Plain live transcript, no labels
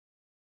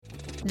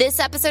This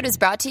episode is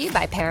brought to you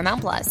by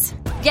Paramount Plus.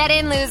 Get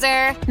in,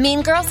 loser!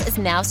 Mean Girls is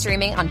now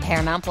streaming on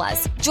Paramount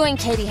Plus. Join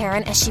Katie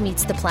Heron as she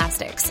meets the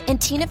plastics in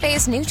Tina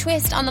Fey's new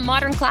twist on the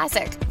modern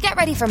classic. Get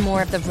ready for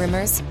more of the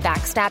rumors,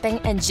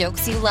 backstabbing, and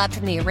jokes you loved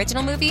from the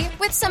original movie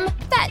with some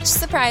fetch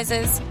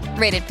surprises.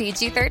 Rated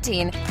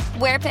PG-13.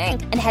 Wear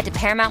pink and head to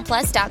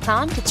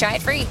ParamountPlus.com to try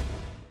it free.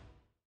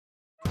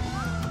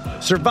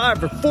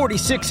 Survivor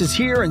 46 is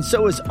here, and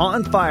so is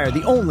On Fire,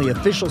 the only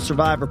official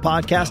Survivor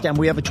podcast, and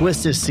we have a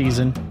twist this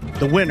season.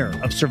 The winner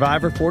of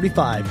Survivor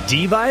 45,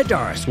 Dee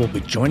Valladares, will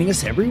be joining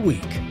us every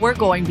week. We're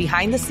going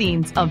behind the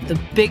scenes of the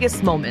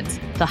biggest moments,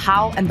 the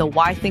how and the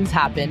why things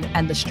happen,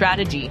 and the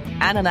strategy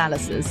and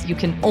analysis you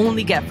can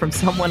only get from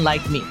someone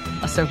like me,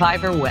 a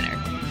Survivor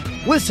winner.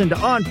 Listen to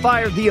On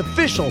Fire, the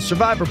official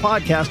Survivor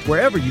podcast,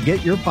 wherever you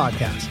get your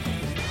podcasts.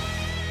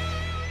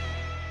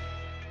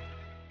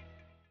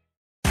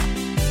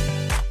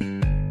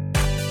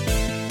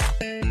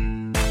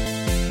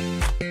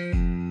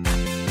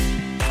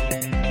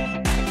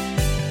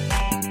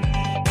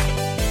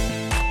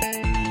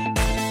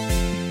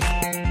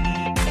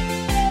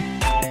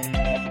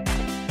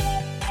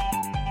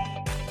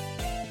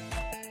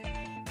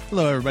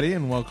 Hello, everybody,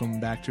 and welcome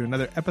back to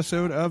another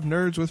episode of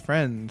Nerds with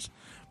Friends.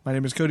 My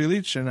name is Cody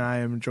Leach, and I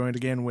am joined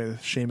again with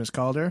Seamus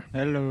Calder.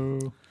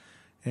 Hello.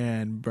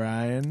 And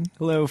Brian.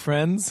 Hello,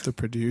 friends. The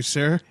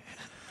producer.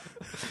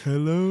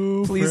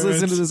 Hello, Please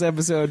friends. listen to this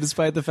episode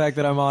despite the fact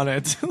that I'm on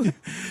it.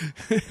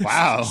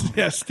 Wow.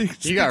 Yeah,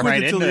 stick You got with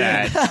right it till into the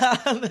end.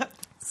 that.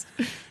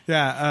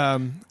 Yeah,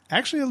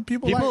 actually,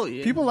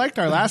 people liked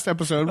our last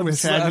episode,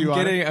 which had you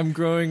on it. I'm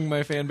growing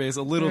my fan base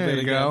a little There bit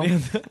you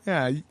again. go.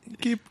 Yeah,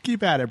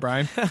 keep at it,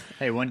 Brian.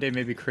 Hey, one day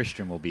maybe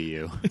Christian will be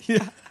you.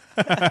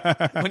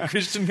 When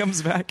Christian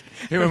comes back.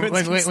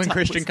 When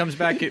Christian comes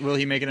back, will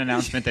he make an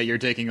announcement that you're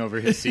taking over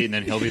his seat and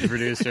then he'll be the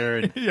producer?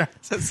 And Yeah,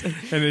 and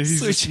then he's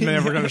just Switching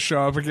never going to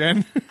show up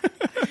again.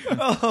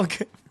 Oh,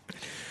 okay.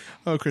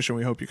 Oh, Christian,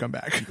 we hope you come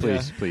back.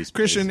 please.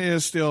 Christian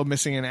is still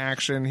missing in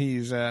action.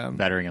 He's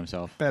bettering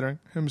himself. bettering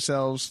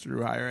himself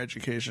through higher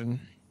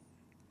education.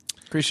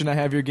 Christian, I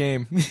have your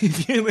game.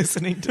 If you're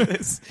listening to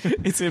this,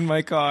 it's in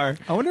my car.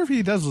 I wonder if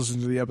he does listen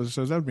to the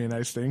episodes. That would be a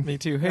nice thing. Me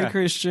too. Hey, Yeah.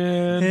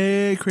 Christian.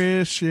 Hey,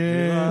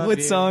 Christian.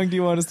 What song do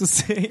you want us to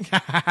sing?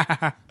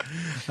 Our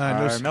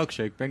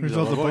milkshake brings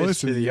all Result the boys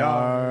to the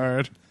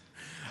yard.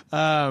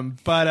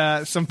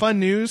 But some fun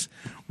news.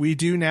 We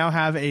do now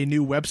have a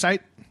new website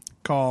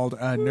called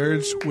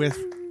Nerds with...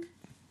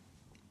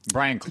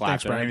 Brian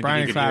clapped. Thanks, Brian. I don't even Brian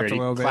think you could clapped hear it. a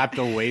little He bit. clapped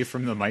away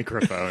from the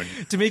microphone.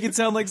 To make it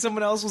sound like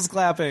someone else was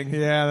clapping.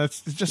 Yeah,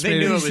 that's it just They made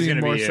knew it it was seem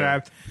gonna be more you.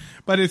 sad.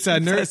 But it's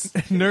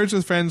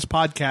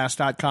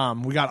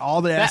nerdswithfriendspodcast.com. We got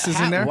all the S's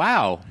in there.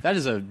 Wow, that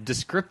is a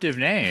descriptive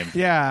name.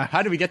 Yeah,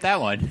 How did we get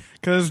that one?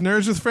 because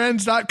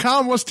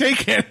nerdswithfriends.com was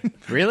taken.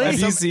 Really? Have you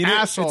Some seen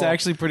asshole. it? It's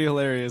actually pretty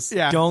hilarious.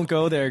 Yeah. Don't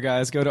go there,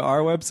 guys. Go to our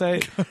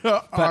website.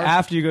 But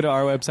after you go to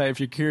our website, if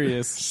you're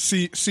curious,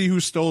 see who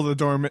stole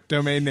the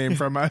domain name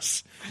from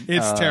us.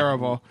 It's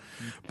terrible.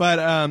 But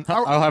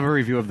I'll have a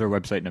review of their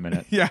website in a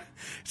minute. yeah,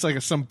 it's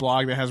like some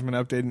blog that hasn't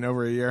been updated in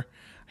over a year.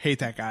 Hate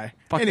that guy.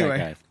 Fuck that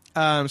anyway,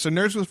 so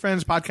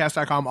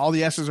nerdswithfriendspodcast.com. All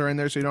the S's are in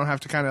there, so you don't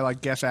have to kind of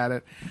like guess at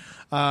it.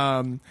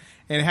 And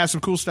it has some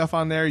cool stuff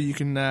on there. You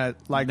can like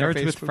our Nerds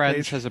Facebook with Friends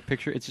page. has a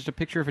picture. It's just a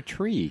picture of a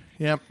tree.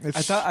 Yep.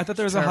 I thought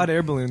there was a hot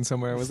air balloon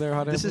somewhere. Was there a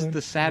hot air This is balloon?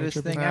 the saddest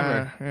thing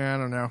ever. Yeah, I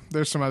don't know.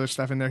 There's some other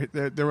stuff in there.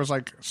 There was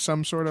like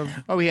some sort of...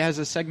 Oh, he has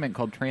a segment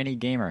called Tranny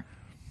Gamer.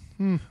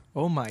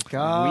 Oh my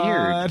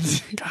god!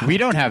 Weird. We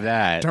don't have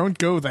that. Don't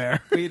go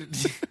there.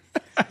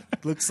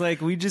 Looks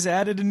like we just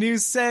added a new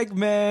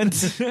segment.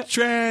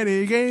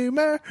 Tranny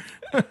gamer.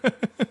 A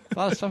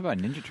lot of stuff about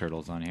Ninja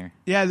Turtles on here.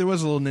 Yeah, there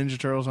was a little Ninja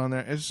Turtles on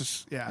there. It's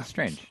just, yeah. It's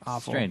strange.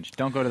 Awful. Strange.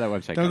 Don't go to that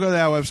website. Don't guys. go to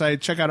that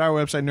website. Check out our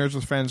website,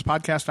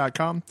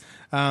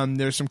 nerdswithfriendspodcast.com.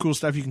 There's some cool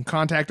stuff. You can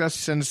contact us.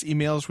 Send us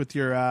emails with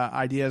your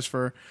ideas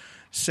for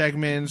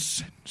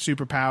segments,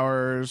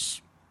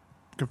 superpowers,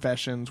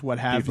 confessions, what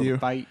have People you. who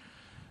fight.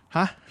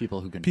 Huh?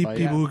 People who can People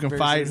fight. who can versus.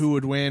 fight, who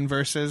would win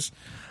versus.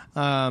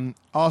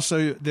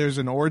 Also, there's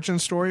an origin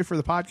story for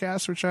the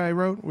podcast, which I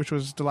wrote, which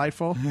was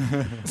delightful.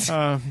 It's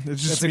just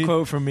That's me. a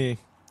quote from me.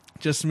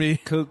 Just me.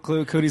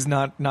 Cody's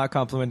not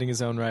complimenting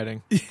his own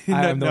writing.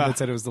 I am the one that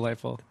said it was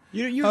delightful.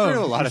 You Oh, refer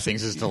to a lot of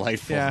things as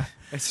delightful. Yeah.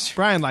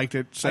 Brian liked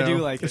it. So I do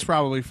like it's it.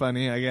 probably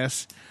funny, I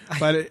guess.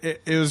 But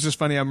it was just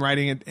funny. I'm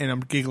writing it and I'm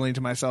giggling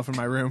to myself in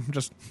my room.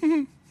 Just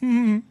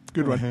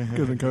good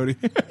one, Cody.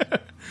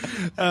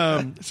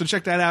 So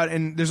check that out.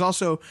 And there's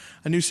also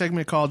a new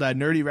segment called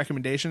Nerdy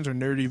Recommendations or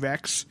Nerdy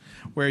Vex,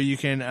 where you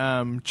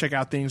can check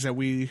out things that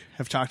we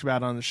have talked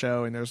about on the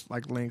show, and there's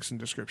like links and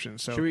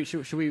descriptions. So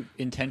Should we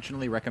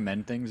intentionally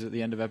recommend things at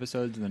the end of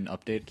episodes and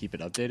then keep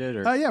it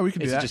updated? Or yeah, we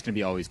can do is that. it just going to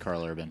be always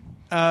Carl Urban?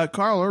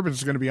 Carl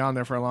Urban's going to be on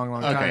there for a long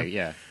time. Okay,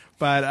 yeah.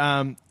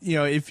 But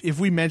if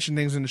we mention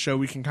things in the show,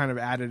 we can kind of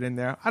add it in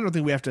there. I don't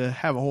think we have to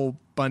have a whole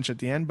bunch at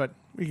the end, but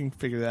we can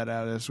figure that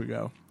out as we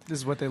go. This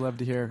is what they love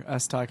to hear,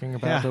 us talking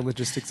about Yeah. the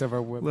logistics of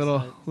our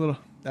website. Little.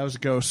 That was a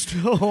ghost.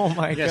 Oh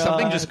my Yeah, god!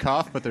 something just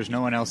coughed, but there's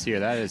no one else here.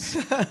 That is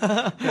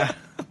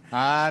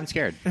I'm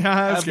scared.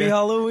 Happy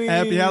Halloween.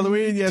 Happy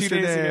Halloween 2 days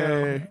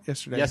ago.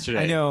 yesterday.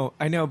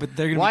 I know, but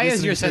they're going to Why be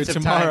is your listening to sense it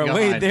of time tomorrow. gone?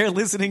 Wait, they're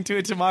listening to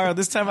it tomorrow.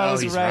 This time I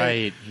was he's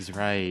right. He's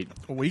right.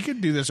 We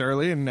could do this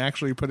early and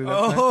actually put it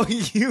up. Oh,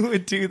 you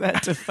would do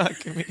that to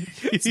fuck me.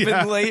 It's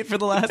Yeah. been late for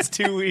the last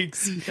 2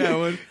 weeks. Yeah, it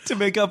would. To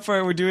make up for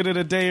it, we're doing it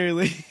a day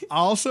early.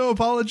 Also,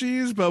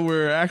 apologies, but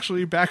we're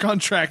actually back on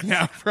track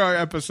now for our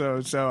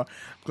episode. So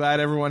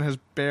glad everyone has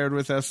bared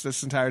with us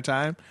this entire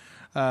time.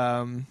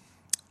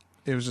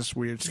 It was just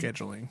weird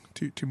scheduling.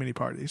 Too many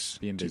parties.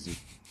 Being busy.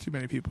 Too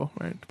many people,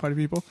 right? Party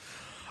people.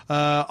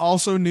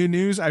 Also, new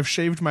news. I've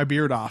shaved my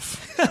beard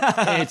off.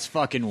 It's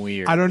fucking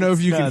weird. I don't know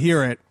if you can nuts.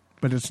 hear it,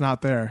 but it's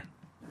not there.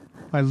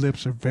 My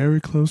lips are very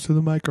close to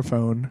the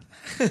microphone.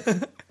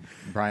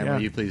 Brian, Yeah.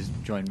 will you please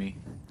join me?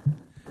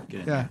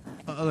 Get in Yeah.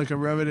 Look,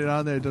 I'm rubbing it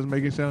on there. It doesn't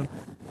make a sound.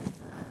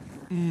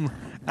 there.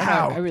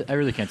 Ow. I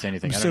really can't say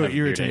anything. I'm I so don't have a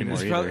beard irritated.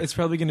 anymore either. It's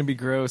probably going to be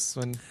gross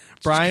when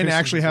Brian Christian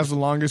actually has the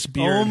longest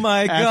beard Oh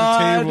my at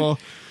God. the table.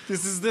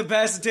 This is the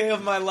best day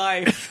of my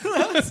life.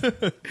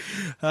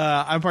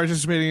 I'm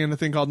participating in a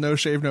thing called No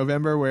Shave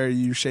November, where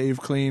you shave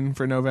clean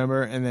for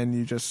November and then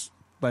you just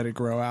let it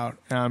grow out.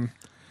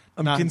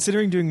 I'm Not-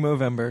 considering doing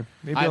Movember.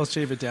 Maybe I'm- I'll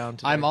shave it down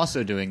today. I'm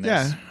also doing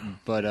this, Yeah.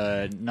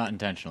 but not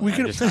intentionally. We I'm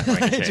could- just not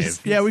going to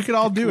shave. Yeah, we could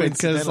all do it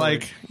because, Coincidentally.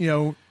 like, you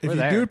know, if We're you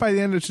there. do it by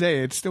the end of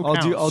today, it still I'll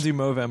counts. do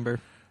Movember.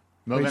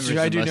 Movember's should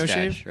I the do no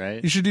mustache, shave?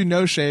 right? You should do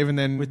no shave and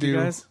then With you do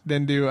guys?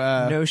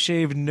 No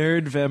Shave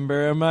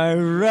Nerdvember, am I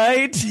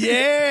right?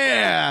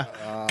 Yeah.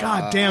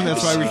 God damn,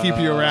 that's why we keep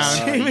you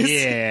around.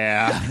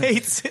 Yeah,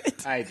 Hates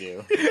it. I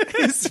do.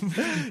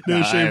 No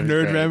No, Shave it was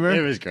Nerd great. November.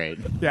 It was great.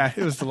 Yeah,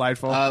 it was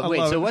delightful. I Wait,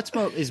 love so it. what's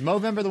is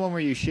Movember the one where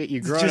you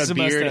grow out just a a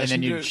beard mustache. and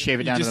then You you do- shave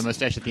it you down to just- the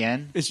mustache at the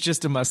end? It's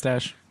just a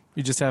mustache.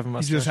 You just have a You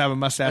mustache. just have a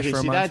mustache Okay, for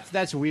a see month.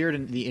 that's weird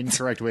and the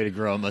incorrect way to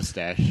grow a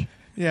mustache.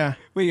 Yeah.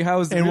 Wait, how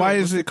is the And real- why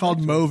what's is the it called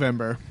correct-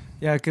 Movember?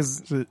 Yeah,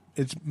 because So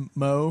it's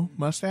Mo It's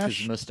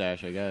mustache.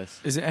 mustache, I guess.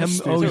 is it It's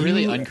M-O-U-S? a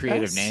really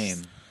uncreative name.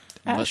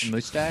 Ash?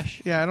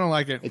 Mustache? Yeah, I don't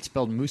like it. It's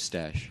spelled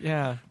moustache.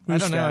 Yeah, I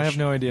don't know. I have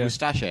no idea.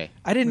 Mustache.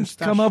 I didn't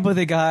Mustache. come up with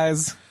it,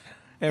 guys.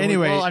 And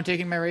Anyway. Well, I'm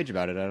taking my rage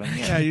about it. I don't.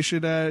 Yeah, you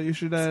should. why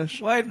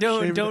shave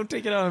don't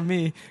take it out on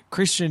me,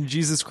 Christian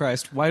Jesus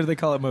Christ? Why do they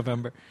call it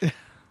Movember?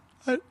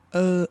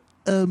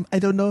 I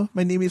don't know.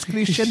 My name is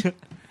Christian.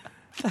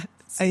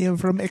 I am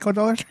from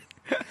Ecuador.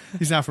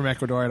 He's not from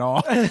Ecuador at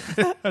all. I just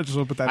want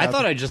to put that. I out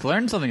thought there. I just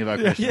learned something about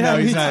Christian. Yeah, no,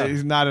 he's me not. too.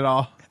 He's not at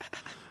all.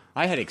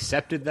 I had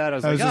accepted that. I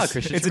was I like, was oh, just-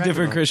 Christian. It's a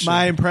different Christian.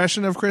 My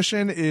impression of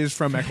Christian is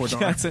from Ecuador.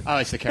 That's it. Oh,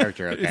 it's the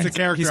character. Okay. It's a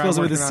character. He spells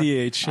it I'm with a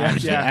working CH. I Yeah.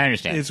 understand. on. I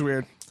understand. It's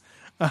weird.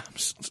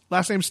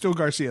 Last name's still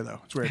Garcia though.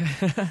 It's weird.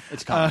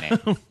 It's a common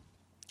name.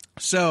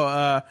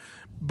 So,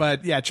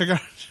 but yeah, check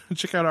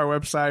out our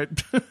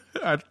website.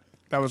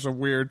 That was a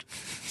weird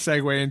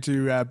segue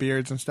into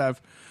beards and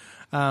stuff.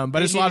 But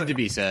It it's a lot needed of to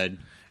be said.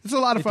 It's a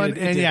lot of It fun, did,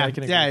 it and did. yeah, I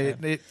can agree yeah.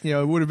 with that.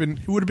 It would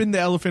have been the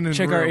elephant in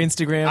Check the our room.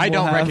 Instagram. I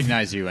don't We'll have-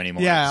 recognize you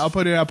anymore. Yeah, It's- I'll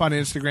put it up on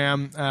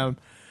Instagram.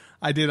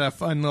 I did a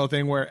fun little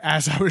thing where,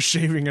 as I was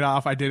shaving it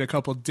off, I did a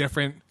couple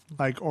different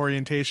like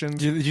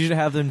orientations. You should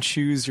have them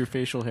choose your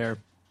facial hair.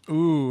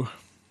 Ooh,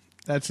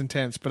 that's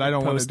intense, but I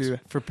don't want to do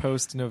it. for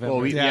post November.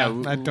 Well, Yeah,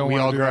 I don't we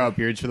wanna all do grow that. out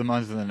beards for the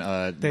month, and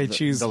then They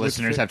choose the with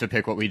listeners fit- have to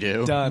pick what we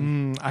do.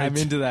 Done. I'm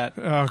into that.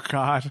 Oh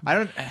God, I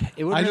don't.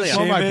 It would I really. just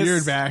want my Seamus.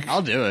 beard back.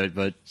 I'll do it,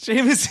 but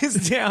Seamus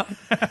is down.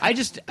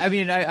 I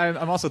mean,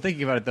 I'm also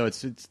thinking about it though.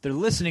 It's they're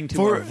listening to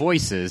For- our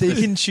voices. They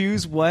can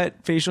choose what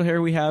facial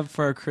hair we have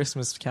for our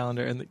Christmas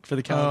calendar and for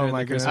the calendar. Oh, and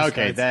my the Christmas goodness.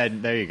 Okay, cards.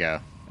 then there you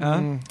go.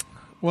 Huh?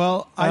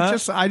 Well, I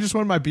just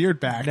want my beard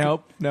back.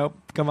 Nope.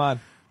 Come on.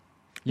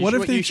 What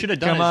if they- you should have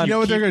done? come is on. You know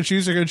what keep- they're going to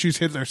choose? They're going to choose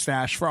Hitler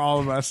stash for all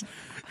of us.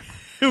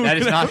 That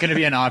is not going to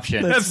be an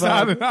option. That's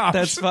not fine. an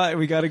option. That's fine.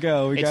 We gotta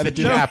go. We It's gotta the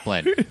do.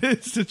 chaplain.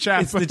 It's the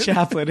chaplain. It's the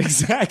chaplain.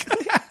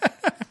 Exactly.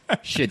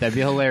 Shit, that'd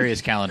be a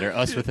hilarious calendar.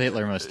 Us with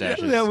Hitler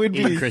mustaches. That would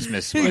in be-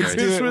 Christmas Let's sweaters.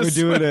 do it. We're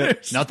doing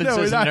it. Nothing No,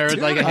 says we're not nerd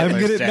doing like a it. Hitler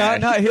I'm gonna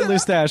stash. not Hitler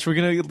stash. We're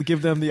gonna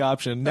give them the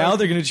option. Now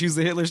they're gonna choose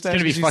the Hitler stash.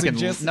 It's gonna be which you fucking.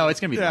 suggest- No, it's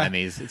gonna be Yeah.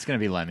 Lemmy's. It's gonna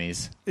be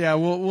Lemmy's. Yeah,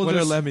 we'll What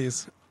just are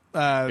Lemmy's?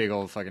 Big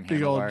old fucking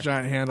big handlebar. old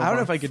giant handle. I don't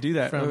know if I could do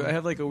that. From- I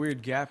have like a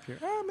weird gap here.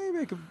 Maybe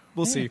I could.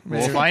 We'll see.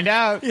 We'll find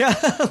out. Yeah.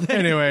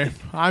 Anyway,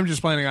 I'm just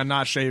planning on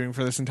not shaving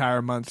for this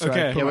entire month. So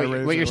Okay. I put Yeah, my what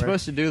razor you're away.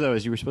 supposed to do though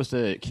is you were supposed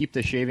to keep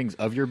the shavings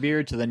of your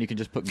beard, so then you can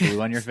just put glue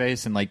on your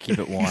face and like keep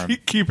it warm.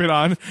 keep it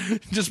on.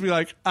 Just be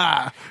like,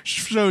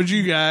 showed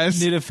you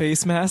guys Need a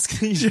face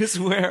mask? You just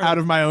wear out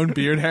of my own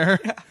beard hair.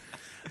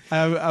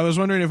 I was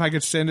wondering if I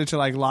could send it to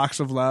like Locks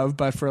of Love,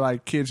 but for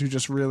like kids who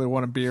just really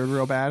want a beard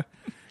real bad.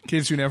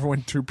 Kids who never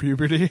went through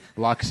puberty.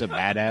 Locks of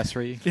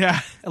badassery.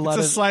 Yeah. lot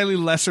It's a of- slightly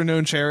lesser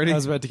known charity. I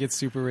was about to get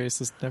super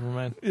racist. Never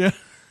mind. Yeah.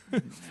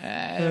 It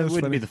That's wouldn't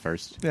funny. be the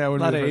first. Yeah. A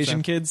lot of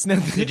Asian kids. No,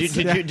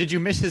 Did you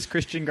miss his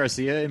Christian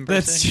Garcia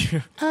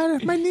impersonation? That's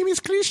true. My name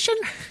is Christian.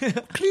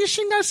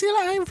 Christian Garcia.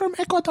 I'm from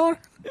Ecuador.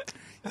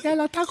 Yeah,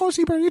 la tacos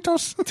y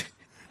burritos.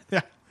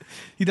 Yeah.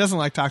 He doesn't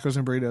like tacos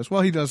and burritos.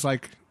 Well, he does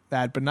like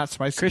that, but not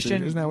spicy. Christian,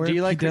 food. Isn't that weird? do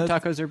you like does.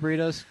 tacos or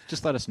burritos?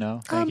 Just let us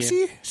know. Thank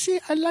you. See,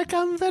 I like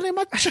them very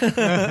much.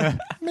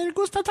 Me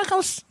gusta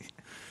tacos.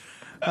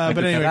 But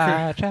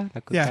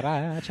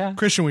anyway,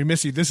 Christian, we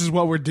miss you. This is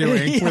what we're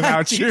doing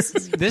without you.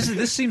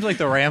 This seems like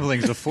the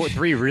ramblings of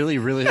three really,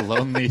 really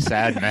lonely,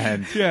 sad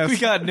men. Yes. We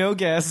got no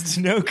guest,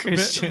 no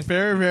Christian.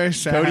 Very, very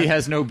sad. Cody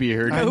has no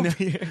beard. No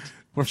beard.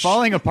 We're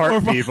falling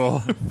apart, people.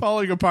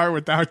 Falling apart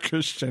without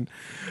Christian.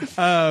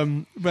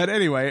 But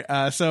anyway,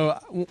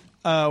 so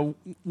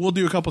we'll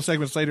do a couple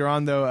segments later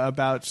on, though,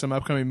 about some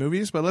upcoming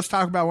movies. But let's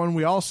talk about one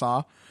we all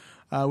saw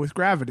with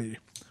Gravity.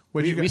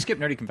 We skipped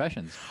Nerdy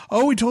Confessions.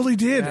 Oh, we totally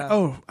did. Yeah.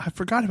 Oh, I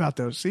forgot about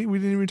those. See, we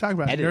didn't even talk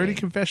about Editing. Nerdy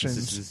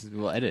Confessions.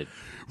 We'll edit.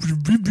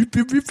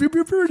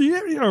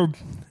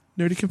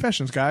 Nerdy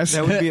Confessions, guys.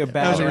 That would be a That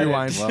bad was a edit.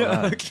 rewind.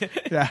 Well, Okay.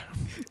 Yeah,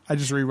 I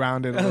just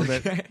rewound it a little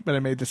bit, but I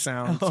made the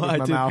sound with my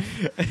mouth.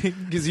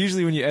 Because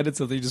usually when you edit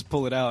something, you just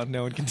pull it out and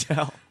no one can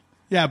tell.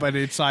 Yeah, but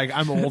it's like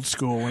I'm old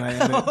school when I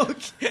edit.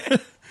 Okay.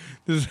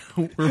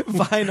 We're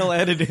Vinyl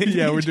editing.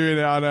 yeah, we're doing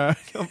it on a.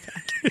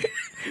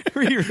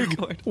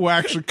 Re-record. We're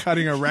actually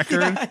cutting a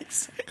record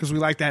Nice. because we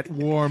like that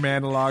warm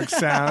analog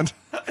sound,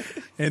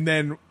 and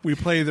then we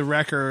play the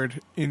record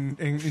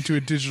into a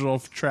digital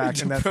track,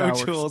 and that's Pro how it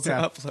works. Tools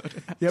Yeah. and upload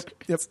it. Yep.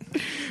 A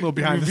little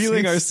behind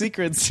Revealing the our scenes.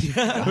 secrets.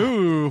 Yeah.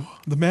 Ooh,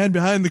 the man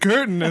behind the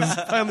curtain has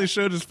finally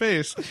showed his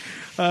face.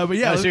 But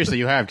yeah, no, seriously,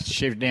 you have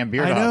shaved your damn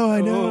beard I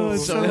off. know. Oh,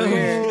 It's so so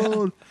weird.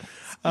 old.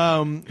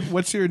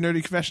 What's your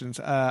nerdy confessions?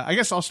 I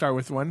guess I'll start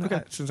with one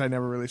since I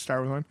never really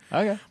start with one,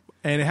 Okay.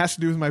 and it has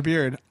to do with my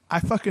beard. I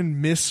fucking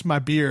miss my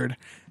beard,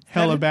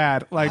 hella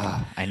bad. Like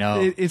I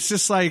know. it's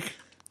just like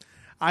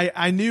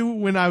I knew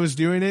when I was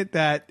doing it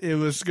that it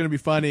was going to be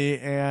funny,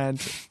 and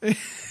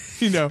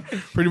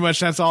pretty much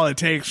that's all it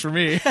takes for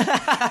me.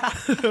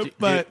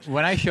 But Dude,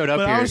 when I showed up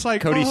but I here, was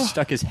like, Cody oh.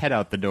 stuck his head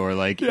out the door.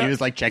 Like Yeah. he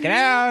was like, "Check it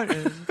out,"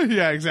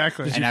 yeah,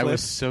 exactly. and I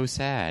was so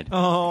sad.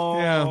 Oh.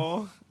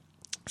 Yeah.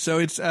 So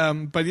it's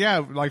but yeah,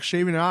 like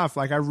shaving it off,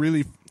 like I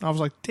was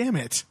like, damn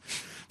it,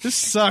 this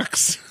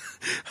sucks.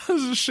 I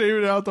was just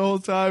shaving it out the whole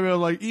time,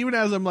 and like even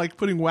as I'm like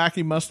putting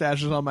wacky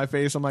mustaches on my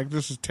face, I'm like,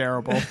 this is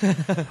terrible.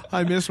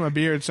 I miss my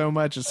beard so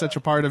much; it's such a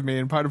part of me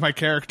and part of my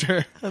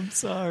character. I'm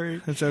sorry.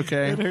 It's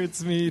okay. It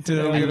hurts me to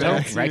It'll know I get that don't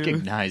back too.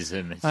 recognize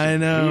him. It's I just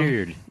know.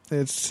 weird.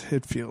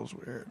 It feels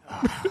weird.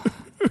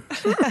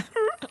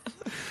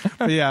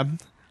 But yeah,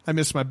 I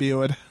miss my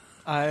beard.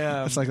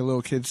 It's like a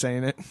little kid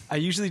saying it. I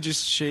usually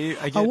just shave.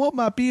 I I get want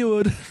my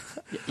beard.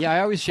 Yeah, I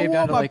always I shave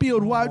down want to my like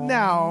beard right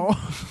now.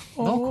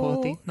 no,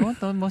 Cody,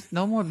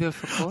 no more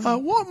beautiful. I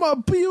want my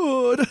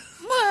beard.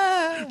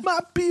 My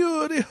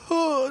beard, it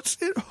hurts.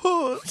 It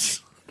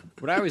hurts.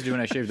 What I always do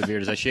when I shave the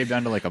beard is I shave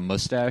down to like a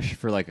mustache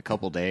for like a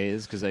couple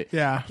days because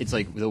it's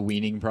like the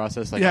weaning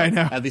process. Like Yeah, I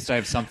know. At least I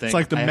have something. It's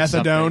like the I have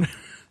methadone. something.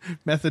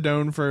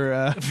 Methadone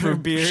for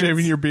beards.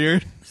 shaving your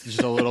beard.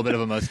 Just a little bit of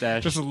a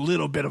mustache. Just a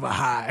little bit of a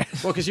high.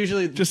 Well, because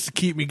usually Just to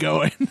keep me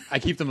going. I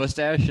keep the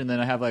mustache and then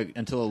I have like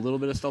until a little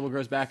bit of stubble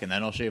grows back and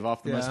then I'll shave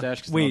off the Yeah.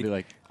 mustache. Cause then I'll Wait, be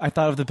like, I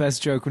thought of the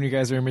best joke when you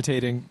guys are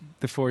imitating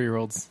the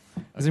 4-year-olds.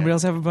 Does anybody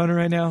else have a boner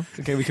right now?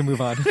 Okay, we can move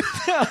on.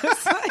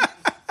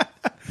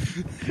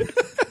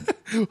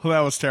 Well, that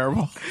was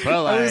terrible.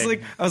 well, I was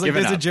like, given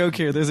there's a up. joke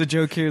here, there's a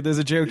joke here, there's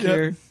a joke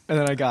here, and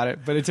then I got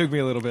it, but it took me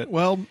a little bit.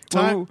 Well,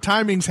 Whoa.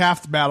 timing's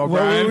half the battle,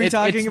 What were Brian. we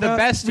talking it's about? The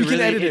best We to can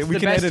really, edit it. it's We the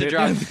can best edit to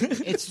it.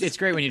 drop. It's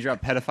great when you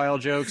drop pedophile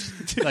jokes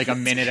like a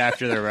minute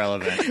after they're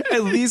relevant.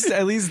 at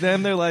least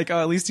then they're like, oh,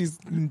 at least he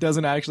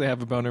doesn't actually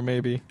have a boner,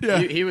 maybe. Yeah.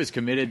 He was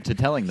committed to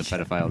telling the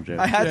pedophile joke.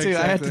 I had to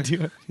exactly.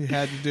 do it. You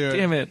had to do it.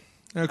 Damn it.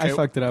 Okay. I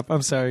fucked it up.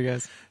 I'm sorry,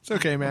 guys. It's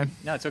okay, man.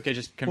 No, it's okay.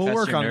 Just confess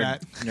work your on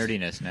that.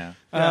 nerdiness now.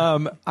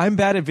 I'm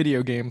bad at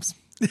video games.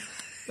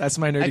 That's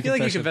my nerdy I feel like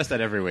you confession. confess that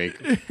every week.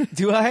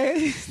 Do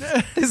I?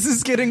 This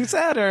is getting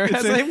sadder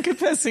as a- I'm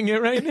confessing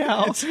it right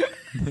now.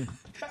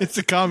 It's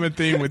a common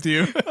theme with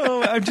you.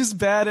 Oh, I'm just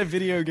bad at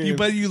video games.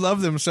 But you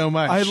love them so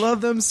much. I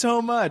love them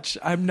so much.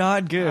 I'm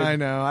not good. I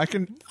know.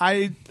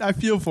 I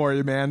feel for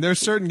you, man. There's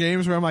certain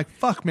games where I'm like,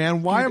 fuck,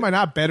 man, why am I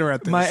not better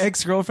at this? My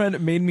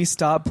ex-girlfriend made me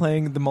stop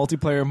playing the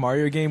multiplayer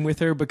Mario game with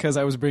her because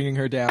I was bringing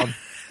her down.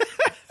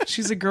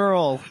 She's a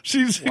girl.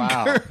 She's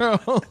Wow. a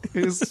girl.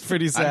 It was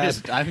pretty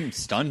sad. I'm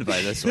stunned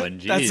by this one.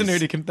 Jeez. That's a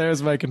nerdy.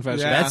 There's my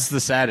confession. Yeah. That's the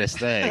saddest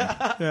thing.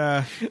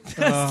 Yeah.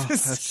 Oh,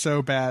 that's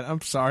so bad.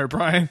 I'm sorry,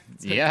 Brian.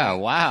 Yeah.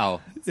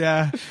 Wow.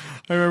 Yeah.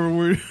 I remember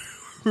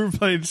we were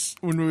playing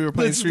when we were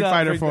playing Let's Street not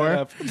Fighter bring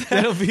that 4. up.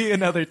 That'll be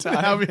another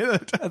time.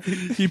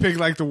 He picked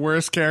like the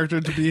worst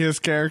character to be his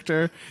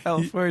character.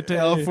 El Fuerte.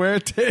 El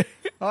Fuerte.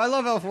 Oh, I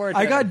love El Fuerte.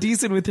 I got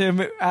decent with him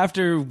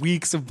after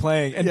weeks of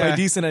playing, and Yeah. by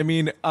decent I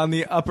mean on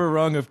the upper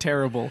rung of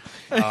terrible.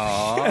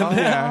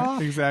 Yeah,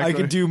 exactly. I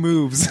could do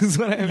moves. Is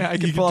what I mean. I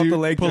could You pull could off the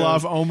leg pull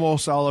throws. off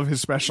almost all of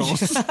his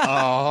specials.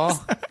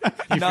 Oh,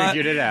 you Not-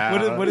 figured it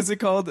out. What is it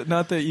called?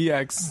 Not the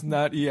EX,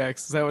 not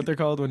EX. Is that what they're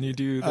called when you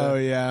do the, Oh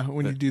yeah,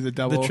 when you do the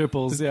double. the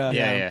triples? specials.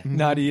 Yeah.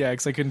 Not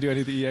EX. I couldn't do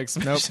any of the EX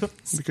specials. Nope.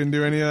 We couldn't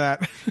do any of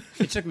that.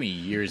 It took me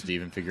years to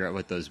even figure out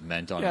what those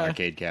meant on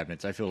arcade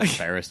cabinets. I feel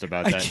embarrassed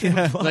about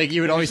that. Like,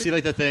 you would always see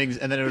like the things,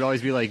 and then it would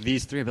always be like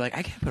these 3. I'd be like,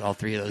 I can't put all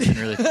 3 of those in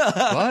really.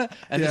 What?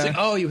 And it's like,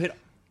 oh, you hit.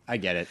 I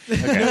get it.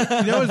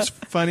 Okay. You know what's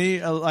funny,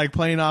 like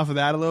playing off of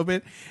that a little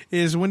bit,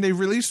 is when they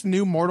released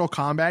new Mortal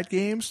Kombat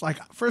games. Like,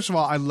 first of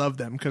all, I love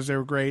them because they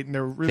were great and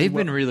they're really. They've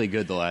been really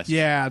good the last.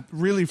 Yeah,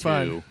 really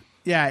fun. 2.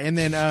 Yeah, and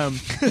then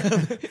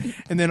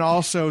and then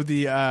also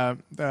the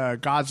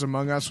Gods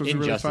Among Us was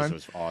Injustice really fun.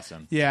 Was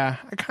awesome. Yeah,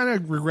 I kind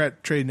of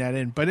regret trading that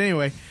in, but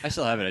anyway, I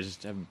still have it. I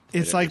just haven't.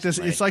 It's like this.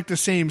 It's like the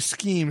same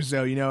schemes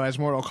though, as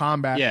Mortal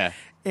Kombat. Yeah.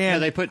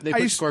 And they put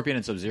Scorpion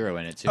and Sub-Zero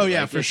in it too. Oh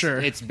yeah, for sure.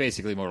 It's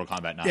basically Mortal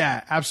Kombat now.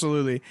 Yeah,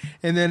 absolutely.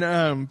 And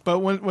then, but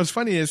what's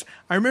funny is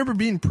I remember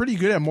being pretty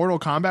good at Mortal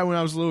Kombat when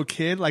I was a little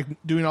kid, like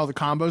doing all the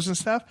combos and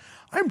stuff.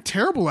 I'm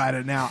terrible at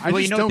it now. I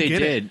just don't get it. What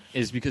they did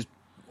is because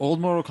old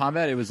Mortal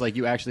Kombat, it was like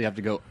you actually have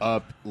to go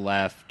up,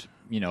 left,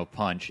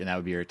 punch, and that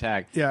would be your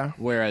attack. Yeah.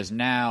 Whereas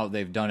now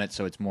they've done it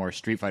so it's more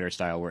Street Fighter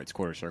style, where it's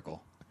quarter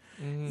circle.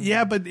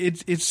 Yeah, but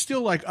it's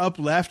still like up,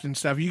 left, and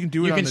stuff. You can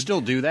do it. You can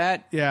still do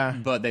that. Yeah,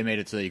 but they made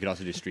it so that you could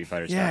also do Street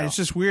Fighter style. Yeah, it's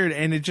just weird,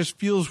 and it just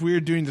feels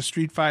weird doing the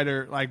Street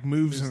Fighter like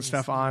moves and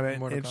stuff on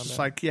it. It's just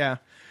like, yeah.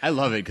 I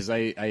love it because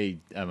I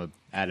am a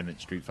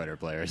adamant Street Fighter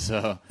player,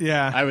 so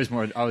yeah, I was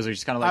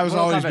just kind of like I was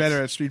always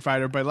better at Street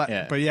Fighter, but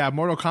yeah,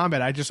 Mortal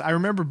Kombat. I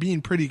remember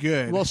being pretty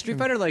good. Well, Street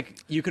Fighter, like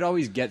you could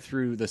always get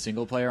through the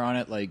single player on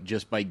it, like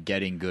just by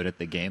getting good at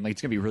the game. Like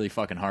it's gonna be really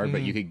fucking hard,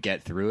 but you could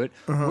get through it.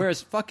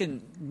 Whereas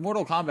fucking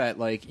Mortal Kombat,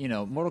 like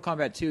Mortal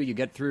Kombat 2, you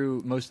get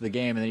through most of the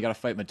game, and then you got to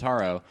fight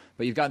Motaro,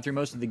 but you've gotten through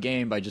most of the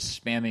game by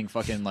just spamming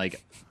fucking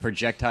like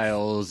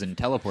projectiles and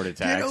teleport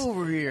attacks. Get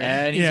over here,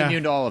 and he's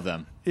immune to all of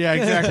them. Yeah,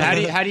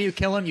 exactly. How do you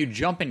kill him? You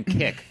jump and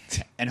kick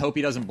and hope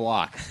he doesn't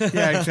block.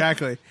 Yeah,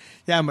 exactly.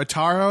 Yeah,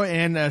 Motaro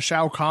and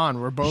Shao Kahn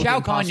were both.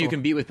 Shao Kahn you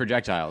can beat with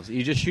projectiles.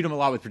 You just shoot him a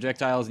lot with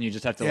projectiles, and you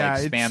just have to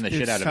spam the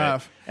shit out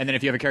of it. And then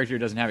if you have a character who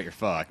doesn't have it, you're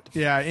fucked.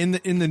 Yeah, in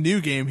the new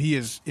game, he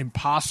is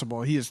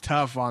impossible. He is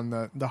tough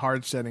on the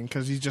hard setting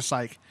because he's just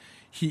like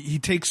he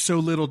takes so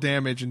little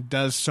damage and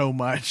does so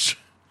much.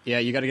 Yeah,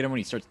 you got to get him when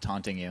he starts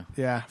taunting you.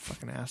 Yeah,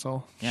 fucking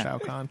asshole. Yeah. Shao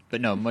Kahn. But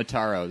no,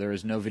 Motaro, there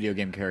is no video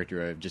game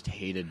character I've just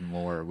hated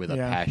more with a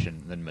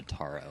passion than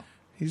Motaro.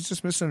 He's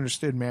just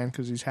misunderstood, man,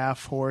 because he's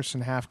half horse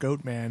and half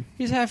goat man.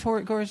 He's half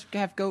horse,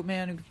 half goat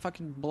man who can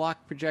fucking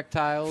block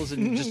projectiles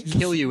and just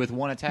kill you with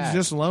one attack. He's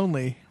just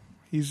lonely.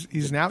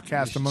 He's an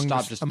outcast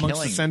amongst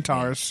the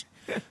centaurs.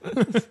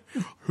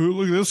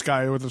 Look at this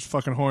guy with his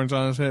fucking horns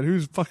on his head.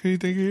 Who's fucking do you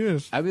think he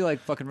is? I'd be like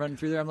fucking running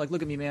through there. I'm like,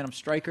 look at me, man. I'm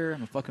Stryker.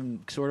 I'm a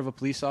fucking sort of a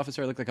police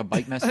officer. I look like a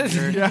bike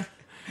messenger. Yeah.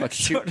 Like,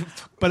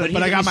 but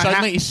I got my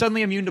hat. He's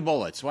suddenly immune to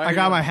bullets. I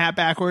got my hat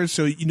backwards,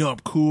 so I'm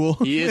cool.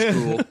 He is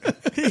cool.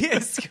 He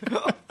is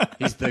cool.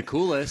 He's the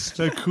coolest.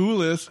 The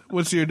coolest.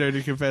 What's your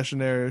nerdy confession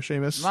there,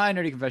 Seamus? My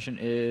nerdy confession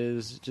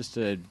is just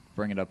to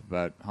bring it up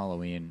about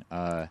Halloween.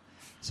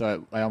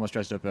 So I almost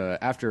dressed up,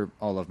 after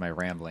all of my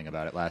rambling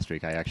about it last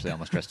week, I actually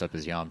almost dressed up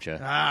as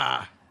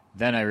Yamcha.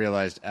 Then I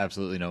realized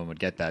absolutely no one would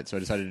get that, so I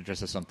decided to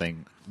dress as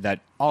something that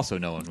also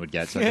no one would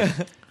get. So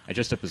I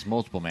dressed up as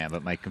Multiple Man,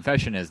 but my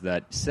confession is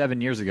that 7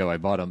 years ago I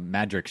bought a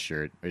Madrix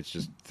shirt. It's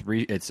just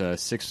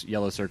 6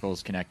 yellow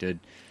circles connected.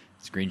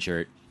 It's a green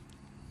shirt.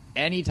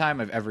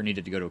 Anytime I've ever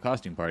needed to go to a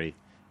costume party,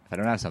 if I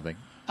don't have something,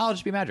 I'll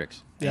just be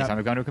Madrix. Anytime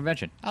I've gone to a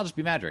convention, I'll just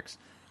be Madrix.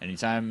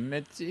 Anytime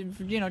it's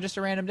just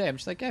a random day, I'm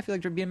just like, I feel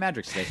like being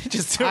Madrix today.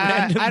 Just a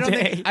random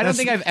day. I don't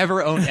think I've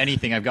ever owned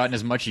anything I've gotten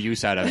as much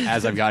use out of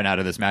as I've gotten out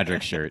of this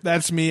Madrix shirt.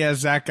 That's me as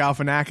Zach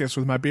Galifianakis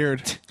with my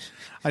beard.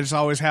 I just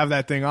always have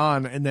that thing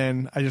on, and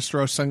then I just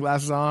throw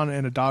sunglasses on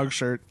and a dog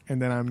shirt, and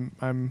then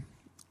I'm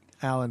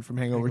Alan from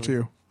Hangover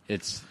 2.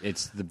 It's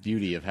the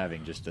beauty of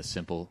having just a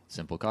simple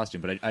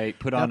costume. But I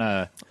put on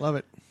a love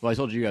it. Well, I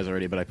told you guys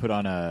already, but I put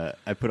on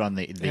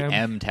the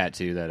M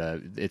tattoo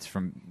that it's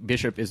from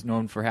Bishop is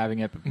known for having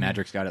it, but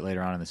Madrix got it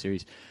later on in the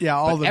series. Yeah,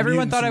 all the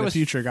everyone mutants thought in I was the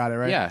future got it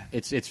right. Yeah,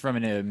 it's from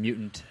a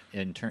mutant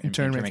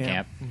internment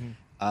camp.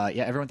 Mm-hmm.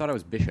 Everyone thought I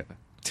was Bishop.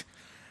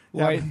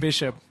 White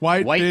Bishop.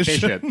 White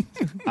Bishop.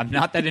 I'm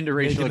not that into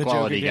racial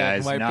equality,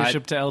 guys. White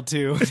Bishop to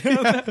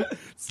L2.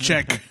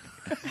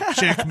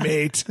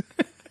 Checkmate.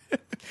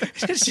 I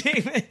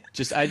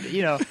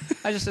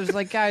was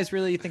like, guys,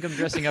 really, you think I'm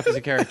dressing up as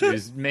a character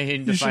who's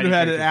main? You should have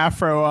had an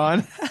afro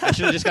on. I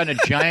should have just gotten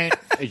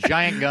a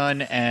giant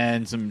gun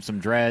and some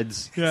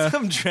dreads. Yeah.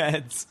 Some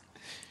dreads.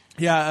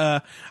 Yeah,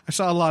 I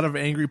saw a lot of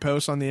angry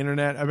posts on the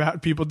internet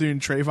about people doing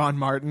Trayvon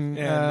Martin.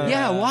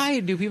 Why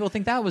do people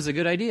think that was a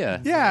good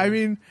idea? Yeah, I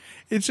mean,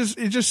 it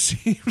just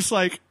seems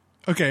like,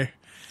 okay,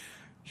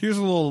 here's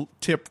a little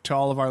tip to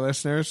all of our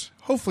listeners.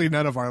 Hopefully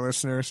none of our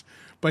listeners,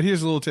 but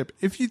here's a little tip.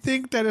 If you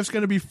think that it's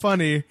going to be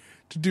funny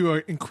to do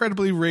an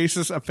incredibly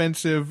racist,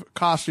 offensive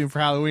costume for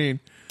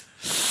Halloween,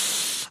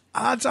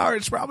 odds are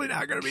it's probably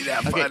not going to be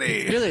that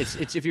funny. Really,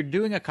 it's if you're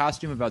doing a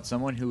costume about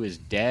someone who is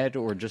dead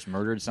or just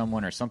murdered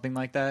someone or something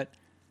like that,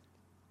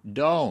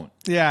 Don't.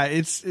 Yeah,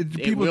 It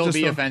people will just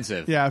be don't-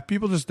 offensive. Yeah,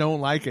 people just don't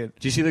like it.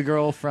 Do you see the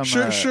girl from?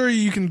 Sure,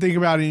 you can think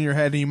about it in your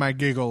head and you might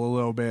giggle a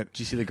little bit.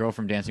 Do you see the girl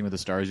from Dancing with the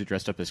Stars who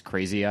dressed up as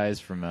Crazy Eyes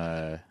from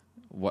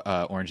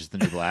Orange Is the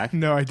New Black?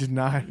 No, I did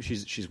not.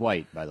 She's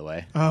white, by the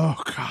way.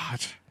 Oh God.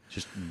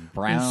 Just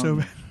brown. so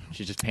bad.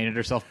 She just painted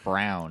herself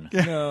brown.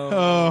 No.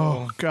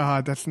 Oh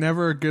God, that's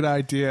never a good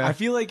idea. I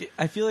feel like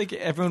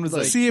everyone was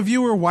like, See, if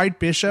you were White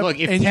Bishop Look,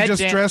 if and you Ted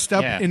just Dan- dressed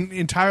up Yeah.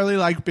 entirely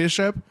like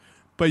Bishop,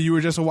 but you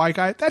were just a white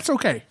guy, that's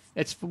okay.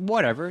 It's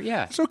whatever.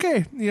 Yeah. It's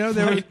okay. You know,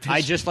 there,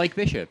 I just like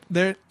Bishop.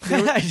 there,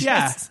 yeah.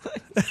 Yes.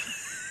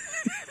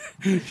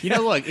 You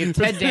know, look, if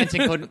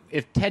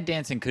Ted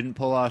Danson couldn't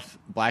pull off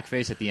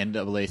blackface at the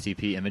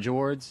NAACP Image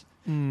Awards,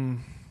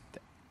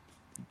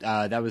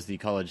 that was the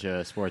College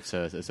Sports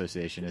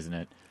Association, isn't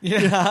it?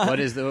 Yeah.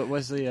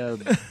 What's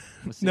the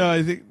No,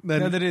 I think that,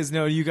 No, that is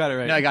no. You got it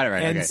right. No, I got it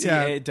right, okay.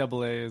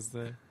 NCAA is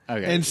the.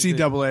 okay.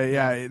 NCAA.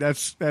 Yeah,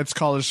 that's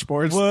college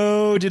sports.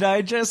 Whoa! Did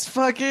I just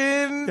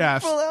fucking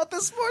Yes. pull out the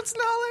sports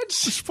knowledge?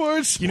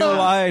 Sports. You know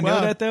why I know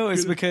Wow. that though?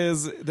 Is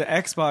because the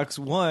Xbox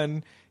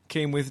One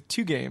came with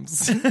 2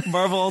 games: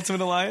 Marvel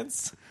Ultimate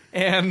Alliance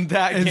and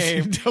that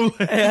game.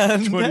 NCAA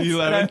And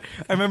 2011.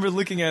 I remember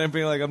looking at it and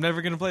being like, "I'm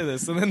never going to play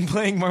this," and then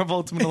playing Marvel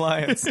Ultimate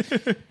Alliance.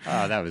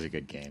 Oh, that was a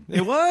good game.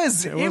 It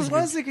was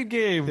was a good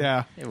game.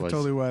 Yeah, It was.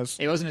 totally was.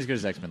 It wasn't as good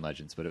as X-Men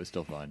Legends, but it was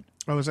still fun.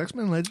 Oh, was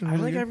X-Men Legend? I don't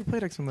really think I good? ever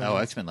played X-Men Oh,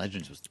 Legends X-Men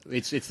Legends was.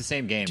 It's the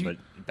same game, but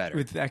better.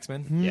 with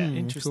X-Men. Yeah.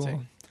 Interesting.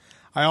 cool.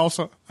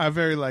 I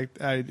very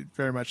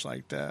much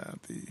liked the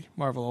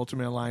Marvel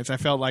Ultimate Alliance. I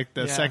felt like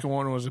the Yeah. second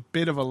one was a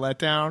bit of a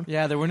letdown.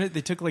 Yeah,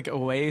 they took like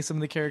away some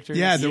of the characters.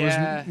 Yeah, there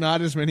Yeah. was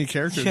not as many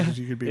characters Yeah. as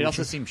you could be. It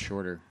also seemed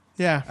shorter.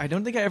 yeah, I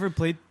don't think I ever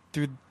played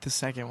through the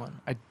second one.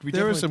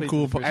 there were some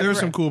cool. There were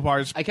some cool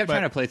parts. I kept but-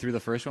 trying to play through the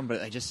first one,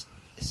 but I just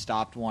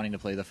stopped wanting to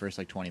play the first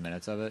 20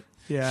 minutes of it.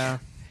 Yeah,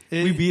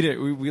 We beat it.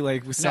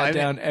 We sat I-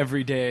 down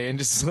every day and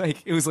just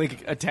like it was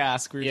like a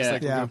task. We were just Yeah.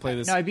 like, we're Yeah. gonna play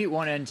this. No, I beat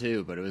 1 and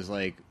 2, but it was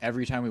like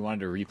every time we wanted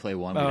to replay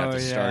 1, we'd have to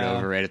start yeah.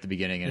 over right at the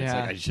beginning, and it's Yeah.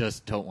 like I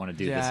just don't want to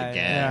do this Yeah,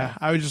 again. Yeah,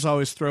 I would just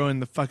always throw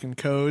in the fucking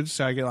codes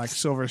so I get like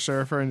Silver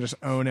Surfer and just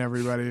own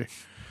everybody,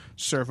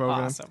 surf over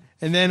Awesome. them.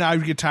 And then I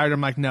would get tired.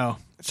 I'm like, no,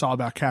 it's all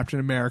about Captain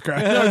America.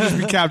 I would just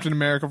be Captain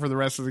America for the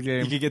rest of the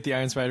You game. could get the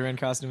Iron Spider-Man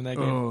costume in that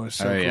game. Oh, it's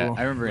so Oh, cool. yeah.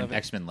 I remember Love in it.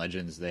 X-Men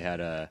Legends, they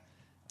had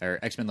or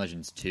X-Men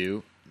Legends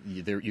 2,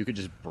 you could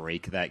just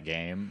break that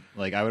game.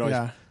 Like I would always,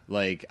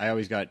 I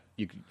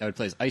would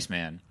play as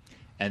Iceman,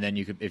 and then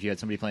you could, if you had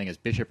somebody playing as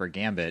Bishop or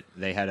Gambit,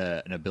 they had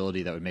an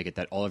ability that would make it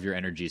that all of your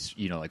energies,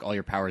 like all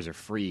your powers are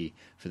free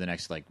for the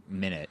next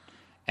minute.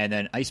 And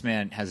then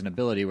Iceman has an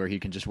ability where he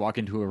can just walk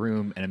into a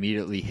room and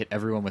immediately hit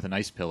everyone with an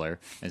ice pillar,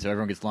 and so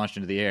everyone gets launched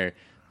into the air.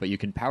 But you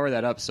can power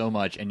that up so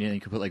much, and then you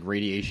can put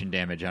radiation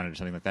damage on it or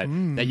something like that,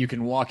 that you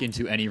can walk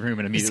into any room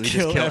and immediately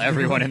just kill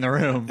everyone in the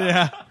room.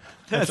 Yeah,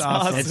 that's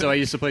awesome. And so I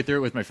used to play through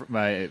it with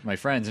my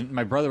friends, and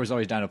my brother was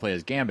always down to play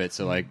as Gambit,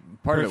 so part of it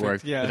Perfect,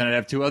 worked. yeah. But then I'd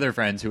have 2 other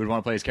friends who would want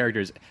to play as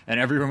characters, and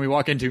every room we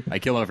walk into, I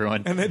kill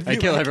everyone. And they'd be I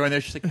kill like- everyone.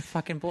 They're just like,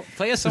 fucking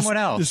play as someone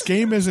else. This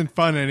game isn't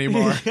fun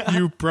anymore.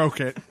 You broke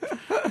it.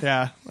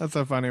 Yeah, that's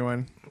a funny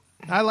one.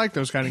 I like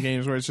those kind of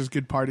games where it's just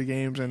good party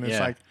games, and it's Yeah.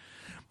 like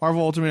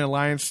Marvel Ultimate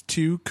Alliance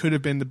 2 could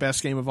have been the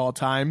best game of all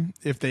time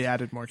if they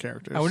added more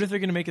characters. I wonder if they're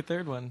gonna make a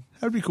third one.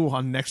 that would be cool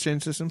on next gen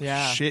systems.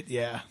 Yeah. Shit,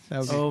 yeah. That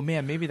would be Oh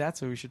man, maybe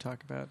that's what we should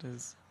talk about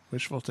is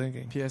wishful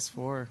thinking.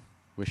 PS4.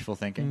 Wishful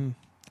thinking.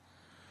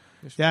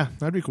 Yeah,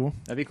 that'd be cool.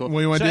 That'd be cool.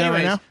 Well, you want to So do that right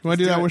anyways, now? You want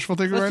to do let's that it. wishful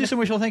thinking Let's right do now? some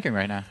wishful thinking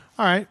right now.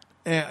 All right.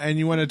 And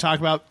you want to talk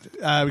about,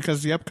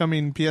 because the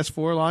upcoming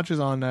PS4 launch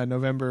is on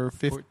November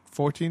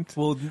 14th?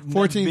 Well,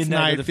 14th midnight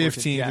night, of the 14th,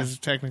 15th yeah. is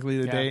technically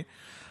the Yeah. date.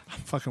 I'm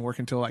fucking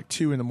working till like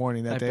 2 in the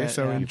morning that I day, bet,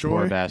 so yeah. You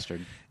Poor enjoy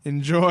bastard. your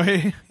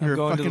going to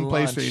fucking the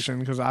launch. PlayStation,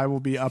 because I will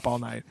be up all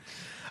night.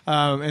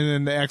 And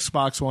then the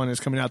Xbox One is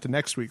coming out the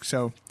next week.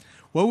 So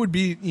what would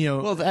be,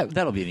 Well,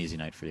 that'll be an easy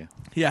night for you.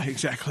 yeah,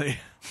 exactly.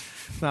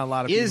 Not a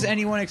lot of Is people.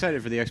 anyone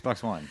excited for the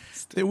Xbox One?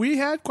 We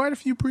had quite a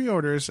few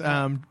pre-orders,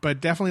 but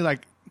definitely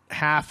like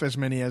half as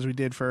many as we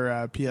did for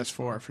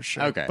PS4 for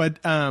sure. Okay. But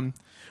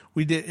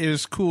we did. It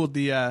was cool.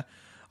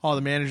 All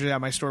the managers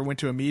at my store went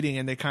to a meeting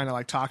and they kind of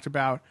like talked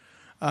about,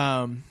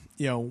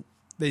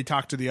 they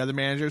talked to the other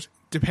managers.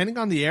 Depending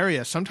on the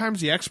area,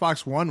 sometimes the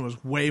Xbox One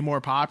was way more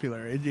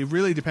popular. It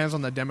really depends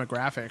on the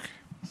demographic.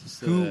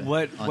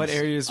 What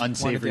areas wanted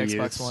the unsavory Xbox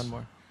youths One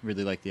more?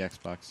 really like the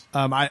Xbox.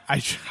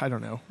 I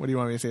don't know. What do you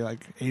want me to say?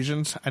 Like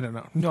Asians? I don't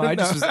know. No, I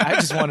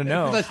just want to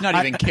know. Let's not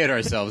even kid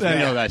ourselves. We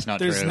know that's not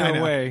There's true.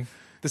 no way.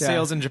 The Yeah.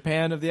 sales in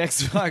Japan of the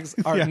Xbox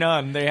are Yeah.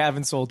 none. They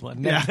haven't sold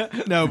one. Yeah,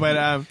 no,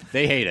 but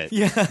They hate it.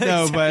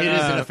 no, but It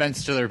is an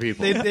offense to their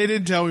people. They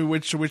didn't tell me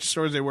which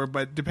stores they were,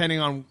 but depending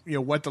on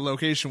what the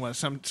location was,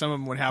 some of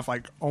them would have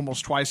like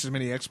almost twice as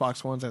many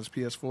Xbox Ones as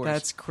PS4s.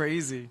 That's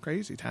crazy.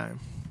 crazy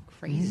time.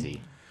 crazy.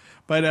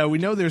 But we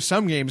know there's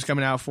some games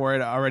coming out for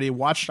it already.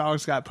 Watch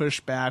Dogs got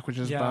pushed back, which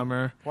is a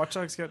bummer. Watch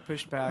Dogs got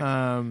pushed back.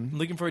 Um, I'm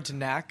looking forward to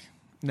Knack.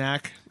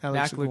 Knack.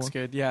 Knack looks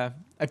good. Yeah,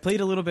 I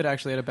played a little bit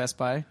actually at a Best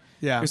Buy.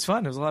 Yeah. It was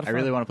fun. It was a lot of I fun.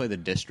 really want to play the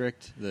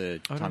District, the I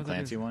don't know Tom what that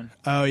Clancy is. one.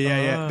 Oh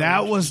yeah.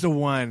 That was the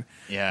one.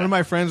 Yeah. One of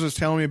my friends was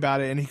telling me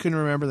about it, and he couldn't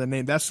remember the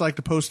name. That's like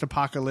the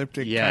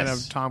post-apocalyptic kind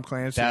of Tom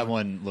Clancy. That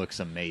one looks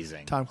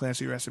amazing. Tom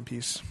Clancy, rest in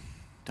peace.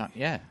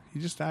 Yeah. He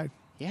just died.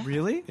 Yeah.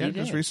 Really? Yeah, He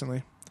just did.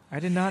 recently. I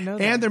did not know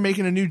that. And they're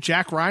making a new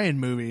Jack Ryan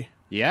movie.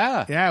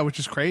 Yeah. Yeah, which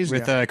is crazy.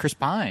 With Chris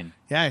Pine.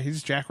 Yeah,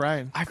 he's Jack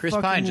Ryan. I Chris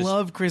fucking Pine just-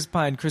 love Chris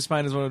Pine. Chris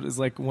Pine is one of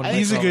my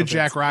He's a good favorites.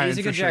 Jack Ryan. He's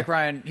a good for sure. Jack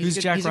Ryan. Who's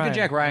Jack He's a Ryan? good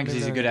Jack Ryan I because don't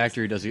he's a know good who that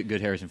actor who does a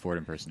good Harrison Ford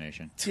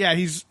impersonation. Yeah,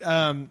 he's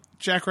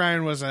Jack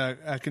Ryan was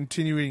a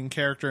continuing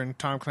character in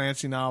Tom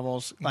Clancy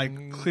novels,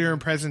 like Clear and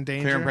Present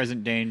Danger. Clear and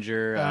Present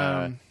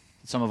Danger,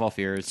 Some of All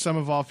Fears. Some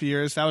of All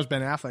Fears. That was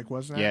Ben Affleck,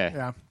 wasn't it?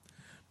 Yeah.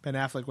 Ben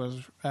Affleck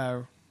was.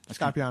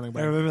 Stop yawning, I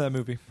buddy. remember that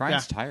movie.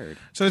 Brian's Yeah. tired.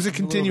 So it's a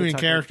continuing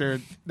tired.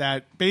 character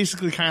that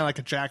basically kind of like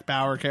a Jack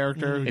Bauer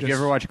character. who If just- you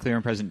ever watch Clear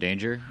and Present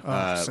Danger,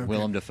 so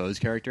Willem Dafoe's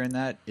character in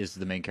that is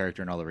the main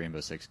character in all the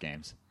Rainbow Six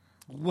games.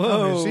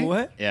 Whoa! is he?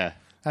 What? Yeah.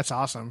 That's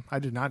awesome. I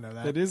did not know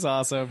that. That is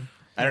awesome.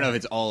 I don't know if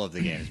it's all of the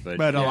games, but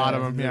But a lot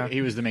of them, yeah.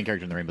 He was the main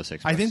character in the Rainbow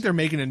Six. I think books. they're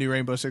making a new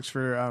Rainbow Six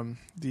for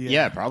the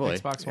Yeah, probably.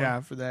 Xbox One. yeah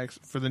for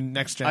the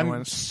next gen I'm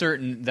ones.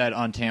 certain that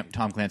on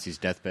Tom Clancy's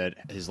deathbed,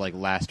 his like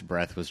last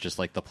breath was just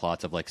like the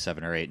plots of like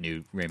 7 or 8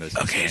 new Rainbow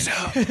Six games.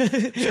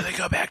 So they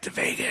go back to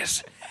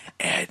Vegas,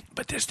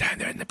 but this time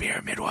they're in the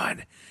Pyramid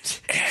one,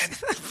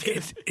 and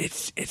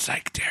it's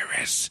like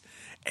terrorists,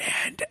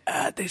 and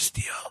they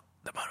steal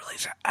the Mona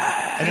Lisa.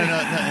 And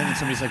then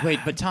somebody's like, "Wait,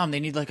 but Tom, they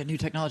need like a new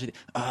technology.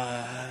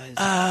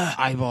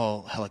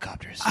 Eyeball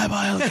helicopters."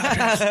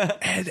 helicopters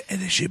and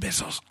they shoot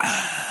missiles.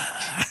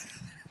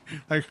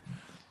 Like,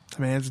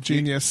 the man's a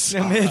genius.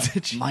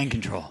 Mind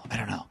control. I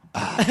don't know.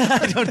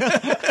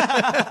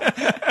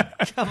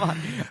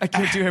 I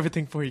can't do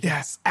everything for you.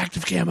 Yes,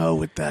 active camo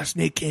with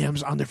snake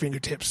cams on their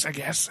fingertips, I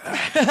guess.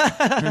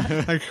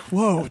 Like,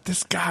 whoa,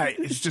 this guy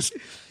is just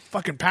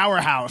fucking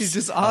powerhouse. He's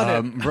just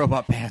on it.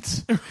 Robot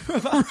pants.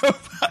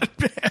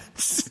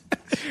 pants.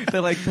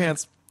 They're like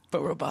pants,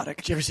 but robotic.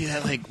 Did you ever see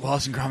that like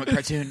Wallace and Gromit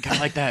cartoon? Kind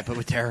of like that, but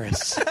with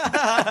terrorists.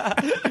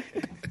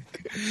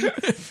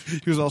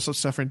 He was also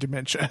suffering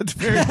dementia at the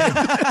very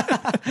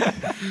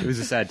end. It was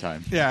a sad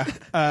time. Yeah,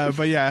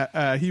 but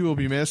yeah, he will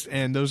be missed,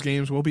 and those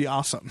games will be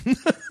awesome.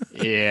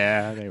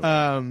 Yeah. They were.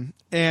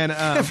 And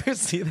Ever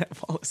see that,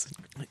 Wallace?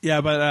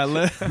 yeah, but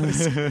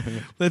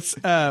let's.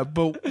 But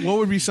what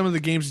would be some of the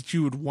games that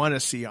you would want to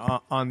see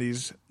on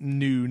these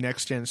new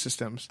next gen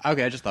systems?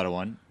 Okay, I just thought of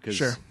one.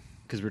 Sure.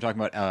 Because we're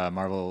talking about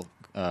Marvel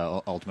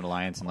Ultimate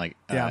Alliance and like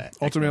Yeah,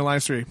 Ultimate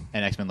Alliance 3.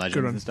 and X-Men Good Legends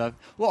one. and stuff.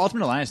 Well,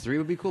 Ultimate Alliance 3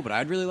 would be cool, but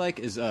I'd really like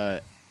is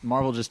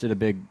Marvel just did a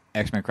big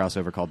X-Men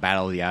crossover called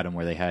Battle of the Atom,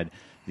 where they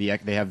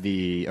have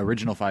the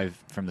original 5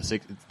 from the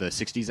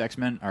 60s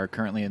X-Men are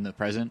currently in the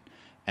present,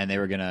 and they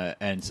were gonna,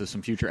 and so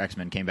some future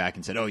X-Men came back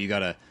and said, "Oh, you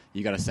gotta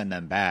send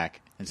them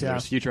back." And so Yeah. there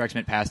was future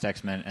X-Men, past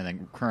X-Men, and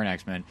then current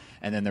X-Men,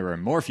 and then there were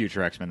more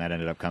future X-Men that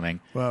ended up coming.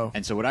 Whoa.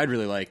 And so what I'd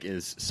really like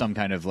is some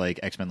kind of like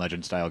X-Men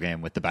Legends style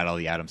game with the Battle of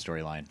the Atom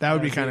storyline. That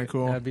would be kind of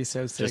cool. That'd be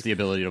so sick. Just the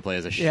ability to play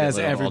as a Yeah, as shitload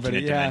of everybody,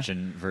 alternate yeah.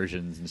 dimension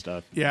versions and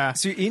stuff. Yeah.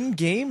 So in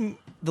game,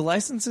 the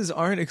licenses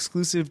aren't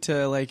exclusive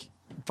to like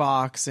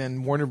Fox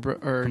and Warner or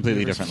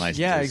Completely Universal. different licenses.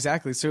 Yeah,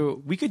 exactly. So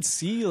we could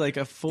see like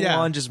a full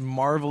on just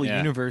Marvel Yeah.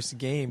 universe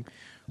game.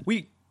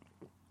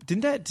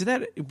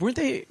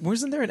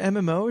 Wasn't there an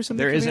MMO or something?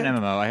 There is an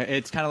coming out? MMO.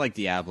 It's kind of like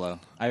Diablo.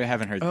 I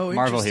haven't heard Oh,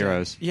 Marvel interesting.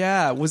 Heroes.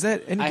 Yeah, was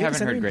that? Any I has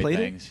haven't heard anyone great played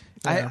things.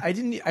 It? I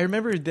didn't. I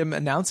remember them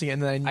announcing it,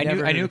 and then I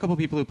never. I knew a heard- couple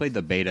people who played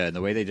the beta, and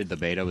the way they did the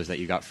beta was that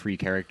you got free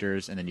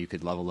characters, and then you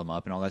could level them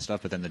up and all that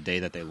stuff. But then the day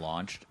that they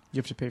launched, You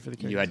have to pay for the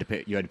game. you had to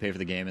pay for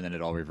the game, and then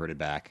it all reverted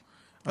back.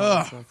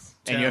 Ugh.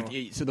 And you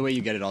have so the way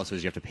you get it also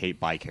is you have to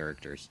buy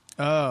characters.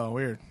 Oh,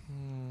 weird.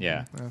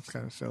 Yeah, That's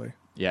kind of silly.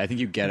 yeah. I think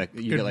you get like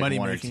one or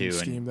money-making two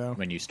scheme, though.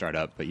 when you start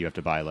up, but you have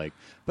to buy like.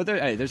 But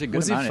there's a good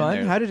Was it amount fun? in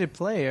there. How did it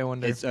play? I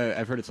wonder. It's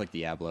I've heard it's like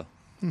Diablo,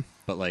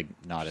 but like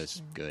not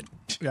as good.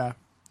 Yeah.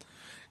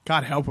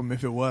 God help him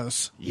if it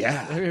was.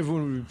 Yeah,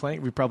 Everyone would be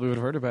playing. We probably would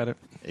have heard about it.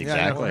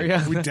 exactly.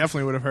 Yeah. We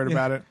definitely would have heard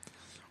about it.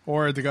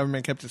 Or the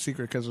government kept it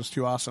secret because it was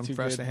too awesome Too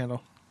for us good. to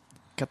handle.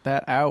 Cut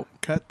that out.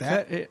 Cut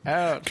that. Cut it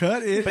out.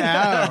 Cut it But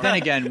out. then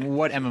again,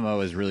 what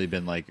MMO has really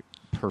been like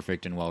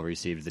perfect and well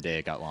received the day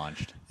it got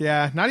launched?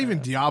 Yeah, not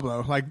even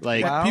Diablo. Like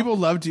Wow. people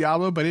love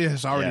Diablo, but it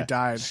has already Yeah.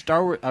 died.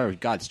 Star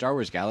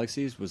Wars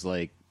Galaxies was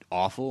like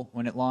awful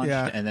when it launched,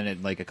 Yeah. and then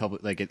it like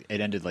it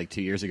ended like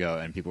 2 years ago,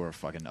 and people were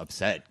fucking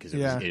upset because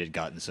Yeah. it had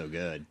gotten so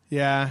good.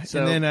 Yeah, So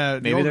and then the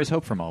maybe old- there's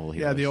hope for Marvel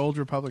Heroes. Yeah, the Old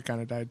Republic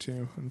kind of died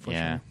too, unfortunately.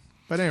 Yeah.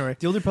 But anyway,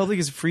 The Old Republic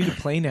is free to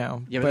play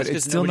now, Yeah, but that's it's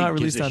 'cause still nobody not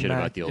released gives a on shit Mac.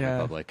 about the Old Yeah.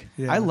 Republic.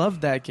 Yeah. I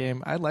loved that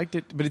game. I liked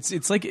it, but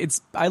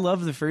it's I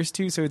love the first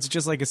two, so it's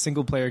just like a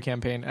single player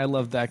campaign. I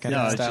love that kind No,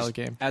 of it's style just- of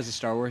game. As a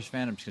Star Wars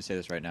fan, I'm just gonna say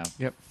this right now.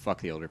 Yep.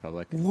 Fuck the Old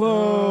Republic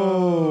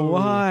Whoa!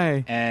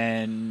 Why?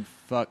 and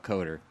fuck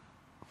Coder.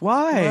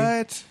 Why?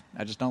 what?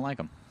 I just don't like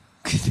them.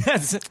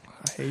 That's I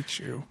hate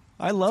you.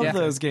 I love Yeah.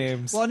 those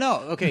games. Well, no,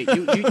 okay.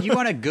 You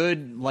want a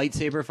good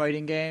lightsaber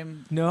fighting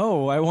game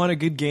No, I want a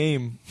good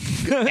game.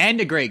 and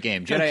a great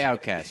game. Jedi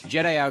Outcast.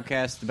 Jedi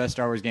Outcast, the best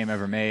Star Wars game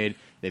ever made.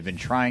 They've been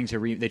trying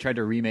to they tried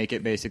to remake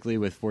it basically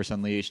with Force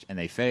Unleashed, and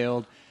they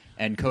failed.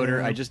 And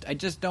Coder, I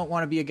just don't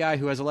want to be a guy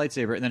who has a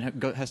lightsaber and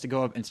then has to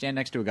go up and stand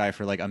next to a guy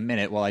for like a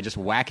minute while I just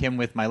whack him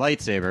with my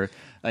lightsaber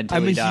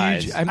until he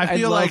dies. I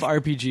feel love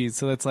like- RPGs,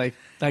 so that's like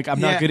I'm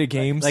Yeah, not good at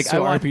games. like, so I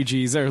want-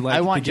 RPGs are like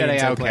I want the Jedi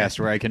games I play. Outcast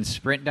where I can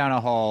sprint down a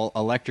hall,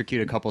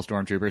 electrocute a couple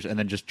stormtroopers, and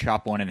then just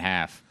chop one in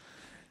half.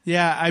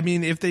 Yeah, I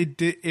mean, if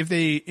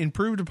they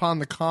improved upon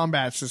the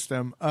combat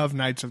system of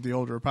Knights of the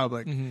Old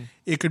Republic,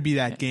 it could be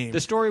that game.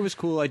 The story was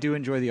cool. I do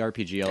enjoy the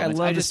RPG elements.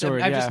 love the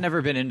story, I've yeah. just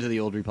never been into the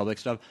Old Republic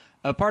stuff.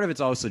 Part of it's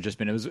also just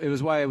been it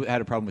was why I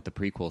had a problem with the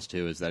prequels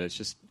too. Is that it's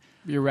just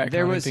You're retconning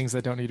There was- things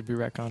that don't need to be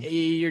retconned.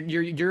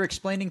 you're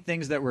explaining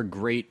things that were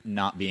great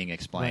not being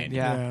explained.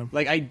 Yeah. Yeah.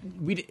 Like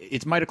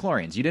it's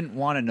midichlorians. You didn't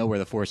want to know where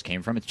the Force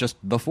came from. It's just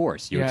the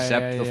Force. You Yeah,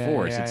 accept yeah, the yeah,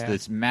 Force. yeah,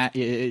 It's yeah.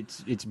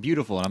 this it's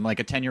beautiful. And I'm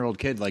like a 10-year-old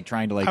kid like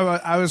trying to like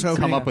I was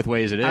hoping come up with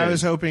ways it is. I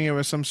was hoping it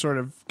was some sort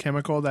of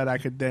chemical that I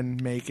could then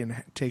make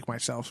and take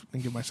myself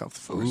and give myself the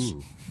Force.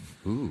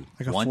 Ooh,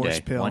 Like a one Force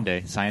day, pill. one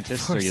day.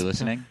 Scientists, are you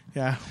listening?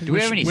 Yeah. Do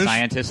we have any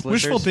scientists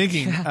Wishful listeners?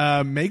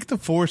 thinking. Make the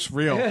Force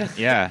real.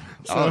 Yeah.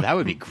 Oh, that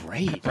would be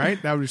great. Right?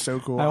 That would be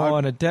so cool. I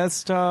want a Death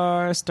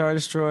Star, Star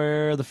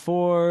Destroyer, the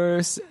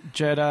Force,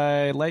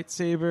 Jedi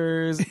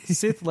lightsabers,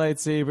 Sith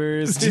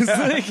lightsabers. Just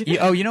like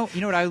You know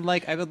what I would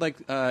like? I would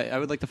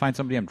like to find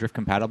somebody I'm drift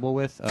compatible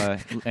with.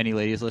 Any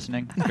ladies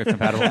listening? Drift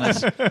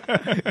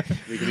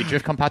compatibleness. We could be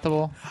drift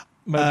compatible.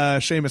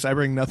 Seamus, I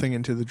bring nothing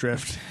into the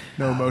drift.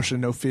 No emotion,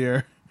 no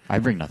fear. I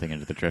bring nothing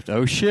into the drift.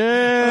 Oh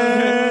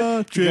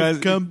shit!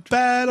 Drift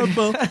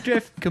compatible.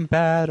 Drift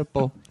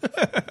compatible.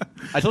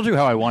 I told you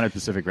how I wanted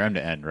Pacific Rim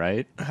to end,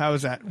 right? How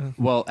is that?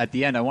 Well, at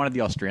the end, I wanted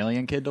the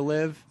Australian kid to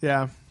live,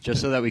 Yeah.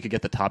 just so that we could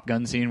get the Top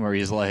Gun scene where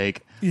he's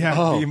like, Yeah.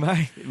 "Oh, be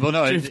my well,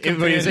 no, drift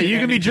you say you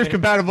can be drift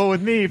compatible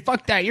with me.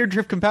 Fuck that, you're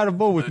drift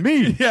compatible with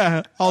me."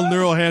 Yeah. I'll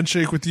neural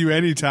handshake with you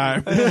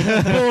anytime.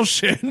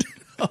 Bullshit.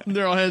 I'll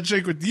neural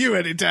handshake with you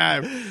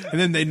anytime. And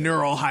then they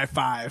neural high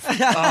five.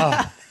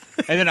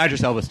 And then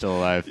Idris Elba's still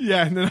alive.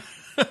 Yeah. And then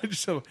I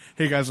just so,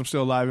 hey guys, I'm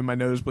still alive and my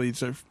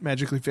nosebleeds are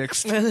magically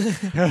fixed.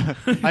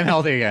 I'm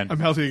healthy again. I'm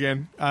healthy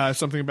again.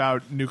 Something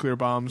about nuclear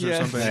bombs or Yeah.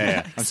 something.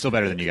 Yeah, I'm still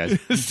better than you guys.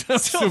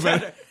 Still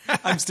better.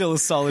 I'm still a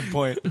solid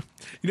point.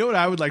 You know what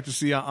I would like to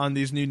see on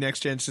these new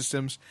next gen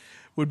systems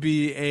would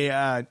be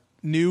a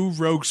new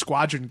Rogue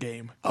Squadron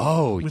game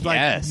Oh, with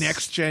yes. like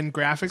next gen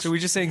graphics. So we're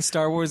just saying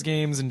Star Wars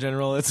games in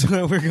general. That's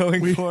what we're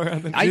going for.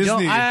 On the I don't-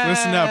 Disney,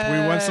 listen up. We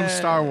want some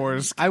Star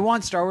Wars. I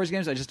want Star Wars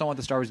games. I just don't want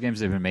the Star Wars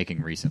games they've been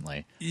making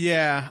recently.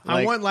 Yeah,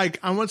 I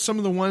want some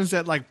of the ones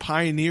that like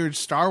pioneered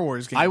Star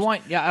Wars games. I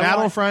want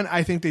Battlefront.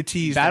 I think they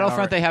teased that Battlefront.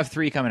 already. They have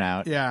 3 coming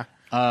out. Yeah,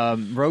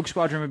 Rogue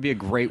Squadron would be a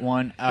great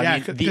one. I Yeah,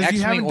 mean, 'cause the you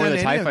X-wing haven't or done the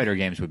any TIE of- Fighter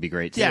games would be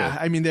great too. yeah.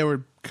 I mean, they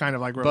were kind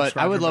of like Rogue but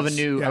Squadron. I would love a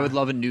new. yeah. I would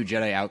love a new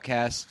Jedi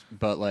Outcast,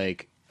 but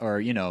like,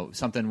 or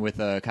something with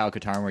Kyle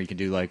Katarn where you can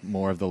do like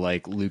more of the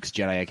like Luke's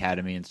Jedi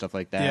Academy and stuff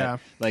like that. Yeah.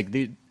 Like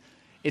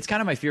it's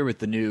kind of my fear with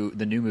the new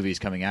movies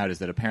coming out is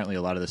that apparently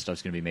a lot of this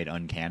stuff's going to be made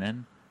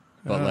uncanon.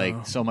 But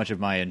like so much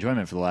of my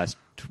enjoyment for the last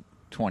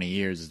 20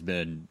 years has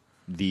been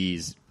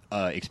these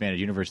expanded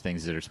universe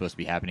things that are supposed to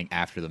be happening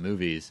after the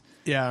movies.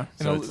 Yeah,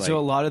 So it's so a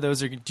like- lot of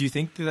those are. Do you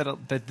think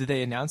that did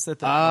they announce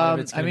that? A lot of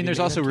it's I gonna mean, be there's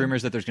made also into-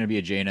 rumors that there's going to be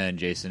a Jaina and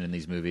Jason in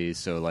these movies.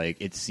 So like,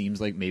 it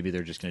seems like maybe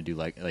they're just going to do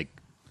like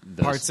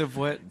those parts of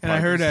what. and I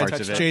heard that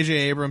parts of it. J.J.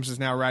 Abrams is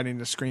now writing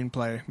the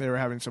screenplay. They were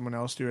having someone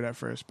else do it at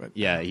first, but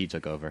Yeah, he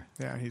took over.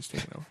 yeah, he's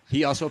taking over.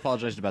 He also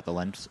apologized about the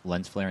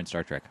lens flare in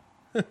Star Trek.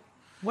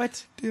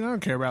 What? Dude, I don't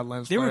care about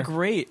lens They were flare.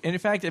 great. And in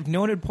fact, if no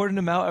one had pointed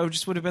them out, I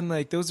would have been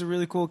like, those are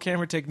really cool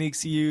camera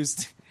techniques he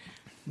used.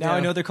 Now Yeah. I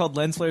know they're called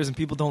lens flares and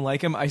people don't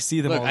like them. I see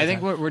them Look, all the I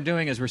think time. what we're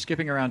doing is we're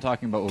skipping around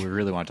talking about what we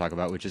really want to talk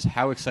about, which is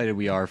how excited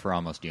we are for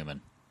Almost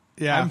Human.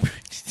 Yeah,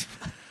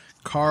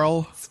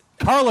 Carl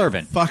Carl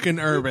Urban. fucking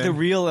Urban. The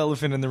real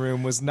elephant in the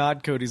room was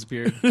not Cody's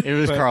beard. It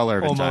was but Carl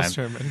Urban almost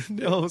time.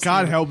 Herman. Almost God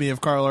Herman. help me if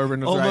Carl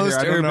Urban was Almost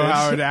right here. I don't know Urban.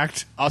 how I'd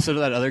act. Also, to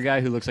that other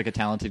guy who looks like a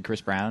talented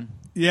Chris Brown.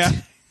 Yeah,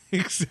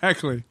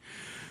 exactly.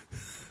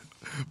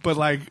 But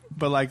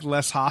like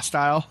less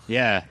hostile.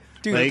 Yeah.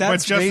 Dude, like,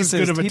 that's but just as racist.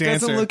 good of a he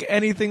dancer. doesn't look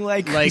anything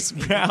like Chris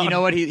Brown. you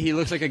know what? He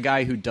looks like a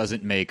guy who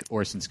doesn't make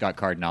Orson Scott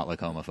Card not look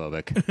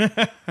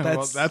homophobic.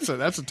 Well,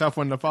 that's a tough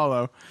one to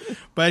follow.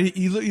 But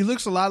he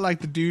looks a lot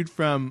like the dude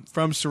from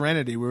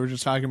Serenity we were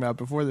just talking about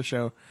before the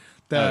show.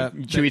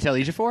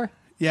 Chiwetel Ejiofor?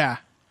 Yeah.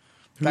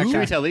 That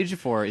Chiwetel guy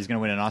Ejiofor is going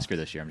to win an Oscar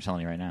this year. I'm just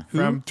telling you right now.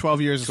 from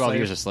 12 Years a 12 Slave.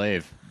 Years a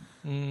Slave.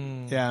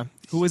 Yeah.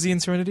 Who was he in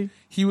Serenity?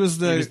 He was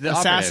the, He was the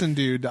assassin operative.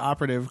 dude, the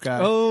operative guy.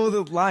 Oh,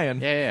 the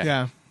lion. Yeah.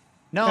 Yeah.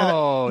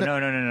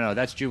 No.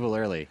 That's Jubal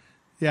Early.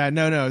 Yeah,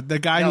 no. The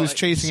guy who's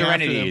chasing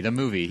Serenity, after them.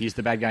 the movie. He's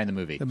the bad guy in the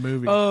movie. The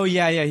movie. Oh,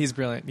 yeah, he's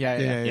brilliant. Yeah.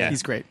 Yeah.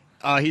 He's great.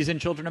 He's in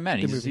Children of Men.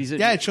 He's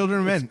Yeah, Children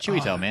of Men.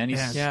 Chiwetel, Oh, man.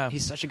 yeah.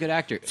 He's such a good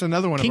actor. It's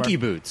another one of Kinky our-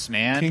 Boots,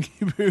 man.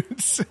 Kinky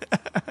Boots.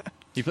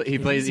 He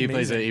plays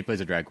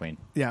a drag queen.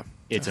 Yeah,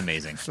 It's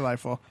amazing. it's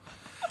delightful.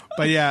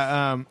 But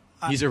yeah,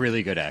 He's a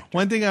really good actor.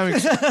 one thing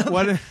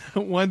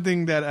one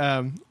thing that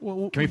Can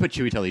we put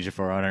Chiwetel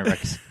Ejiofor on our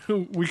Rex?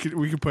 we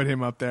could put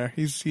him up there.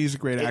 He's a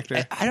great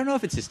actor. I don't know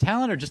if it's his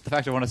talent or just the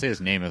fact I want to say his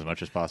name as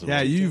much as possible.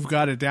 Yeah, you've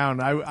got it down.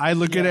 I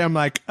look at it, I'm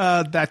like,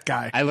 that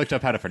guy. I looked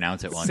up how to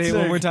pronounce it once. Say it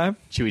one more time.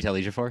 Chiwetel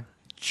Ejiofor.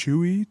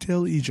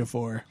 Chiwetel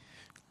Ejiofor.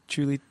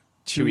 Chiwetel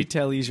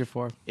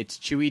Ejiofor. It's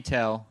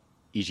Chiwetel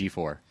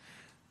Ejiofor.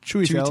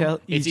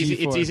 Chiwetel. It's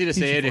easy to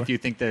say it Ejiofor. if you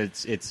think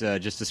that it's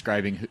just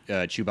describing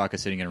Chewbacca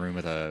sitting in a room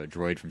with a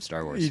droid from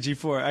Star Wars.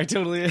 EG4. I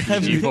totally.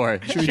 Ejiofor.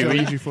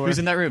 Chewie Ejiofor. Who's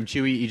in that room?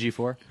 Chewie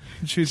Ejiofor.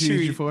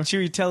 Chewie Ejiofor.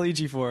 Chiwetel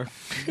Ejiofor.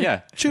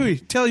 Yeah.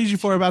 Chewie, tell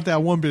Ejiofor about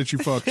that one bitch you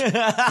fucked.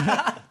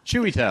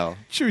 Chewie-tel.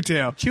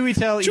 Chewie-tail.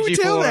 Chewie-tel Chewie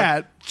Ejiofor. tell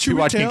that. To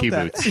watch Chewie Kinky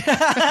tell that. Boots.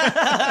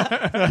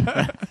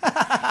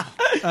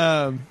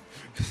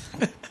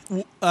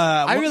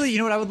 I really, you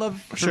know what I would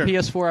love for Sure.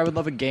 PS4? I would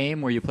love a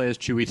game where you play as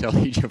Chiwetel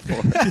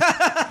Ejiofor.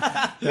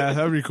 Yeah,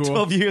 that would be cool.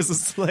 12 Years a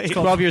Slave.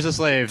 12 Years a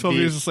Slave. 12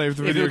 Years a Slave,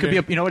 the If video it could be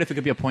game. you know what? If it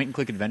could be a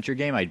point-and-click adventure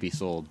game, I'd be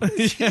sold.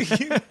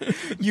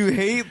 You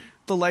hate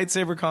the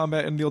lightsaber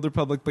combat in the Old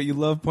Republic, but you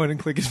love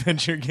point-and-click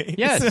adventure games.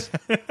 Yes.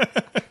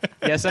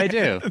 Yes, I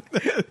do.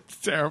 It's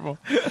terrible.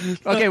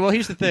 Okay, well,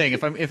 here's the thing: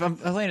 if I'm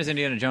playing as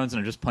Indiana Jones and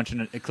I'm just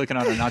clicking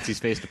on a Nazi's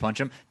face to punch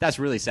him, that's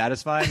really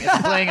satisfying. If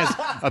I'm playing as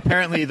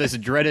apparently this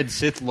dreaded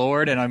Sith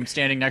Lord and I'm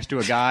standing next to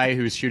a guy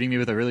who's shooting me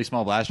with a really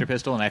small blaster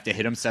pistol and I have to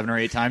hit him 7 or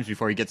 8 times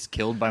before he gets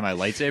killed by my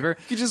lightsaber,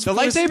 You just the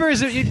force-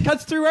 lightsaber it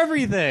cuts through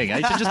everything.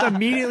 I should just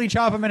immediately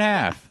chop him in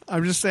half.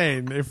 I'm just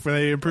saying, if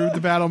they improved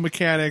the battle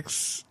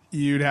mechanics,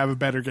 you'd have a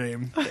better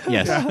game.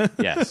 Yes,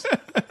 yes.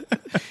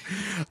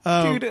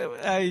 Dude,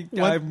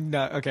 I'm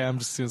not. Okay, I'm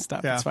just going to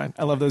stop. Yeah. It's fine.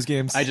 I love those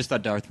games. I just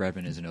thought Darth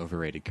Revan is an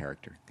overrated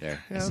character.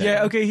 There. I said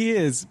Yeah, it. okay, he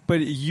is. But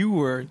you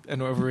were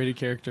an overrated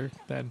character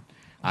then.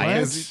 I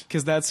am.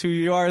 Because that's who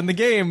you are in the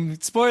game.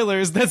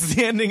 Spoilers, that's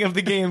the ending of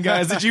the game,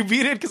 guys. Did you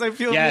beat it? Because I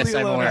feel Yes, really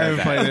I'm alone. aware I of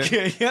haven't that.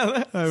 played it. Okay,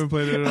 yeah. I haven't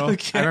played it at all.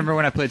 Okay. I remember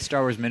when I played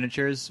Star Wars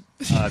miniatures,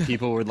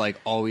 people would like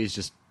always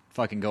just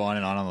fucking go on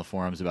and on the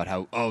forums about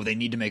how they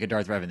need to make a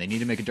Darth Revan. They need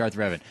to make a Darth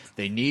Revan.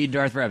 They need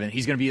Darth Revan.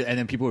 He's gonna be, and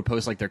then people would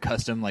post like their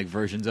custom like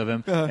versions of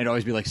him, and it'd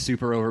always be like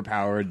super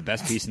overpowered, the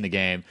best piece in the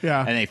game.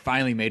 Yeah. And they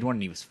finally made one,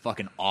 and he was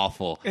fucking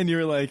awful. And you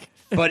were like,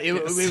 But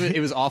it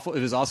was awful.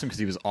 It was awesome because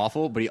he was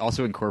awful, but he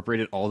also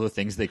incorporated all the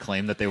things they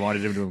claimed that they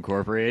wanted him to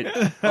incorporate.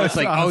 It's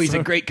like, he's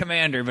a great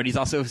commander, but he's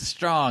also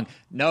strong.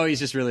 No, he's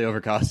just really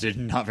overcosted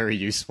and not very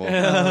useful.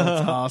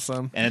 That's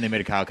awesome. And then they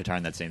made a Kyle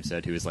Katarn that same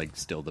set, who was like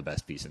still the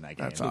best piece in that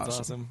game. That's that's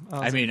awesome.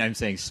 I mean, I'm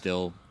saying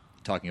still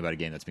talking about a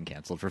game that's been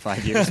canceled for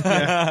 5 years.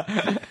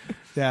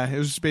 Yeah, it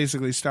was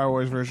basically Star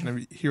Wars version of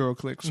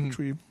HeroClix, which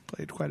we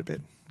played quite a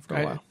bit for a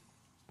I- while.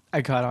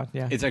 I caught on,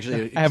 yeah. It's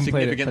actually I haven't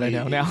played it, but I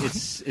know now.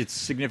 It's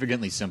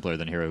significantly simpler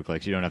than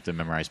HeroClix. You don't have to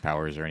memorize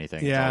powers or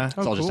anything. Yeah, it's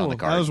all just on the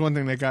card. That was one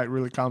thing that got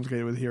really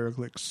complicated with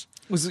HeroClix.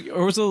 Was it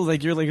also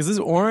like you're like, is this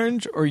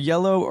orange or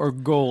yellow or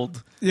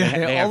gold? Yeah.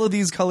 And They all have- of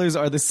these colors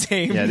are the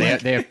same. Yeah,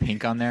 they have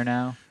pink on there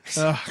now.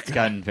 Ugh. It's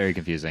gotten very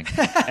confusing.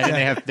 And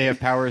then they have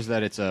powers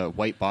that it's a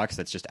white box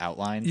that's just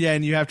outlined. Yeah,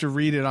 and you have to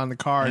read it on the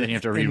card. And then you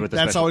have to read what the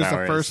That's special always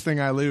power the is. first thing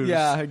I lose.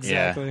 Yeah,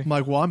 exactly. I'm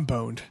like, well, I'm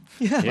boned.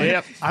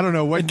 Yep. I don't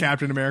know what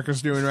Captain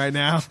America's doing right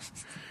now.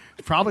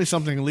 Probably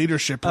something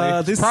leadership.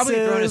 This Probably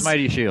says thrown his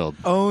mighty shield.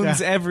 owns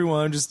Yeah.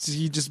 everyone.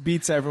 He just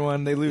beats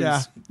everyone. They lose.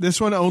 Yeah, this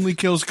one only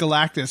kills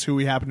Galactus, who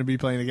we happen to be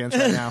playing against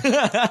right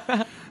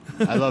now.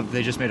 I love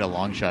they just made a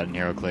long shot in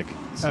HeroClick.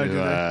 So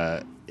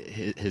did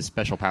his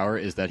special power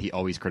is that he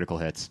always critical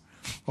hits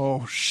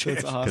Oh shit!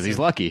 That's awesome. because he's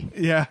lucky.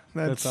 Yeah,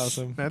 That's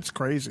awesome. That's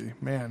crazy,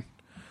 man.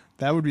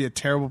 That would be a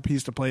terrible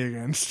piece to play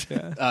against.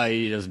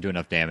 He doesn't do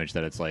enough damage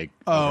that it's like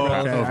Oh,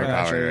 okay. overpowered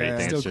Gotcha, or yeah,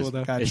 anything. Still It's cool, just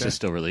though. Gotcha. it's just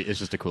still really it's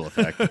just a cool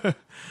effect.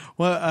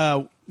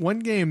 Well, one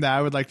game that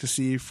I would like to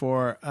see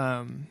for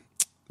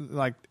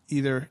like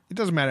either it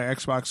doesn't matter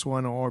Xbox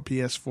One or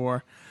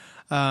PS4,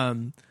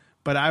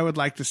 but I would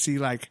like to see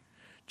like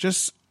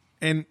just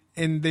and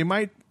they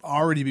might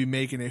already be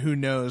making it. Who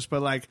knows?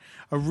 But like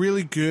a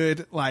really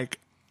good like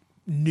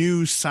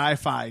new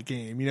sci-fi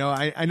game. You know,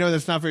 I know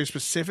that's not very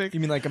specific. You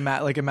mean like a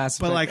Mass Effect?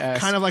 But like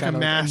kind of like a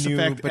Mass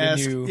Effect, but a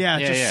new. yeah,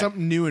 just yeah.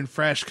 something new and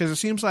fresh. Because it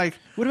seems like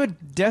What about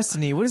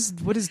Destiny?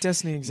 What is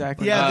Destiny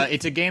exactly? Yeah,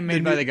 It's a game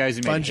made by the guys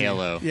who made Bungie.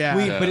 Halo. Yeah.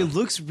 Wait, So- but it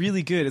looks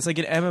really good. It's like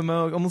an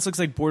MMO. It almost looks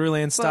like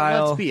Borderlands Well,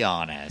 style. let's be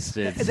honest.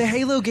 It's, The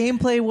Halo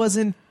gameplay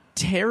wasn't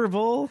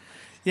terrible.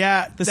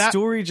 yeah, The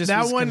story just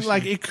that was one kinda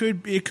like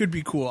shitty. it could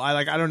be cool.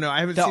 I don't know.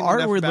 I haven't The seen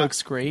enough artwork about-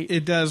 looks great.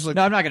 It does look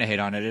no, I'm not going to hate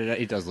on it.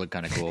 It does look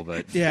kind of cool,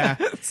 but yeah,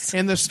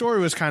 and the story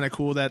was kind of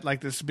cool. That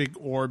like this big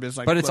orb is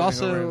like, but it's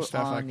floating over also and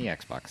stuff on like the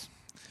Xbox.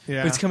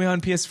 yeah. But it's coming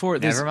on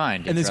PS4. Never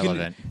mind, And it's there's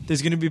relevant.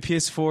 There's going to be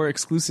PS4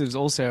 exclusives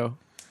also.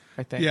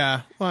 I think.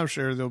 Yeah, well, I'm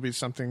sure there'll be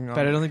something. But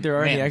I don't think there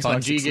are Man, any Xbox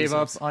Bungie gave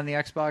up exclusives. on the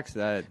Xbox.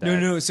 That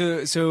No.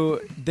 So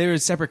they're a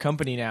separate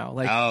company now.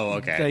 Like, Oh,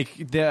 okay. Like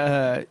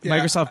the Yeah.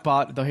 Microsoft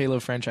bought the Halo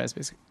franchise,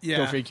 basically. Yeah.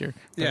 Go figure.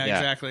 Yeah, Yeah.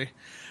 exactly.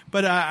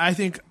 But I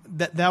think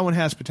that one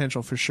has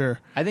potential for sure.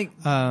 I think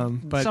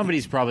But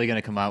somebody's probably going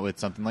to come out with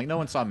something like no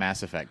one saw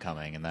Mass Effect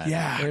coming, and that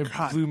yeah, It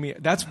God. blew me.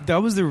 That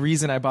was the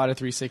reason I bought a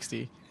 360.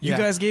 You Yeah.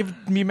 guys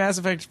gave me Mass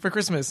Effect for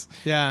Christmas.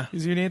 yeah.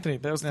 You and Anthony.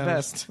 That was the That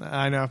was- best.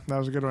 I know that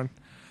was a good one.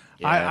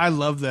 Yeah. I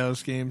love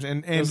those games,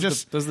 and Those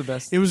just are the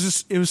best. it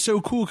was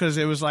so cool because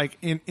it was like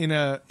in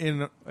a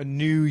A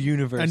new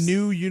universe. a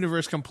new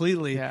universe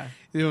completely. Yeah.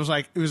 It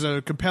was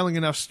a compelling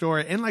enough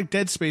story, and like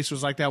Dead Space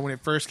was like that when it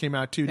first came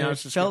out too. And Now it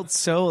it's just felt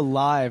so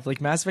alive. Like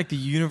Mass Effect, the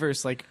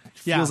universe like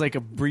Yeah. feels like a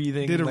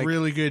breathing. did a like,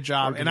 really good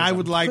job, and I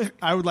would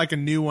like a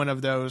new one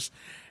of those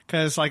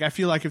because like I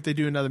feel like if they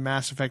do another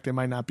Mass Effect, it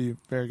might not be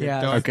very good.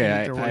 Yeah. Though Okay, think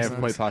I there have was-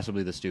 quite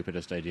possibly the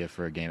stupidest idea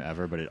for a game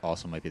ever, but it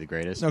also might be the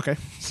greatest. Okay,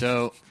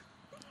 So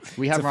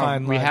we It's have a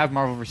fine line.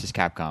 Marvel vs.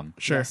 Capcom.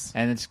 sure. Yes.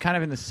 And it's kind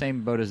of in the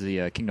same boat as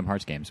the Kingdom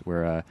Hearts games,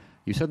 where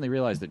you suddenly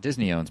realize that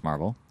Disney owns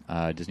Marvel.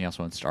 Disney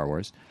also owns Star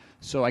Wars.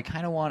 So I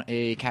kind of want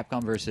a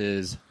Capcom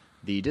versus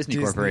the Disney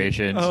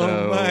Corporation.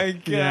 Oh my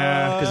god!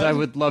 Yeah, Because I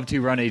would love to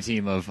run a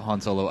team of Han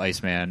Solo,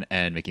 Iceman,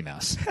 and Mickey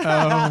Mouse.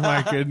 Oh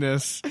my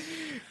goodness,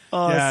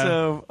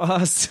 Awesome.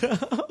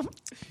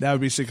 that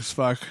would be sick as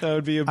fuck. That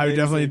would be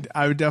amazing.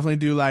 I would definitely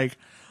do like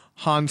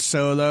Han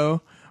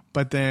Solo,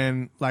 but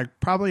then like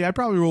I'd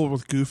probably roll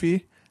with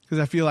Goofy because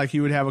I feel like he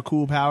would have a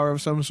cool power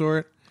of some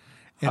sort.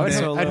 And then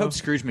Solo. I'd hope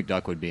Scrooge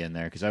McDuck would be in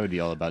there, because I would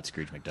be all about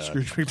Scrooge McDuck.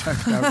 Scrooge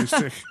McDuck, that would be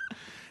sick.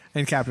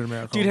 And Captain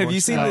America. Dude, of have course.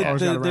 you seen I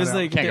always gotta there's round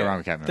out. like Can't go wrong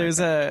with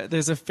Captain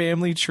there's a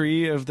family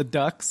tree of the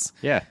ducks.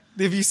 Yeah.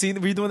 Have you seen?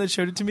 Were you the one that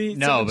showed it to me?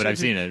 No, Someone but showed I've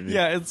seen it.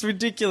 Yeah, it's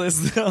ridiculous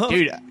though.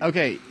 Dude,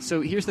 okay,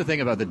 so here's the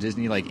thing about the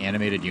Disney like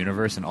animated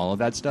universe and all of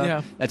that stuff.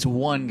 Yeah. That's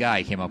one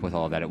guy came up with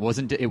all of that. It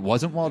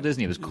wasn't Walt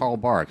Disney, it was Carl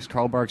Barks.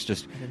 Carl Barks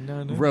just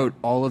No. wrote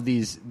all of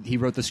these. He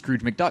wrote the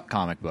Scrooge McDuck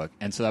comic book,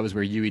 and so that was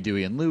where Huey,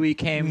 Dewey, and Louie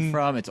came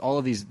from. It's all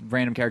of these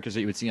random characters that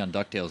you would see on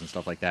DuckTales and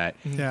stuff like that.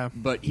 Yeah.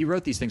 But he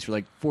wrote these things for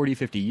like 40,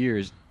 50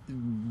 years,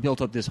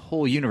 built up this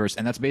whole universe,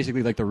 and that's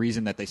basically like the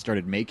reason that they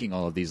started making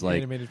all of these like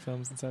animated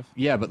films and stuff.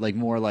 yeah, but like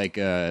more like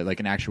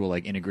an actual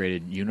like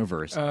integrated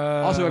universe.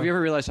 Also, have you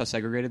ever realized how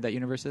segregated that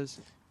universe is?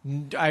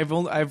 I've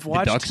The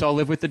watched. ducks all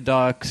live with the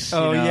ducks.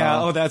 Oh you know?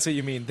 yeah. Oh, that's what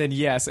you mean. Then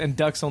yes, and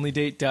ducks only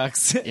date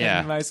ducks. Yeah.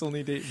 And mice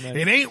only date men.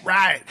 It ain't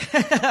right.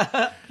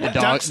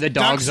 The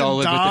dogs all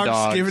live with the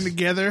dogs. given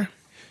together.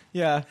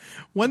 Yeah.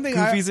 One thing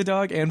Goofy's a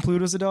dog and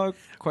Pluto's a dog?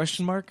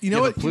 Question mark. you know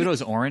Yeah, what? but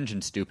Pluto's orange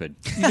and stupid.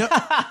 You know,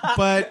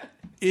 but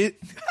it.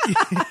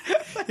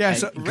 Yeah,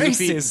 so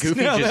Goofy racist.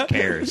 Goofy No, just no.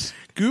 cares.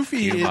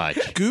 Goofy. Too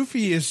much.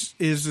 Goofy is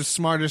the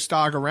smartest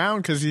dog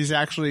around because he's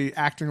actually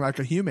acting like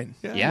a human.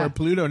 Yeah. Where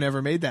Pluto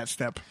never made that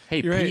step.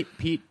 Hey, You're right.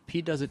 Pete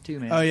does it too,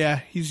 man. Oh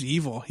yeah, he's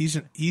evil. He's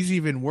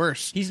even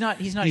worse. He's not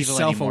He's evil anymore.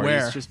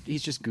 self-aware.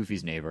 He's just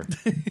Goofy's neighbor.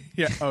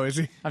 Yeah. Oh, is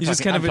he? I'm He's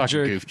just talking- kind of I'm a talking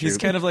jerk. Goof He's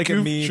Troop. kind of like a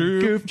Goof mean.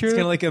 Troop. He's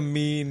kind of like a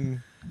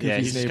mean. Yeah,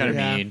 Goofy's he's just neighbor.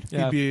 kind of mean.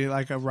 Yeah. He'd be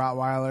like a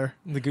Rottweiler.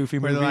 The Goofy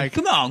Where movie. they're like,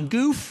 Come on,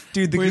 Goof.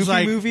 Dude, the where he's Goofy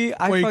like, movie.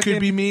 where he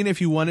could be mean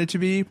if you wanted to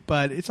be,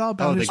 but it's all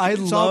about Oh, his. the- I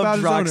it's all about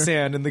loved his owner.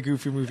 Roxanne in the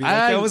Goofy movie. Like,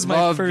 I that was my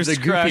love first the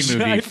Goofy crush. I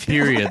movie.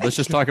 feel- Period. Let's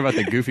just talk about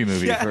the Goofy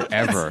movie Yeah.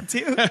 forever.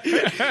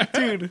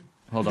 Dude.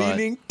 Hold on.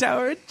 Leaning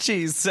Tower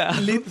Cheese.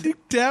 Leaning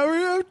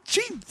Tower of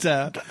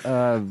Cheetah.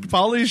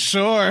 Pauly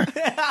Shore.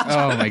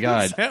 Oh my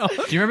god. Do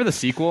you remember the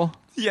sequel?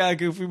 Yeah,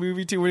 Goofy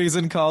movie too, where he's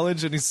in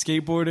college and he's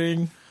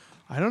skateboarding.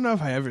 I don't know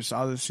if I ever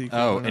saw the sequel.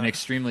 Oh, or an not.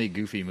 extremely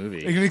goofy I movie.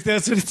 think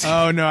that's what it's.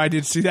 Oh no, I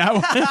did see that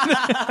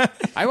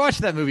one. I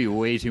watched that movie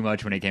way too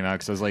much when it came out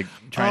because I was like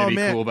trying Oh, to be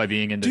man. cool by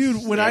being into.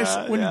 Dude, when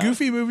Yeah.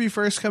 Goofy movie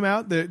first come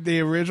out, the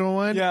original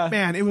one, Yeah.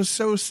 man, it was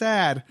so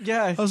sad.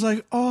 Yeah. I was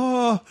like,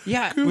 oh,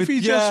 Yeah, Goofy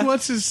with- just yeah.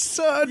 wants his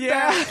son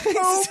Yeah, back.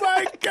 Oh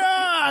my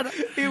god,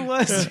 It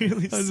was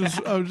really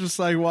sad. I'm just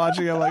like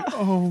watching. I'm like,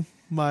 oh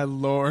my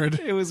lord.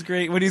 It was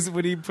great when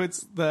he puts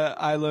the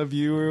 "I love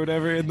you" or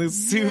whatever in the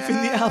soup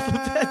in the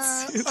alphabet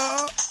soup.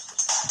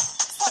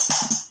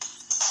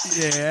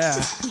 Yeah.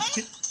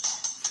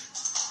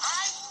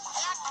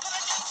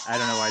 I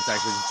don't know why it's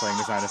actually just playing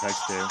the sound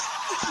effects too.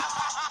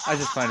 I was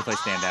just trying to play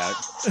Stand Out.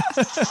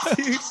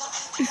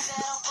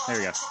 There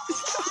we go.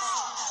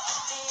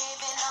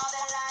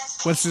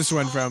 What's this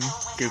one from?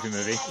 Goofy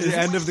movie. The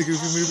end of the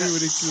Goofy movie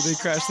when they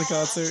crash the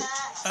concert.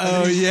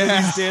 Oh When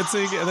yeah, he's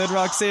dancing, and then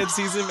Roxanne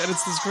sees him, and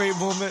it's this great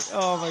moment.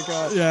 Oh my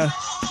god, yeah,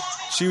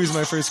 she was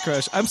my first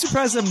crush. I'm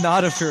surprised I'm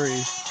not a furry.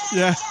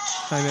 yeah.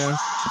 I know.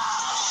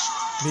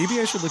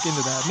 Maybe I should look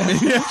into that.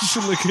 Maybe I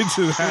should look into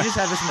Can we that. just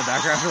have this in the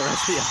background for the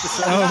rest of the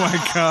episode? Oh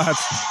my god.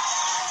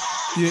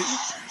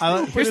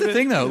 Yeah, Here's the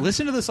thing, though.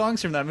 Listen to the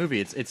songs from that movie.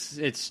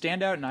 It's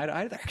Stand Out and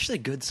Eye. They're actually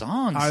good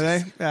songs. are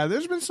they? Yeah,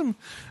 there's been some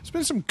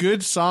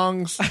good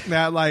songs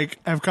that like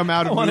have come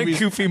out I of want movies. a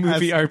Goofy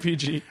movie as-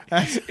 RPG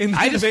as- in the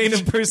I just- vein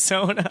of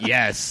Persona.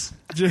 Yes.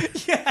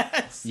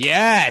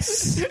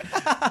 Yes.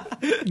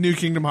 New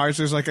Kingdom Hearts,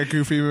 there's like a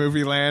Goofy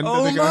movie land. that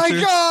Oh they go my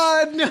to.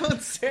 God! No,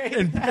 say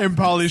And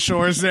Pauly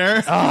Shore's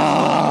there.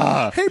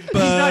 Hey, buddy. He's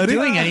not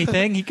doing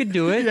anything. He could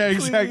do it. Yeah,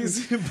 exactly.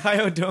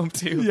 Biodome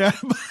 2. Yeah,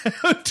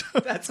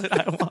 Biodome. That's what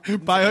I want.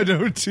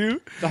 Biodome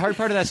 2. The hard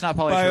part of that's not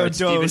Pauly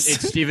Shore. Biodose.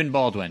 It's Stephen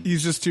Baldwin.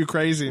 He's just too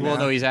crazy now. Well,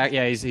 no, he's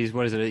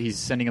what is it? He's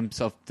sending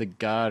himself to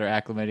God or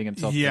acclimating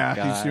himself to God.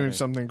 he's doing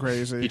something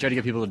crazy. He tried to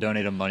get people to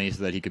donate him money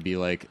so that he could be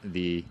like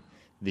the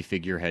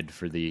figurehead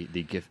for the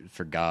gift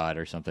for God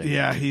or something.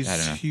 Yeah, I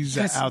don't know. he's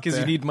out Because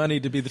there. you need money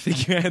to be the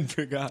figurehead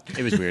for God.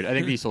 It was weird. I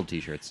think he sold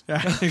T-shirts.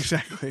 Yeah,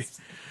 exactly.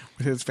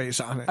 With his face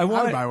on it. I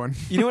I'd buy one.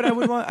 You know what I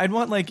would want? I'd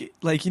want like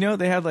you know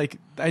they had like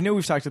I know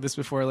we've talked about this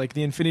before, like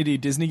the Infinity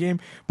Disney game,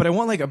 but I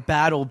want like a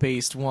battle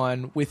based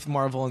one with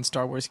Marvel and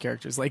Star Wars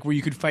characters, like where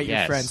you could fight your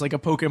Yes. friends, like a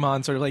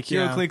Pokemon sort of like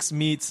Yeah. HeroClix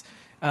meets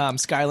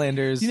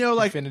Skylanders. You know,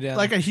 like Infinity.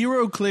 like a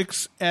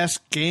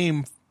HeroClix-esque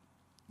game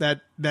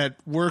that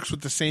works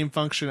with the same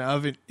function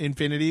of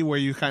Infinity, where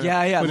you kind of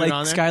yeah, put like it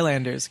on there.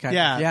 Skylanders. Kind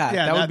Yeah, of. Yeah,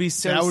 that would be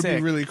so That would sick.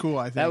 be really cool.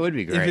 I think That would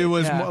be if great. it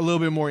was Yeah. a little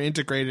bit more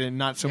integrated and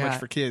not so Yeah. much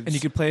for kids. And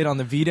you could play it on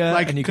the Vita.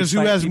 like and you could because who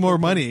fight has people. more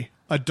money,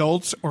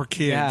 adults or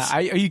kids? Yeah,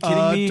 are you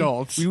kidding me?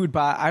 Adults. We would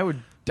buy.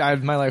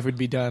 My life would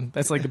be done.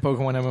 That's like the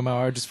Pokemon MMO.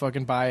 I would just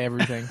fucking buy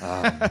everything.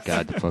 Oh my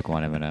God, the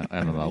Pokemon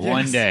MMO. Yes.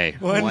 One day.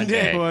 One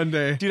day. One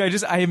day.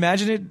 Dude, I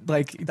imagine it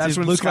like That's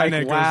to when look Skynet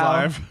like goes wow.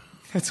 live.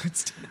 That's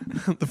what's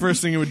The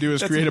first thing it would do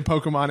is create a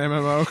Pokemon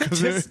MMO.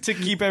 just to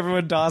keep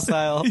everyone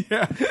docile.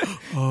 Yeah.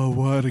 Oh,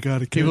 what? I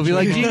gotta kill People be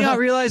like, do you not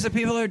realize that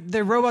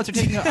their robots are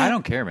taking? I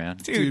don't care, man.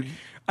 Dude,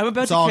 I'm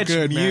about it's to all catch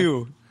good,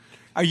 Mew.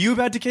 Are you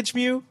about to catch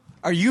Mew?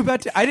 Are you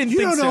about to? I didn't You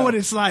think don't so. know what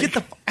it's like. Get the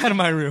f- out of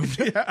my room.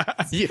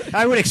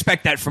 I would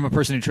expect that from a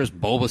person who trusts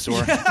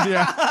Bulbasaur.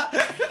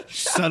 Yeah.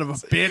 Son of a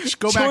bitch.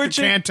 Go back to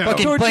Torture- Kanto.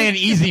 Fucking playing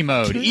easy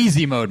mode,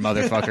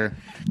 motherfucker.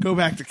 Go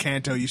back to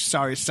Kanto, you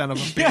sorry son of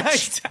a bitch. Yeah,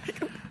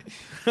 exactly.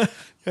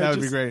 That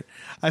would be great.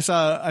 I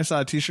saw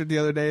a T-shirt the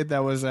other day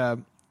that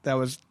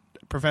was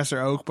Professor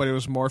Oak, but it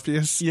was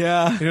Morpheus.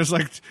 Yeah. And it was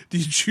like, do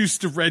you choose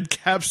the red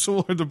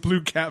capsule or the blue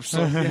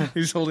capsule?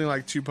 He's holding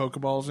like two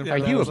Pokeballs. In Are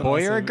front of you a him.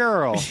 boy or a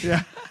girl?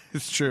 Yeah,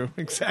 it's true.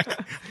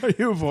 Exactly. Are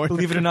you a boy?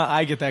 Believe it or not,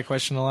 I get that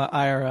question a lot.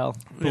 IRL.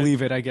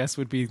 Believe it, I guess,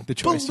 would be the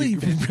choice.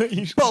 Believe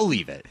it.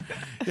 Believe it.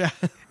 Yeah.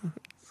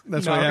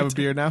 That's why I have a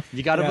beard now.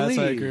 You gotta That's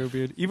why I believe. grew a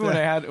beard. Even when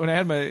I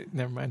had my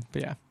never mind.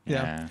 But yeah.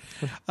 Yeah.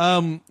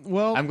 Yeah.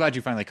 Well, I'm glad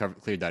you finally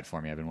cleared that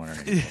for me. I've been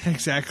wondering.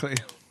 exactly.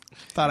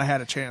 Thought I had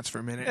a chance for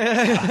a minute.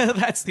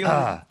 That's the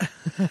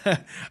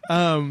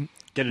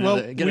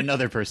only Get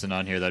another person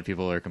on here that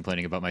people are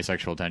complaining about my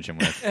sexual tension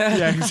with.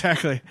 Yeah,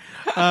 exactly.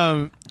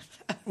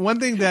 One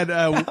thing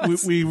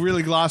that we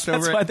really glossed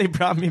That's over. why they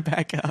brought me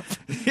back up.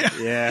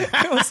 Yeah.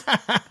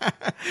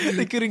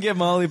 They couldn't get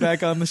Molly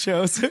back on the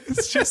show, so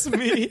it's just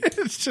me.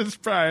 It's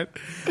just Brian.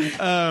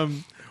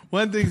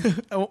 One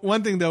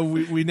thing though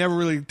we never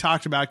really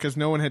talked about because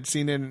no one had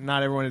seen it, and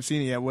not everyone had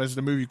seen it yet, was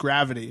the movie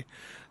Gravity.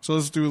 So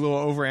let's do a little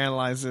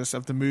overanalyze this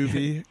of the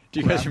movie. Do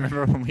you guys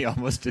remember when we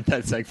almost did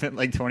that segment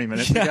like 20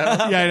 minutes ago? Yeah,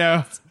 I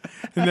know.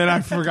 And then I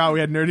forgot we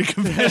had nerdy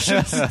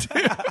confessions.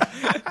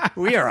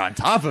 We are on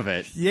top of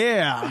it.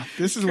 Yeah,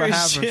 this is what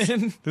happens.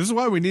 Christian. This is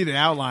why we need an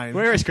outline.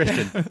 Where is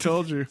Christian? I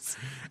told you.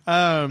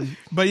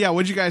 But yeah,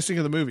 what'd you guys think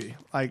of the movie?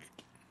 Like,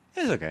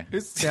 It's okay.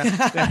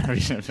 yeah,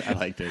 I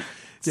liked it.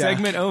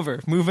 Segment over.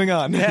 Moving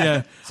on.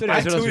 yeah. So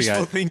anyways, what else we Wishful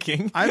got?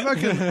 thinking.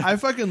 I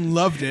fucking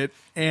loved it,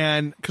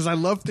 and because I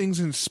love things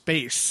in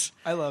space.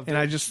 I loved and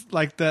it. I just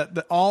like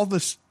all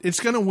this.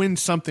 It's gonna win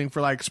something for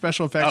like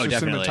special effects Oh, or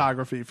definitely.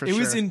 cinematography for It sure.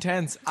 was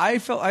intense. I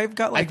felt I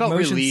felt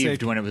motion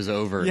relieved sick. when it was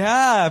over.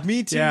 Yeah,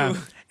 me too. Yeah,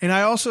 and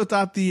I also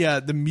thought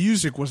the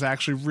music was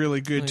actually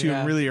really good too, Yeah.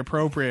 and really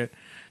appropriate.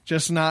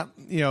 Just not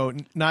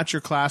not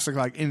your classic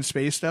like in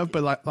space stuff,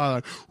 but like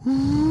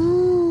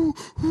ooh,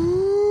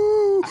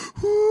 ooh,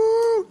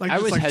 ooh, like I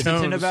just, was like,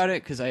 hesitant tones. about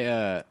it because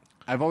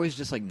I've always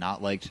just like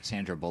not liked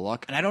Sandra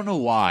Bullock, and I don't know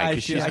why.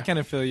 I kind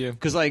of feel you.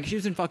 Because like she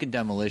was in fucking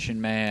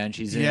Demolition Man,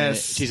 she's in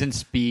Yes. she's in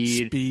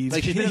Speed. Speed.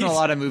 Like she's been in a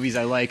lot of movies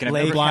I like, and I've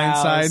Lake never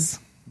Blindside. House.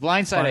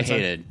 Blindside I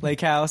hated.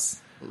 Lake House.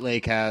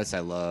 Lake House I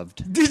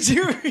loved. Did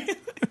you really?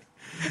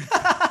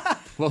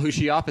 Well, who's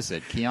she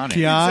opposite? Keanu.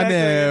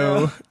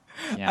 Piano. Exactly.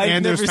 Yeah. I've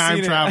And there's never time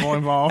seen it. travel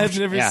involved. I've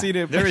never Yeah. seen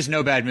it. There but is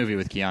no bad movie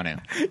with Keanu.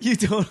 you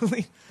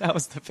totally. That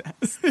was the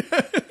best.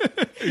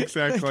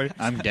 Exactly.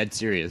 I'm dead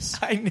serious.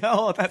 I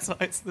know. That's why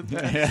it's the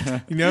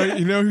best. You know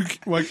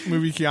what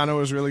movie Keanu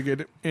was really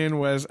good in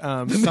was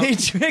The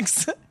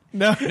Matrix.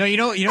 no No, you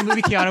know what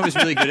movie Keanu was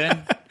really good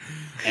in?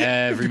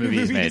 Every movie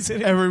he's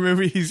made. every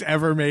movie he's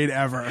ever made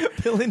ever.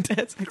 Bill and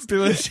Ted's Excellent.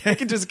 Bill and Ted. I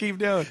can just keep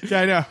going.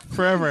 Yeah, I know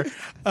forever.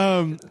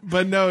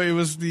 But no, it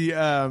was the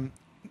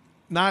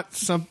not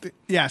something.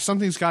 Yeah,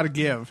 Something's Got to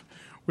Give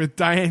with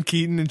Diane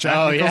Keaton and Jack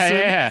Oh, yeah, Nicholson.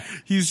 yeah.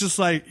 He's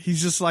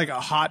just like a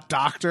hot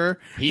doctor.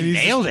 He And he's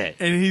nailed just- it.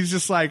 and he's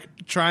just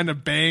like trying to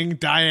bang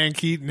Diane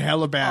Keaton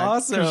hella bad.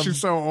 'cause Awesome. she's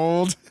so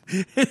old.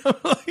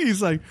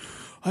 He's like,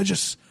 I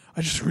just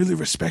really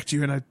respect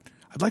you, and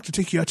I'd like to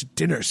take you out to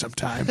dinner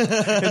sometime.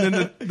 And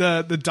then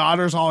the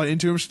daughter's all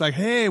into him. She's like,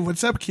 hey,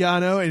 what's up,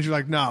 Keanu? And she's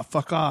like, nah,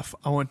 fuck off.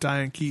 I want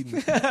Diane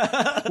Keaton.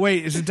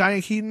 Wait, is it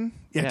Diane Keaton?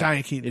 Yeah,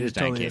 Diane Keaton. It is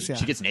Diane totally Keaton. yeah.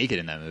 She gets naked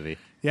in that movie.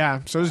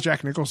 Yeah, so does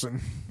Jack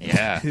Nicholson.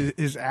 Yeah.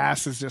 His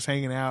ass is just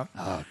hanging out.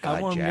 Oh, God,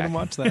 I want Jack. to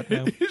watch that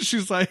now.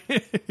 She's like,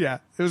 yeah,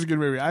 it was a good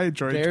movie. I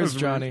enjoyed it. There's It was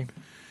Johnny.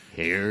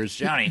 Here's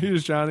Johnny.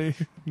 Here's Johnny.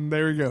 And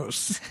there he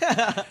goes.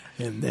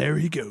 And there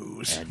he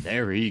goes. And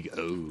there he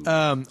goes.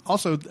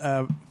 Also,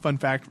 fun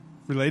fact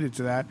related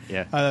to that.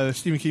 Yeah.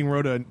 Stephen King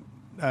wrote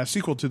a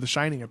sequel to The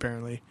Shining,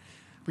 apparently.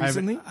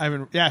 Recently? I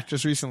haven't yeah,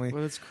 just recently.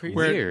 Well, that's crazy.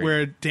 Weird.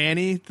 Where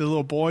Danny, the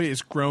little boy,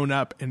 is grown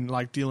up and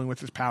like dealing with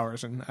his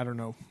powers, and I don't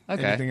know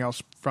anything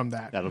else from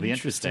that. That'll be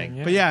interesting.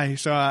 yeah. But yeah,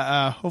 so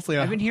hopefully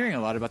I've been hearing a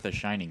lot about The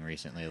Shining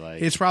recently.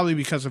 Like, it's probably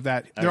because of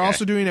that. They're Okay.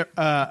 also doing a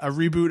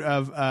reboot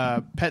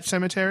of Pet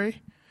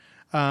Cemetery,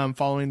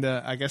 following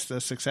the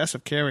success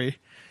of Carrie,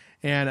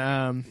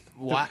 and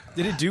what?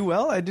 Did it do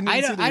well? I didn't. I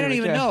Even don't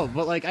even know.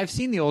 But like, I've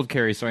seen the old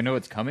Carrie, so I know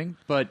it's coming.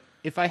 But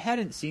if I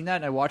hadn't seen that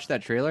and I watched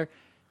that trailer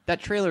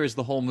is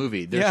the whole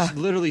movie. They're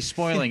literally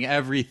spoiling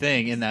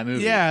everything in that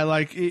movie. yeah,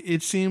 like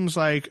it seems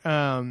like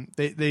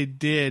they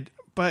did,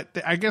 but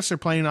I guess they're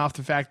playing off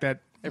the fact that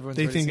Everyone's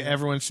they already think seen it.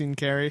 everyone's seen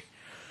Carrie.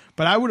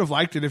 But I would have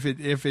liked it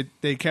if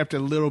they kept it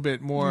a little bit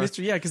more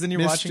Mystery, yeah, 'cause then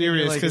you're watching it and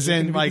you're mysterious. like, Because is it then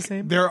gonna be the like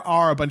same? there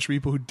are a bunch of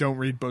people who don't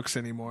read books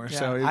anymore. Yeah.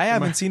 So I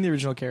haven't seen the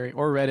original Carrie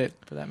or read it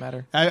for that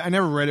matter. I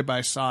never read it, but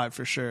I saw it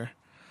for sure.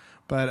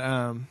 But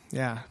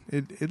yeah,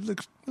 it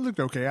looked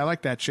okay. I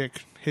like that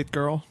chick, Hit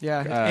Girl. Yeah,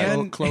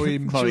 and Chloe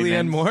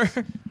Julianne Moore.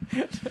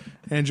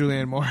 and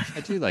Julianne Moore. I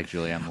do like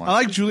Julianne Moore. I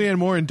like Julianne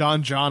Moore and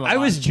Don John a lot. I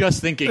was just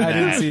thinking I that.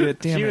 didn't see it.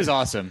 Damn she it. was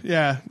awesome.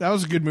 Yeah, that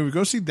was a good movie.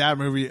 Go see that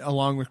movie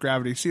along with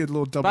Gravity. See a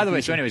little double. By the way,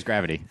 feature. so anyways,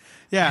 Gravity.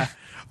 Yeah.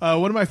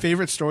 One of my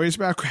favorite stories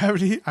about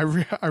Gravity, I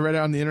read it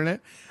on the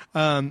internet.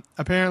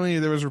 Apparently,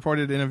 there was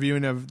reported in a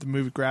viewing of the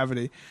movie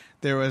Gravity,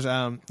 there was,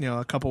 a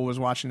couple was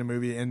watching the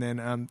movie, and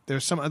then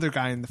there's some other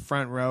guy in the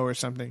front row or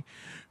something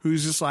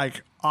who's just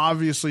like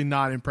obviously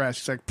not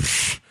impressed. He's like,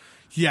 "Pfft,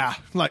 yeah,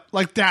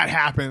 like that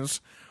happens.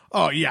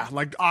 Oh yeah,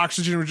 like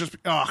oxygen would just be,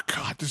 oh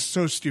god, this is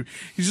so stupid.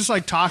 He's just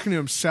like talking to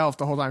himself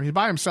the whole time. He's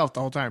by himself the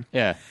whole time.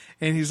 Yeah.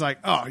 And he's like,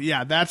 oh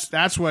yeah, that's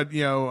what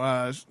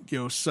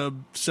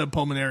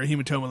subpulmonary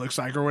hematoma looks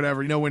like, or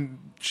whatever. When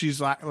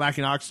she's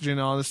lacking oxygen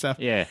and all this stuff.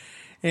 Yeah.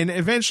 And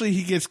eventually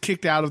he gets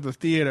kicked out of the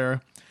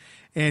theater,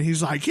 and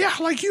he's like, yeah,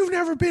 like you've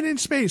never been in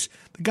space.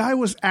 The guy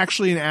was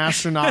actually an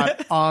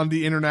astronaut on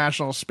the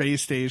International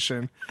Space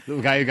Station. The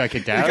guy who got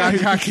kicked out? The guy who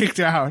got kicked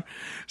out.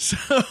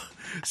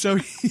 So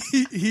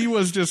he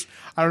was just,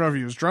 I don't know if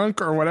he was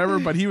drunk or whatever,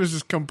 but he was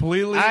just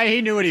completely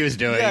He knew what he was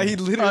doing. Yeah, he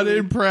literally.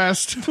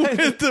 unimpressed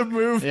with the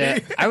movie. Yeah,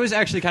 I was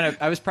actually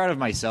I was proud of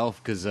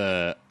myself because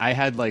I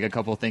had like a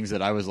couple things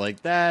that I was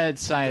like, that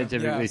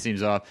scientifically Yeah.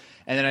 seems off.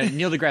 And then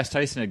Neil deGrasse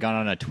Tyson had gone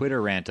on a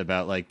Twitter rant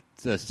about like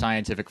the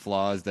scientific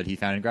flaws that he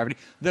found in Gravity.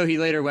 Though he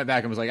later went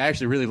back and was like, I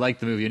actually really liked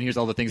the movie, and here's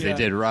all the things Yeah.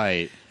 they did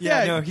right.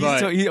 Yeah, Yeah, no,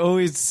 but- he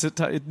always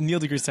Neil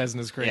deGrasse Tyson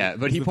is great. Yeah,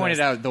 but He's he the pointed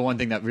best. out the one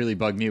thing that really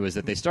bugged me was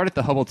that they start at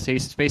the Hubble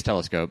Space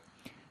Telescope,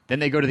 then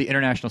they go to the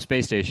International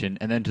Space Station,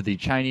 and then to the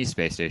Chinese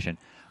Space Station.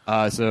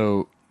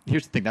 So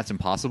here's the thing, that's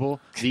impossible.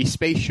 The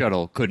space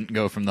shuttle couldn't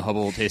go from the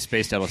Hubble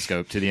Space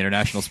Telescope to the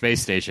International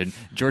Space Station.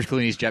 George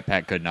Clooney's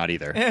jetpack could not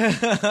either.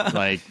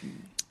 Like,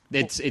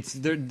 it's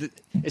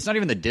not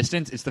even the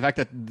distance; it's the fact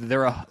that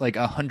they're like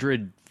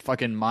 100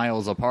 fucking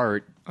miles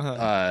apart. In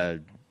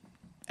the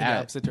at-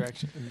 opposite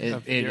direction.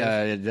 of in the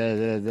Earth.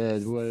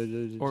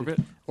 the Orbit.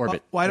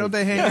 Orbit. Why don't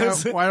they hang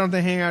Yes. out? Why don't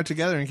they hang out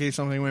together in case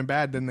something went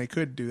bad? Then they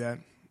could do that.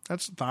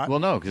 That's a thought. Well,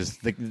 no, because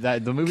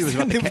the movie was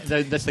about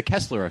that's the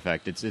Kessler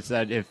effect. It's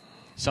that if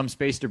some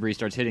space debris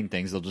starts hitting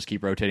things, they'll just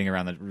keep rotating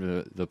around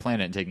the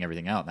planet and taking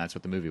everything out. And that's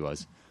what the movie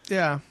was.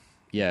 yeah.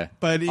 Yeah,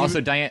 But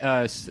also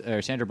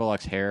Sandra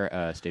Bullock's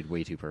hair stayed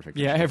way too perfect.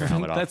 when Yeah, she took her everyone,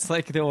 helmet off. that's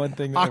like the one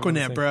thing. That everyone's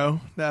Aquanet, saying.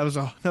 bro. That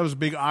was a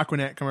big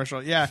Aquanet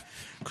commercial. Yeah,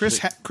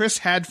 Chris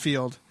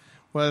Hadfield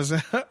was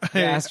The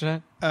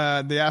astronaut.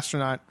 the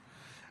astronaut.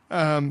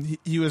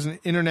 He was an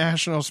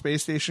International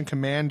Space Station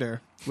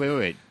commander.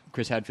 Wait.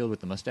 Chris Hadfield with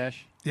the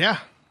mustache. Yeah,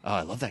 Oh,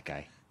 I love that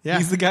guy. yeah.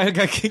 He's the guy who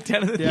got kicked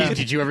out of the Yeah. theater.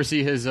 Did you ever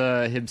see his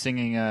him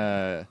singing?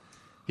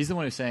 He's the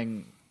one who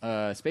sang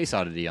Space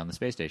Oddity on the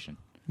space station.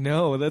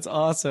 No, that's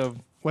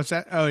awesome. What's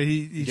that? Oh,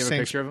 he Do you have a sings.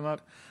 picture of him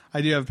up? I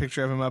do have a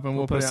picture of him up, and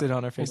we'll Post put it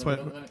on our we'll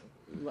Facebook.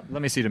 put-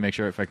 Let me see to make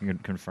sure if I can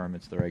confirm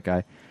it's the right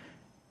guy.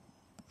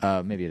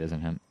 Maybe it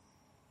isn't him.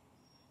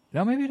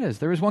 No, maybe it is.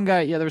 There was one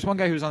guy. Yeah, there was one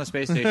guy who was on the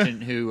space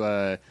station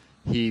who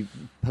he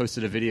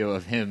posted a video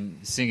of him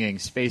singing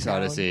Space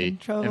Odyssey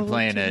and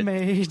playing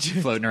it,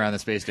 floating around the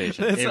space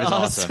station. That's It was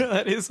awesome.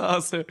 That is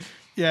awesome.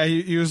 Yeah,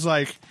 he was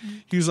like,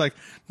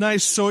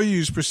 nice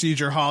Soyuz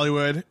procedure,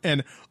 Hollywood,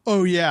 and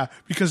oh yeah,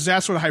 because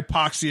that's what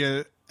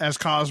hypoxia as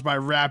caused by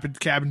rapid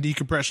cabin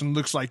decompression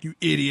looks like, you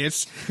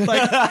idiots.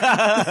 Like,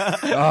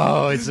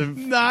 Oh, it's a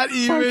not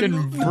even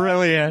fucking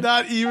brilliant.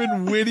 not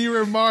even witty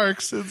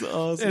remarks. It's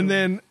awesome. And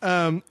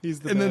then, He's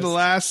the and then the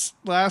best.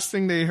 last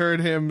thing they heard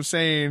him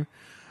saying,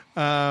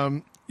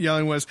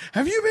 yelling was,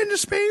 "Have you been to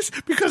space?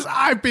 Because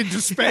I've been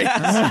to space."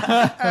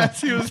 As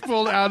he was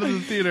pulled out of the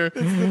theater.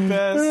 The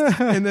best.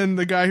 And then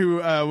the guy who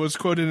was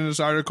quoted in this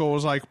article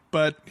was like,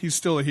 "But he's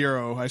still a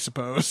hero, I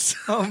suppose."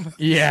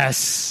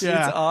 Yes.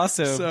 Yeah. It's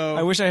awesome. So-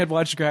 I wish I had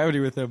watched Gravity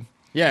with him.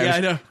 Yeah, Yeah, I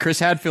know. Chris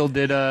Hadfield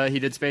did. He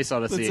did Space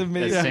Odyssey. That's That's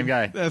amazing. the same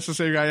guy. That's the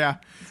same guy, yeah.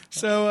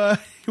 So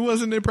he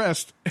wasn't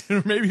impressed.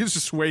 Or maybe he's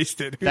just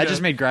wasted. Who That knows?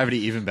 just made Gravity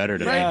even better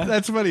to me. Right?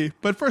 That's funny.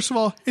 But first of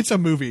all, it's a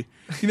movie.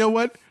 You know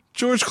what?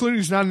 George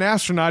Clooney's not an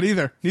astronaut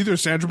either. Neither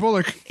is Sandra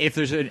Bullock. If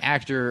there's an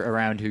actor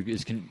around who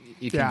is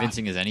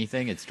convincing as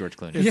anything, it's George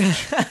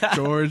Clooney.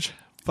 George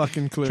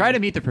fucking Clooney. Try to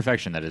meet the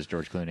perfection that is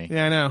George Clooney.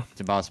 Yeah, I know.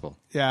 It's impossible.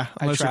 Yeah,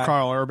 unless you're try.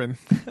 Carl Urban.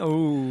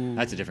 Oh.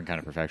 That's a different kind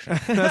of perfection.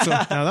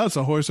 Now that's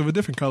a horse of a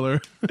different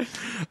color.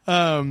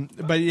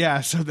 But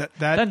yeah, so that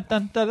Dun,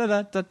 dun, dun, dun,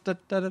 dun, dun, dun,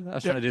 dun. I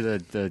was trying to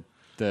do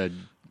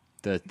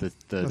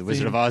the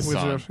Wizard of Oz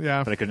Wizard song, of-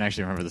 yeah. but I couldn't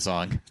actually remember the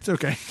song. it's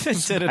okay. I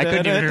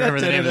couldn't even remember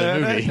the name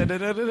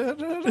of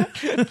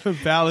the movie.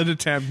 Valid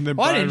attempt. And then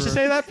Why Brian didn't you wrote,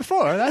 say that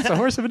before? That's a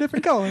horse of a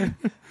different color.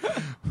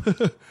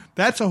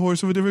 That's a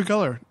horse of a different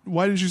color.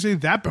 Why didn't you say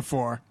that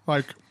before?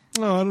 Like,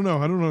 no, I don't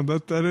know.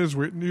 That is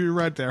weird. You're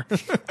right there.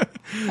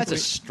 That's a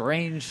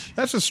strange.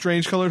 That's a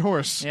strange colored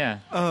horse. Yeah.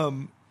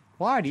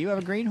 Why do you have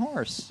a green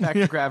horse? Back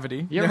to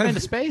Gravity. You ever been to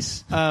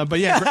space? But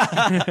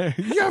yeah,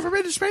 you ever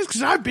been to space?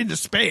 Because I've been to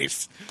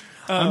space.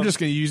 I'm just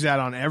going to use that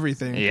on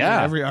everything.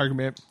 Yeah. Every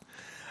argument.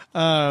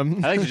 I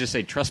like to just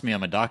say, "Trust me,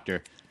 I'm a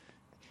doctor,"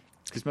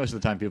 because most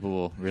of the time people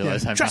will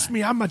realize I'm Trust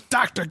me, I'm a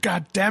doctor.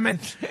 God damn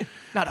it,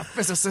 Not a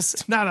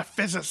physicist. not a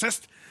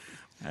physicist.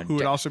 Who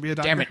would also be a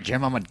doctor? Damn it,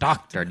 Jim! I'm a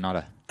doctor, not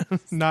a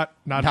Not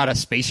a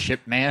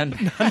spaceship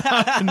man.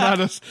 not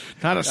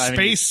a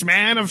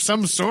spaceman of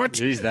some sort.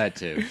 He's that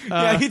too.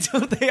 Yeah,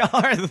 they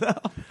are,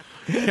 though.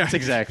 That's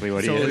exactly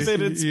what he Totally. is.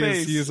 Been in He is-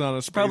 space. he is on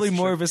a Probably spaceship.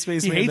 more of a He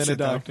spaceman hates than a it,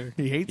 though. doctor.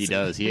 He hates He it.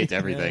 does. He hates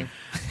everything.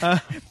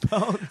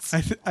 Bones.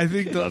 I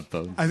think Love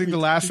bones. I think the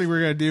last thing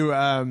we're gonna do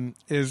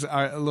is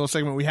a little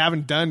segment we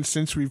haven't done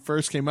since we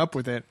first came up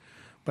with it,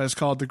 but it's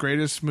called the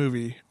greatest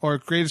movie or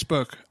greatest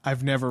book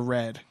I've never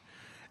read.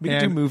 We can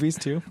do And movies,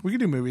 too. We can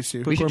do movies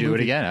too. We should or do it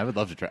movie. again. I would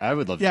love to try. I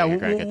would love to Yeah, take a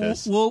crack at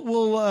this. we'll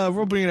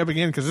bring it up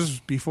again because this was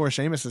before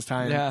Seamus's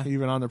time. Yeah.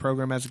 Even on the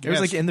program as a It guest.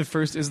 was like in the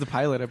first, it was the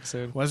pilot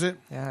episode. was it?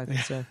 Yeah, I think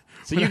so.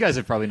 So you guys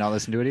have probably not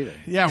listened to it either.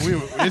 Yeah,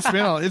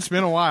 it's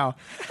been a while.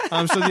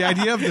 So the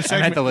idea of the I meant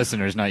segment. the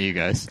listeners, not you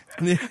guys.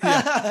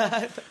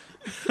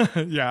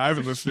 Yeah, I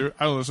haven't listened to it.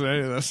 I don't listen to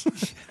any of this.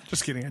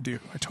 Just kidding. I do.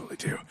 I totally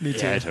do.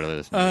 Yeah, I totally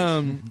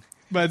listen.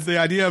 But the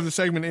idea of the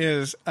segment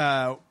is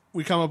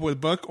we come up with a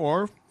book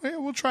or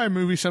we'll try a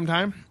movie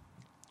sometime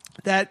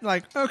that,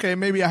 like, okay,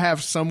 maybe I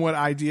have somewhat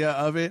idea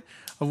of it,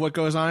 of what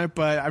goes on it,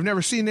 but I've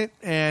never seen it,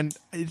 and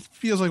it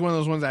feels like one of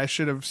those ones that I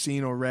should have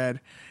seen or read.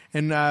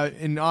 And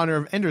in honor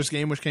of Ender's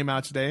Game, which came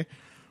out today,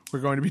 we're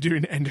going to be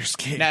doing Ender's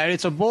Game. Now,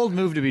 it's a bold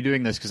move to be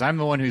doing this because I'm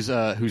the one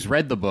who's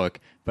read the book,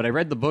 but I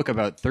read the book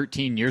about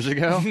 13 years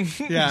ago.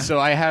 Yeah. So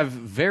I have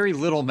very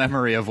little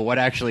memory of what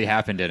actually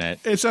happened in it.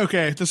 It's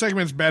okay. The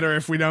segment's better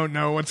if we don't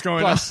know what's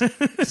going on. Plus,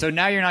 so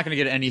now you're not going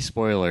to get any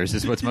spoilers,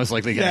 is what's most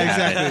likely going to Yeah,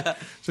 happen.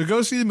 exactly. So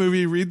go see the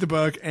movie, read the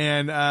book,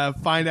 and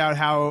find out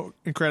how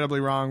incredibly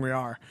wrong we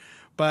are.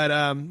 But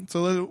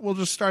we'll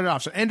just start it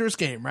off. So Ender's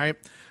Game, right?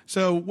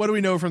 So what do we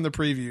know from the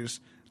previews?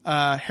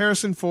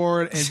 Harrison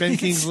Ford and Ben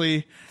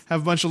Kingsley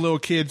have a bunch of little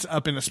kids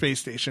up in a space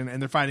station,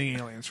 and they're fighting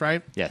aliens,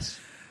 right? Yes.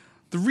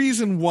 The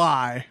reason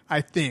why,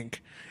 I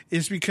think,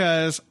 is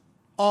because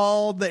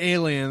all the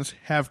aliens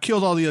have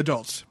killed all the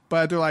adults.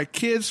 But they're like,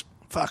 kids,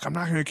 fuck, I'm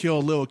not going to kill a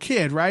little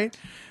kid, right?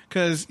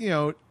 Because,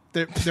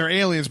 they're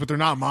aliens, but they're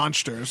not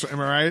monsters. Am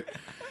I right?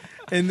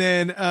 And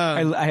then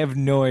I have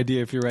no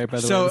idea if you're right, by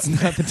the So- way. It's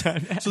not the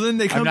time. so then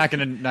they come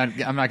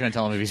I'm not gonna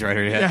tell him if he's right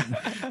or yet.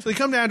 So they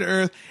come down to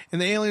Earth,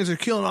 and the aliens are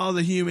killing all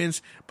the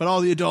humans, but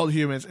all the adult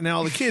humans, and then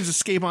all the kids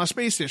escape on a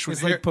space station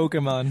It's like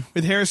Pokemon.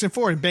 with Harrison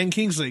Ford and Ben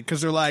Kingsley, because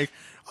they're like,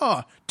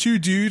 oh, two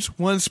dudes,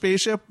 one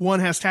spaceship,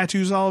 one has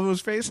tattoos all over his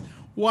face.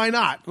 Why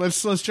not?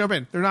 Let's jump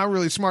in. They're not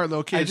really smart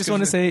little kids. I just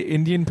want to say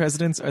Indian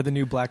presidents are the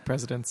new black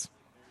presidents.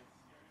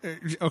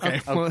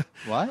 okay, well,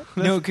 What?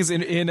 No, because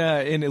in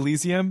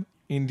Elysium,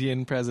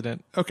 Indian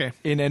president. okay.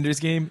 In Ender's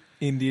Game,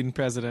 Indian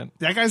president.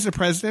 That guy's the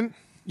president.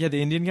 Yeah,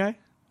 the Indian guy.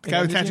 The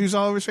guy with tattoos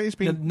all over his face.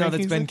 No, Being that's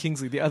Kingsley? Ben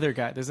Kingsley. The other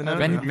guy. There's another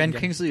Ben Indian guy.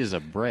 Kingsley is a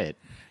Brit.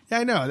 Yeah,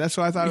 I know. That's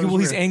what I thought. It was Well,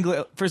 he's weird.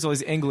 Anglo. First of all,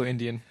 he's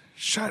Anglo-Indian.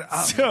 Shut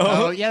up.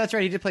 Oh, yeah, that's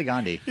right. He did play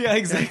Gandhi. Yeah,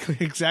 exactly.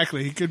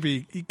 Exactly. He could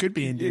be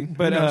Indian.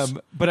 But Who knows?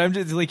 but I'm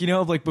just like,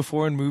 like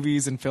before in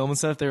movies and film and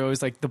stuff, they're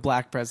always like the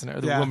black president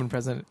or the Yeah. woman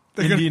president.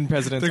 They're gonna- Indian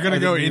presidents. they're gonna are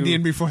the go new-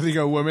 Indian before they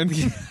go woman.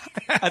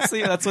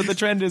 That's what the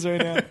trend is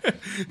right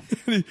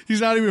now. He's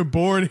not even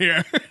born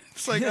here.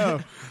 It's like, oh,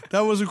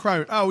 that was a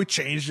crime. Oh, we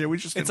changed it. We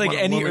just It's didn't like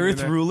want a any woman in Earth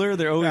there. ruler,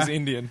 they're always Yeah.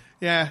 Indian.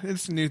 Yeah,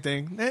 it's a new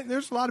thing.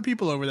 There's a lot of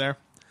people over there.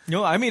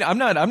 No, I mean I'm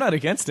not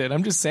against it.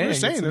 I'm just saying. I'm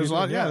just saying, it's there's a new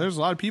lot. thing, Yeah, there's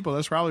a lot of people.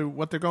 That's probably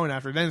what they're going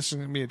after. Then it's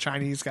going to be a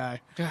Chinese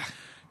guy.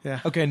 Yeah.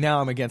 Okay,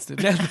 now I'm against it.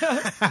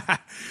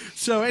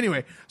 So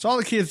anyway, so all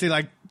the kids, they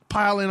like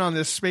pile in on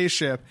this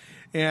spaceship,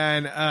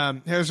 And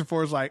Harrison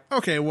Ford's like,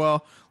 okay,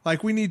 well,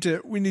 like we need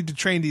to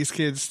train these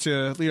kids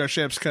to lead our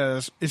ships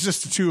because it's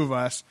just the two of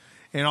us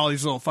and all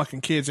these little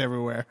fucking kids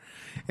everywhere.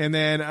 And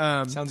then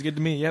Sounds good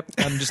to me. Yep.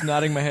 I'm just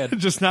nodding my head.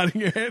 just nodding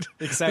your head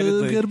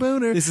Excitedly. Get a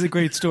boner. This is a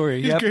great story.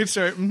 It's a Yep. great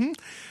story. Mm-hmm.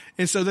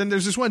 And so then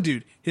there's this one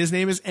dude. His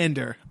name is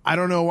Ender. I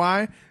don't know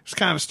why. It's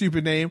kind of a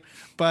stupid name,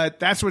 but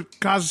that's what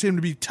causes him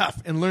to be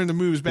tough and learn the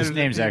moves better. His than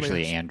name's anybody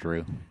actually else.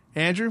 Andrew.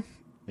 Andrew.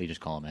 They just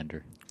call him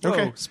Ender.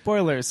 Okay. Oh,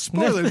 spoilers.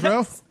 Spoilers,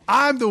 bro.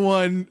 I'm the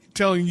one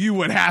telling you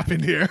what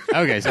happened here.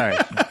 Okay, sorry.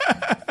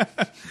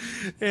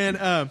 And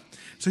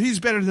so he's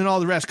better than all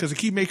the rest because they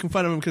keep making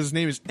fun of him because his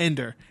name is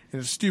Ender and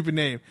it's a stupid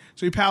name.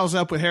 So he pals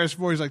up with Harrison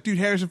Ford. He's like, dude,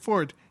 Harrison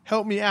Ford,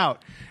 help me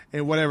out.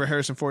 And whatever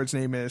Harrison Ford's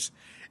name is.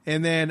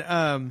 And then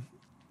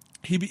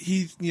he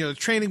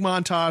training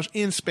montage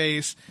in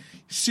space,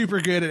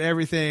 super good at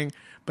everything.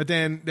 But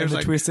then And there's the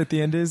like twist at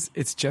the end is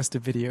it's just a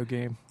video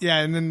game. yeah,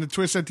 and then the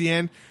twist at the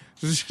end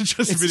is just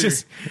a It's video.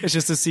 it's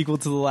just a sequel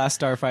to The Last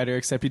Starfighter,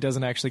 except he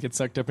doesn't actually get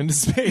sucked up into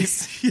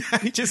space. Yeah,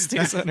 he just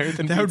stays on Earth.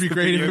 And That would beats be the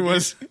great if video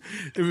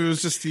it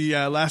was just the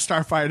Last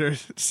Starfighter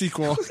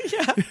sequel.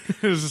 Yeah.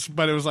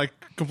 But it was like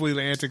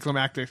completely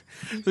anticlimactic.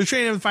 They're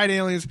training him to fight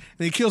aliens,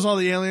 and he kills all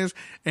the aliens,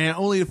 and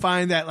only to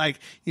find that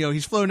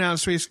he's floating down in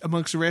space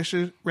amongst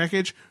the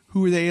wreckage.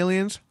 Who are the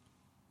aliens?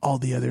 All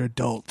the other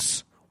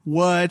adults.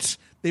 What?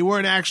 They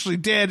weren't actually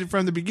dead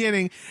from the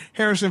beginning.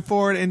 Harrison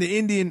Ford and the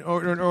Indian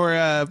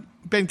or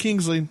Ben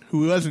Kingsley,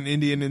 who wasn't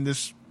Indian in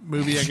this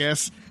movie, I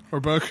guess,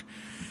 or book.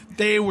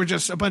 They were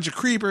just a bunch of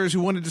creepers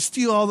who wanted to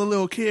steal all the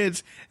little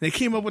kids. And they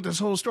came up with this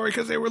whole story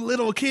because they were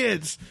little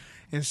kids.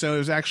 And so it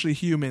was actually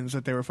humans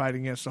that they were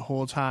fighting against the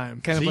whole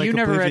time. Kind So of like you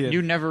never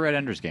Oblivion. read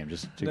Ender's Game,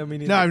 just to, No, me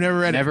neither. No, I've never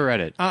read never it. read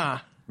it. Uh-uh.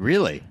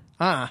 Really?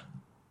 Uh-uh.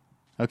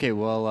 Okay,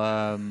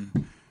 well,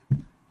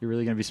 you're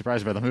really gonna be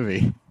surprised by the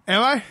movie.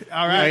 Am I?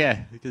 All Oh right.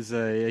 yeah, because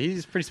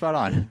he's pretty spot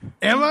on.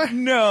 Am I?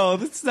 No,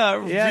 that's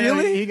not Yeah, no,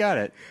 really. he got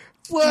it.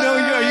 What? No,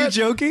 are you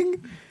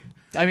joking?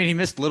 I mean, he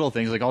missed little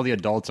things like all the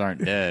adults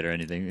aren't dead or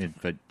anything,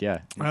 but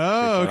yeah. he's pretty Oh,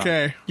 spot on.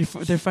 okay.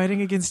 They're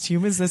fighting against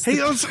humans. That's Hey,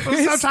 the let's stop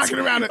twist? talking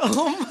about it.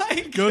 Oh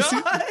my Go see.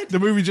 god! The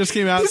movie just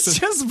came out, This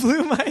just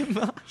blew my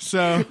mind.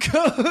 so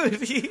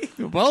Cody.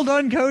 Well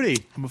done, Cody.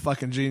 I'm a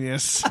fucking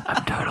genius.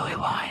 I'm totally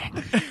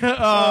lying.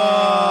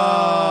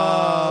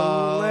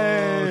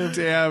 Oh,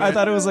 damn it. I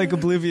thought it was like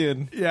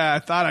Oblivion. Yeah, I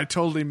thought I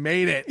totally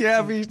made it.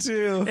 Yeah, me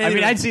too. I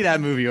mean, I'd see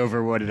that movie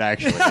over what it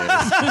actually is.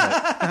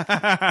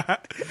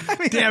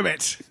 Damn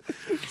it.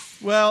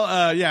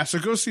 Well, yeah, so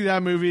go see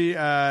that movie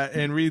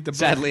and read the book.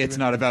 Sadly, it's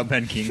not about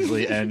Ben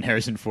Kingsley and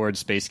Harrison Ford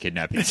space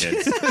kidnapping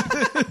kids.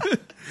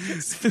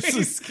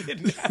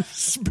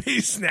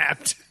 Space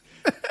snapped.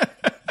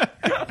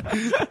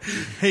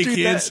 Hey, Dude,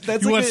 kids,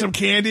 that's you like want a- some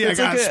candy? I that's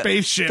got like a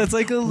spaceship. That's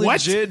like a What?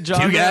 legit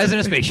genre. Two guys in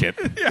a spaceship.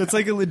 That's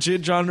like a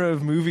legit genre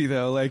of movie,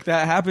 though. Like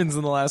that happens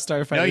in The Last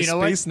Starfighter. No, you know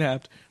what? Space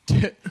Snapped.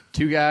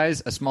 Two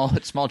guys, a small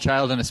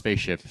child, and a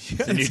spaceship.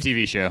 It's a new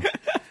TV show.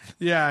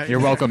 Yeah. You're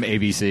welcome,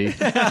 ABC.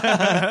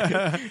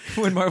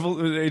 When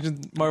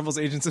Marvel's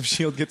Agents of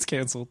S.H.I.E.L.D. gets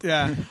canceled.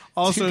 Yeah.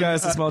 Also, Two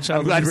guys, a small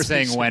child. I'm glad and a we're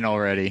saying spaceship. when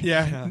already.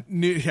 Yeah,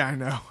 yeah, I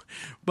know.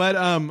 But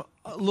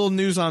a little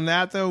news on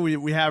that though.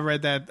 We have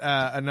read that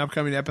an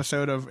upcoming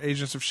episode of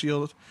Agents of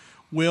S.H.I.E.L.D.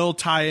 will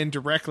tie in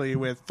directly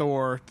with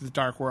Thor: The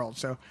Dark World.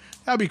 So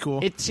that'd be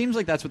cool. It seems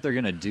like that's what they're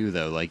gonna do,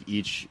 though. Like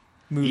each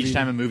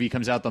time a movie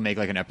comes out, they'll make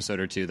like an episode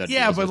or two that.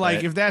 yeah, deals but with like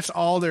it. if that's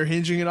all they're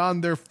hinging it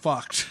on, they're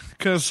fucked.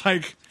 Because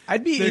like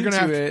I'd be they're into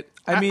gonna have it.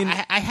 I mean,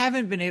 I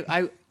haven't been able.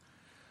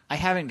 I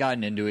haven't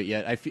gotten into it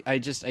yet.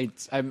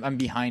 I'm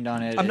behind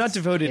on it. I'm not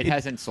devoted. It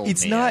hasn't sold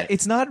it's me. not. yet.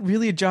 It's not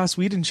really a Joss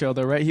Whedon show,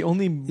 though, right? He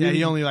only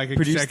like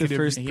produced the executive-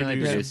 first. He only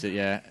produced. produced it.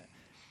 Yeah.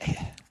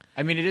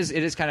 I mean, it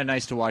is kind of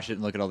nice to watch it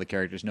and look at all the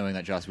characters, knowing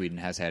that Joss Whedon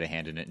has had a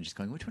hand in it, and just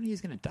going, which one of you is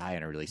going to die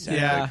in a really sad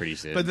yeah, way pretty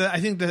soon? but I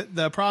think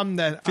the problem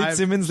that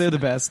Fitzsimmons, they're the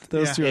best.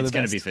 Those Yeah. two are it's the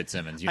going best. to be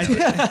Fitzsimmons. You know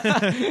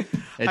it.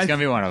 It's going to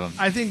be one of them.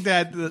 I think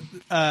that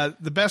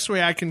the best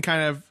way I can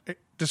kind of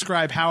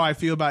describe how I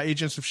feel about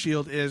Agents of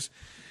S.H.I.E.L.D. is,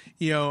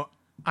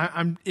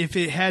 I'm if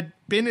it had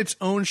been its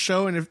own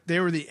show and if they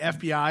were the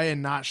FBI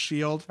and not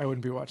S.H.I.E.L.D., I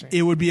wouldn't be watching.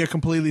 it would be a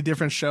completely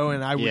different show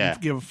and I wouldn't Yeah.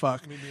 give a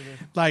fuck.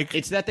 Like,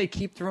 It's that they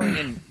keep throwing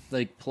in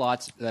like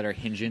plots that are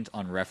hingent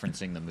on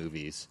referencing the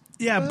movies.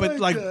 yeah, but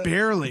like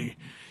barely.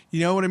 You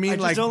know what I mean? I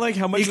just don't like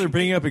how much it- they're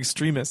bringing up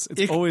extremists. It's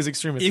it- always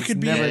extremists. it It's could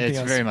be- never Yeah, anything it's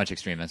else. very much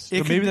extremist. But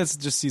could- maybe that's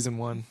just season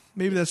one.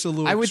 Maybe that's a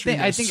little. I would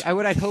think. I think. extremist.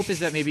 What I'd hope is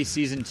that maybe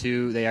season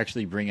 2 they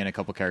actually bring in a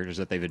couple characters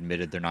that they've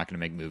admitted they're not going to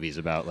make movies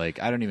about.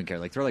 Like I don't even care.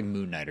 Like throw like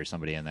Moon Knight or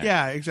somebody in there.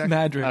 Yeah, exactly.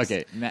 Madrix.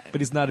 Okay, but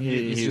he's not a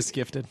mutant. He's he- just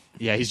gifted.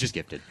 Yeah, he's just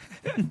gifted.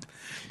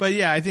 But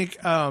yeah, I think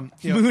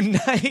Moon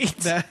Knight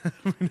that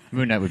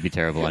Moon Knight would be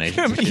terrible on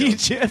from Agents of S.H.I.E.L.D.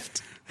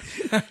 Egypt.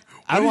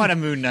 I want a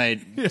Moon Knight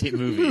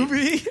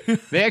movie.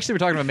 They actually were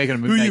talking about making a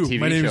Moon who Knight you? TV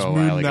My name show is a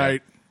while Moon ago.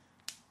 Knight.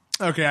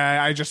 Okay,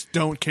 I just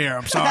don't care.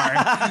 I'm sorry.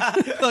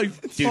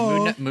 Like,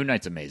 Dude, Moon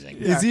Knight's amazing.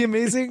 Is he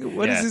amazing?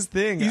 What is Yeah. his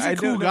thing? He's a I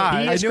cool don't know.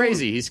 guy. He I is know-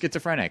 crazy. He's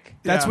schizophrenic.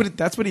 That's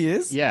Yeah. what he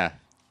is. Yeah.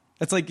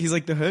 That's like he's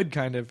like the Hood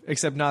kind of,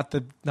 except not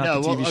the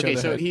No, the well, TV show. okay,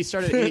 The so Hood. he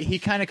started. He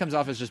kind of comes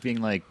off as just being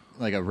like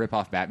a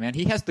rip-off Batman.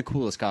 He has the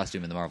coolest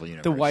costume in the Marvel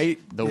universe. the white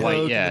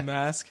white, yeah, the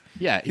mask.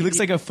 yeah. He looks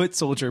like a foot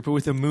soldier, but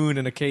with a moon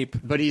and a cape.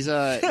 But he's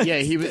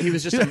he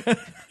was just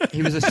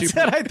he was a That's super.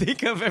 what I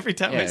think of every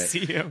time I Yeah,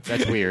 see him.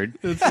 That's weird.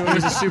 He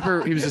was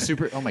a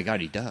super. Oh my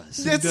god, he does.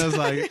 He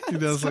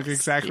does look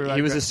exactly like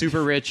He was that. a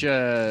super rich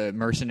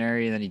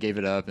mercenary, and then he gave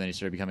it up, and then he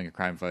started becoming a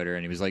crime fighter.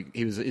 And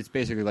it's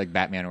basically like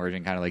Batman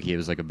origin, kind of like he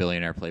was like a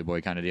billionaire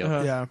playboy kind of deal.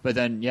 Yeah. But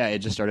then it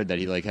just started that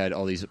he like had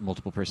all these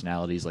multiple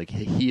personalities. Like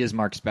he is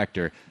Mark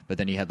Spector, but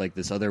then he had like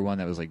this other one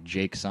that was like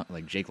Jake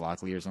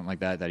Lockley or something like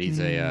that. That he's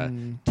a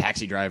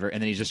taxi driver,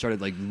 and then he just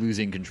started like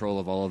losing control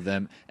of all of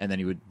them, and then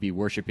he would be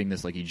worshiping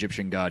this like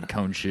Egyptian god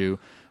Khonshu.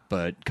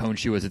 But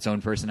Khonshu was its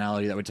own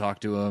personality that would talk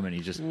to him, and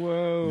he just.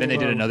 Whoa. Then they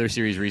did another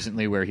series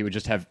recently where he would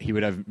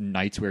have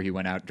nights where he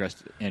went out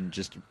dressed and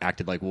just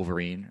acted like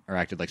Wolverine or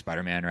acted like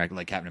Spider-Man or acted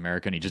like Captain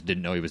America, and he just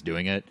didn't know he was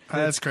doing it.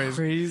 That's crazy.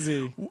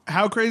 Crazy.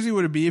 How crazy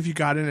would it be if you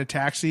got in a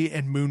taxi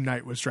and Moon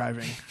Knight was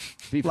driving,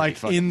 Be pretty like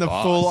fucking in the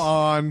boss.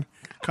 full-on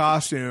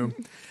costume,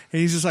 and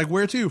he's just like,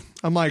 "Where to?"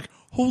 I'm like,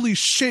 "Holy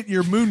shit,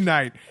 you're Moon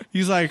Knight."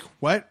 He's like,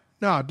 "What?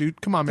 No, dude,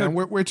 come on, man.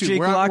 Where to? Jake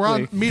We're on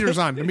Lockley. meters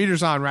on. The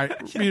meter's on, right?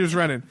 Meter's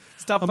running.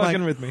 Stop I'm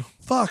fucking like, with me.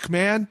 Fuck,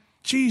 man.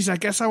 Jeez, I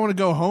guess I want to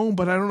go home,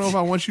 but I don't know if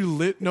I want you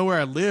to know where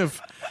I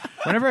live.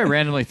 Whenever I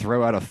randomly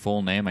throw out a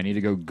full name, I need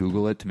to go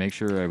Google it to make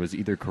sure I was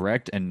either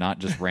correct and not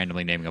just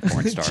randomly naming a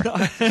porn star.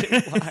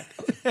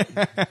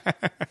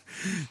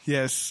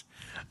 Yes.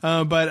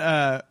 So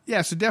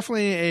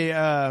definitely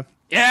a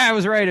Yeah, I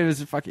was right. It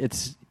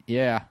was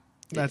yeah.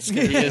 that's He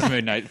is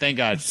Moon Knight. Thank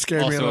God.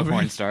 Scared me a Also a little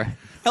porn bit. star.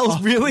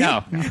 Else, really?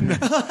 No.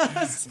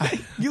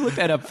 You looked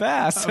that up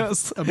fast. I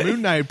was- a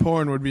Moon Knight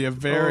porn would be a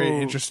very Oh.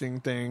 interesting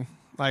thing.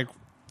 Like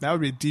that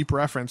would be a deep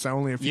reference. That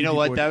only a few. You know people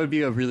what? would- That would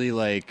be a really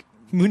like.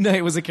 Moon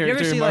Knight was a You character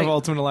ever in see Marvel like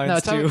Ultimate no,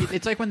 Alliance too.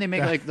 it's like when they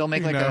make like they'll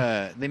make like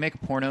No. they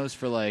make pornos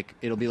for like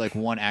it'll be like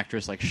one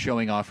actress like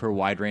showing off her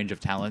wide range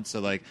of talents. So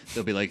like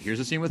they'll be like, here's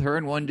a scene with her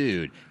and one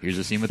dude. Here's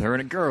a scene with her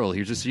and a girl.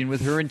 Here's a scene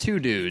with her and two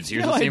dudes.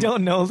 Here's No, a I scene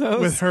don't know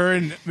those. with her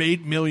and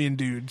 8 million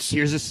dudes.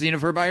 Here's a scene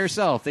of her by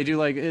herself. They do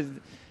like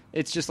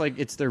it's just like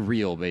it's their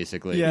real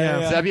basically. Yeah.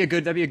 So that'd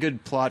be a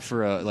good plot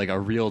for a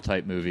real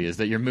type movie is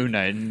that you're Moon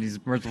Knight and these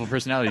multiple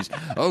personalities.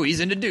 Oh, he's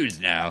into dudes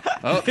now.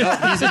 Oh,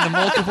 he's into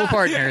multiple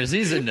partners.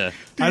 He's into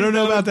I don't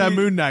know that about that would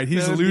be- Moon Knight.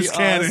 He's that a would be loose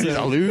cannon. awesome. he's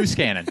a loose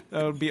cannon.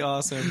 That would be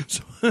awesome.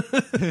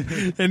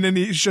 And then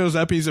he shows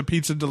up. He's a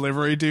pizza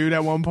delivery dude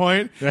at one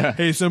point. Yeah.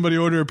 Hey, somebody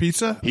order a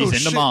pizza? He's Oh, into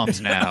shit. moms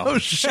now. Oh,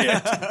 shit.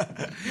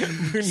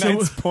 Moon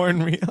Knight's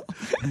porn reel.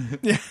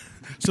 Yeah.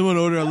 Someone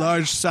order a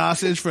large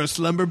sausage for a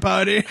slumber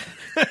party.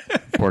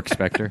 Pork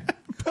Spectre.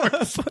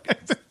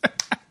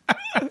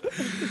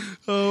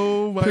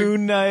 Oh, my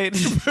Moon Knight.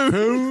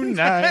 Moon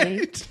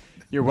Knight.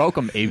 You're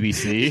welcome,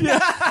 ABC.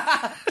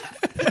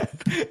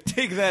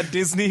 Take that,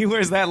 Disney.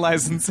 Where's that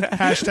license at?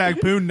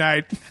 Hashtag Moon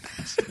Knight.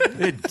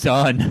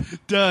 Done.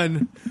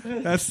 Done.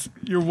 That's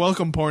your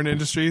welcome, porn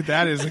industry.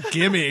 That is a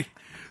gimme.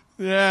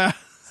 Yeah.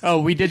 Oh,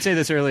 we did say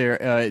this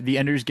earlier. The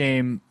Ender's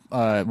Game,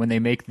 when they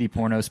make the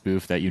porno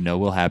spoof that you know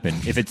will happen,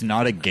 if it's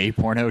not a gay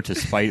porno to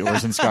spite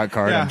Orson Scott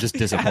Card, Yeah. I'm just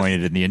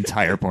disappointed in the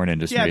entire porn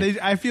industry. Yeah,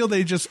 I feel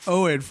they just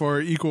owe it for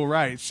equal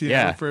rights. You know,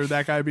 Yeah. for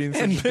that guy being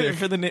such And a dick.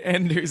 for the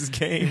Ender's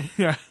Game.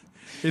 Yeah.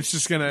 It's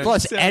just going to...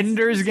 Plus,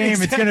 Ender's Game,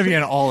 it's going to be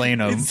an all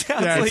anal. It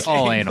sounds Yeah, like It's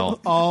all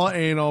anal. all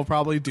anal,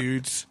 probably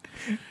dudes.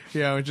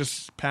 You know,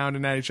 just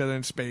pounding at each other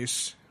in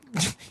space.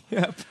 Yep.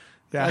 Yeah.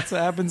 That's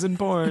what happens in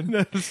porn.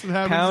 That's what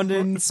happens.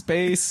 Pounding,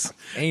 space,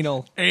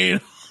 anal.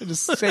 Anal.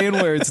 Just saying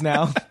words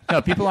now.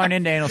 No, people aren't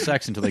into anal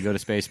sex until they go to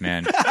space,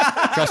 man.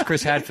 Trust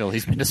Chris Hadfield.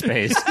 He's been to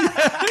space.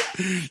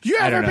 You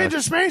I don't ever been know.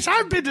 to space?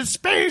 I've been to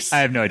space. I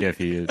have no idea if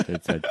he is.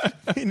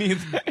 Me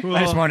neither. I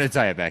just wanted to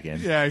tie it back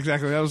in. Yeah,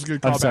 exactly. That was a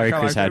good callback. I'm sorry, I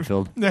Chris like it.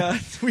 Hadfield. Yeah,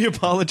 we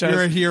apologize.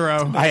 You're a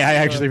hero. I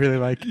actually really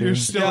like you. You're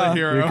still Yeah. a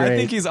hero. You're I great.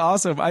 think he's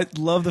awesome. I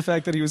love the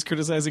fact that he was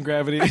criticizing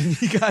Gravity and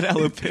he got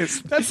hella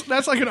pissed.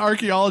 That's like an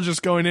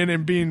archaeologist going in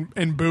and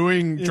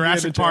booing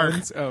Jurassic Indiana Park.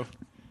 Jones. Oh.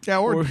 Yeah,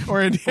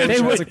 or Indiana They,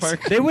 Jones. would,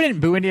 Park. they wouldn't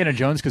boo Indiana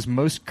Jones because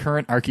most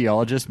current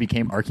archaeologists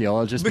became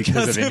archaeologists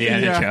because of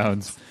Indiana yeah.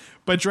 Jones.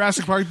 But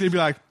Jurassic Park, they'd be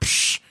like,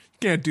 psh,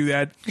 can't do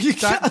that.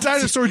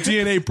 Dinosaur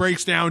DNA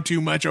breaks down too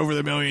much over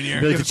the million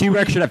years. Like, the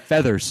T-Rex should have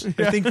feathers.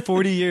 I think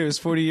 40 years.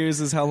 40 years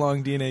is how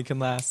long DNA can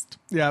last.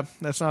 Yeah,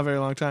 that's not a very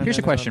long time. Here's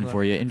a question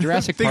for you. In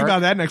Jurassic Think Park, about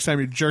that next time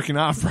you're jerking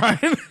off,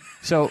 Brian.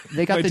 so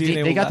they got My the DNA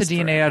they will got the last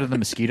DNA forever. out of the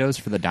mosquitoes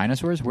for the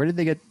dinosaurs. Where did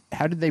they get?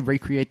 How did they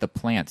recreate the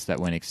plants that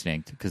went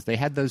extinct? Because they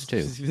had those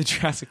too. The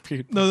Jurassic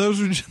period. No,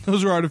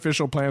 those were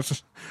artificial plants.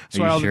 That's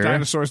Are why you all sure? the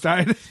dinosaurs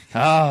died.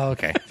 Oh,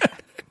 okay.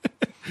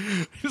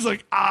 He's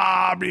like,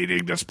 I'm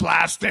eating this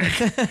plastic.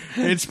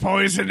 It's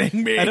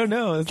poisoning me. I don't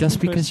know. That's Just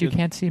the because you question.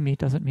 can't see me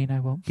doesn't mean I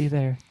won't be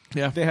there.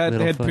 Yeah, They had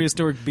Littlefoot.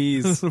 prehistoric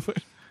bees.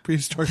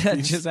 Prehistoric that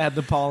beast. just had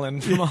the pollen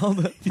from all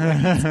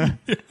the.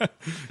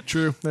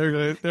 True.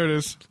 There it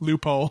is.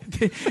 Loophole.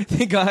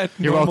 They got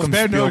You're normal, welcome,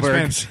 Spared no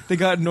Spielberg. expense. They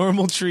got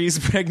normal trees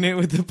pregnant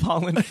with the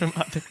pollen from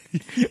other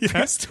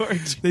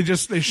prehistoric They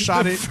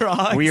shot it.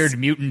 frogs. Weird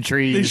mutant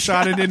trees. They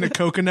shot it into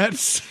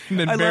coconuts and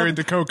then buried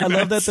the coconuts. I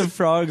love that the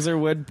frogs are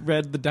what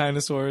bred the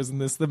dinosaurs in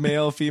this. The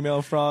male,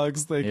 female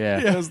frogs. Like, Yeah.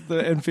 those,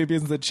 the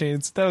amphibians that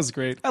changed. That was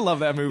great. I love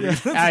that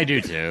movie. I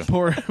do too.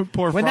 poor When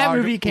frog that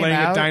movie came laying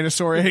out- a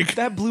dinosaur egg.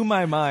 That blew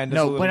my mind. as a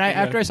No, little when kid.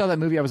 after I saw that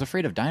movie, I was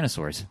afraid of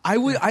dinosaurs. I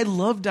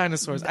love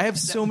dinosaurs. I have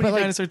so many But,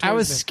 like, dinosaur toys. I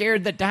was now.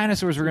 scared that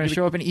dinosaurs were going to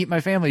show up and eat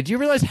my family. Do you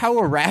realize how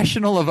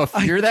irrational of a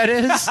fear that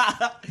is?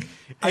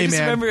 I just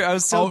remember I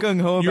was so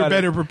gung ho about You're it.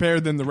 better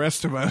prepared than the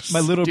rest of us. My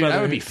little Dude, brother.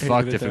 I would be hated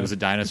fucked if it though. was a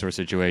dinosaur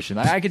situation.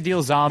 Like, I could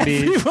deal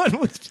zombies.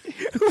 Everyone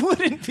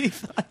wouldn't be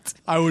fucked.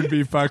 I would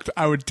be fucked.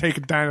 I would take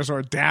a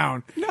dinosaur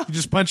down. You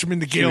just punch him in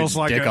the gills his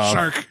like a dick off.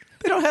 shark.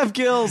 They don't have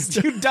gills.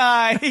 You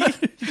die.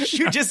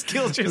 You just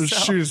killed Just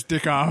yourself. shoot his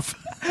dick off.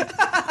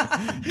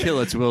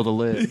 Kill its will to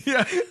live.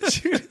 Yeah.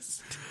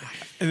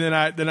 And then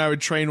I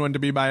would train one to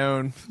be my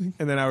own,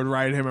 and then I would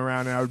ride him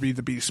around, and I would be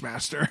the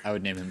Beastmaster. I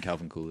would name him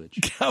Calvin Coolidge.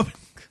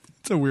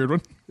 It's a weird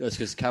one. That's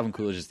because Calvin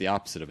Coolidge is the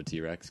opposite of a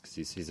T-Rex because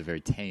he's a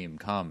very tame,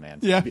 calm man.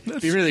 Yeah, It'd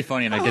be really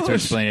funny, and I get to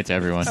explain it to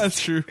everyone. That's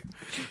true.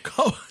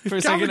 For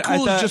a second, I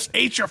Coolidge thought- just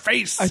ate your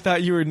face. I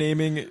thought you were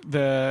naming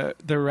the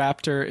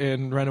raptor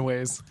in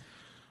Runaways.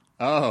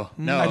 Oh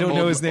no, I don't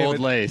know his name. Old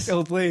Lace.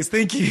 Old Lace.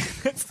 Thank you.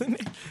 That's the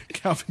name.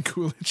 Calvin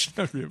Coolidge.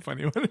 That would be a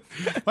funny one.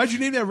 Why'd you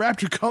name that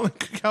raptor Calvin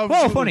Well,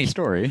 Coolidge? funny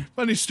story.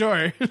 Funny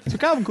story. So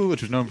Calvin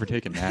Coolidge was known for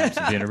taking naps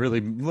and being a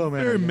really low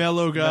man. Very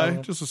mellow guy.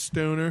 Just a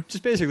stoner.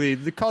 Just basically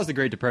caused the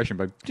Great Depression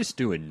by just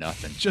doing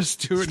nothing.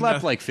 Just doing Slept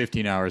nothing. like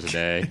 15 hours a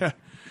day.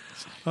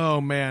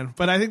 Oh, man.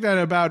 But I think that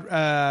about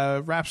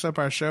wraps up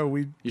our show.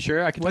 You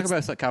sure? I can talk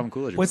about Calvin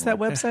Coolidge. What's that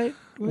more. website?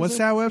 What's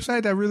that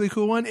website? That really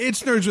cool one?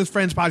 It's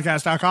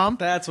nerdswithfriendspodcast.com.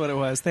 That's what it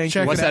was. Thank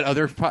Check you. What's it out. that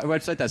other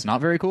website that's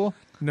not very cool?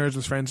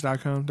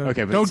 Nerdswithfriends.com.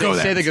 Okay, but don't go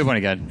there. say the good one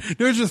again.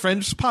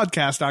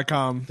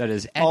 Nerdswithfriendspodcast.com. That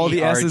is All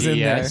the S's in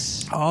there.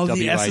 NERDS. All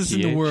the S's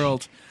in the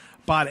world.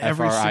 Bought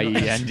every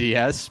single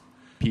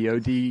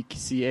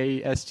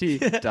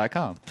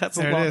FRIENDSPODCAST.com. That's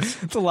There a it lot.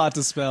 is. It's a lot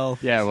to spell.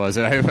 Yeah, it was.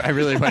 I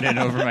really went in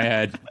over my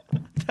head.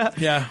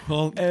 Yeah,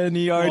 well,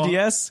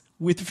 NERDS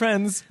with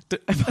friends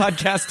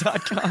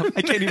podcast.com.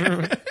 I can't even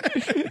remember.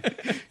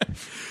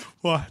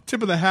 well,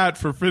 tip of the hat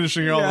for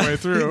finishing all the way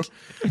through.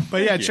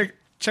 But yeah,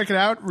 check it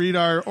out. Read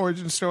our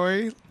origin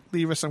story.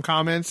 Leave us some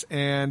comments,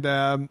 and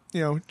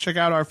check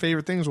out our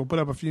favorite things. We'll put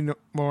up a few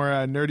more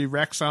nerdy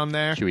recs on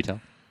there. Should we tell?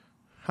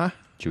 Huh?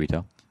 Should we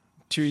tell?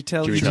 Chewy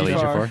tell Should we tell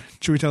EG4.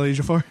 Should we tell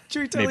EG4?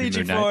 Chewy tell Maybe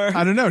Moon EG4.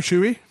 I don't know.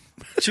 Should we?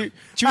 Chewy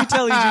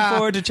tell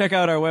EG4 to check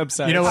out our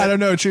website. You know I don't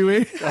know. Should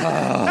we?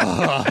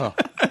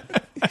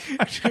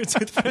 It's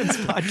with friends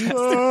podcast.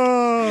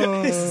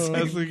 Oh,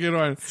 that's a good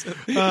one.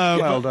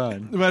 Well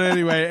done. But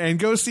anyway, and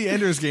go see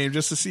Ender's Game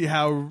just to see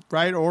how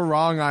right or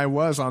wrong I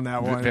was on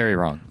that one. Very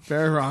wrong.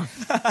 Very wrong.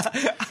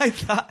 I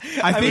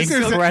think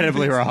there's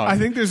Incredibly wrong. I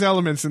think there's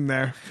elements in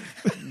there.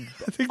 I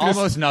think there's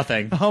Almost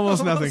nothing.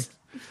 almost nothing.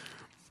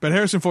 But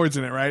Harrison Ford's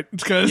in it, right?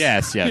 It's 'cause-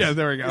 Yes. Yeah,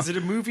 there we go. Is it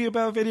a movie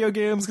about video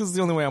games? Because it's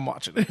the only way I'm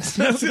watching it.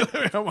 That's the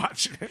only way I'm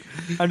watching it.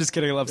 I'm just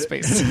kidding. I love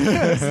space.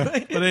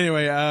 But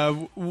anyway,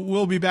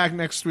 we'll be back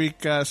next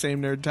week.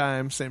 Same nerd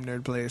time, same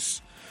nerd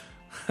place.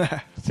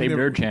 Same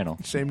nerd channel.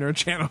 Same nerd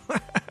channel.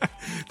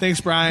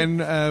 Thanks,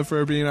 Brian,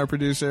 for being our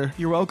producer.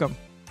 You're welcome.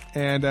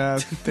 And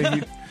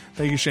thank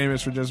you,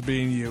 Seamus, for just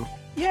being you.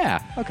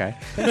 Yeah. Okay.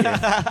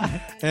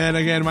 And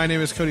again, my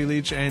name is Cody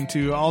Leach, and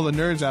to all the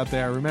nerds out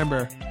there,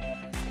 remember,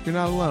 you're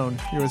not alone.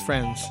 You're with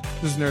friends.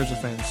 This is Nerds with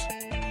Friends.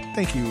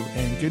 Thank you,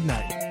 and good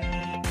night.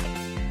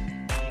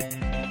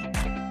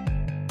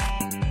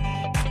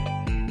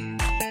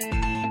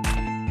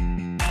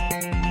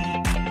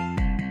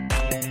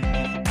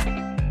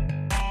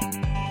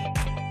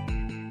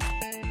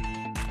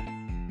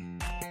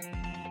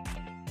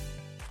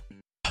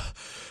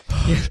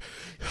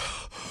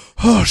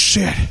 Oh,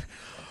 shit.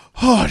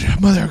 Oh,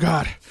 Mother of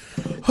God.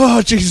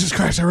 Oh, Jesus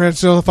Christ, I ran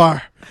so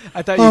far.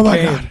 I thought you Oh, my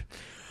came. God.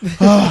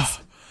 Oh,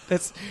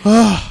 That's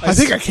I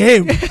think I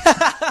came.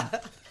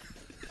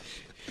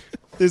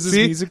 There's this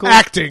See? musical.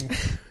 Acting.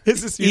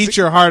 There's this Eat music-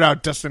 your heart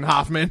out, Dustin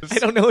Hoffman. I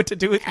don't know what to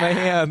do with my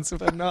hands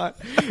if I'm not.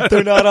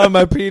 They're not on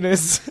my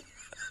penis.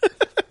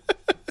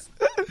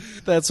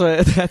 That's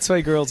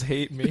why girls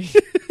hate me.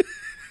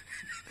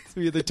 It's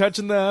either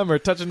touching them or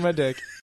touching my dick.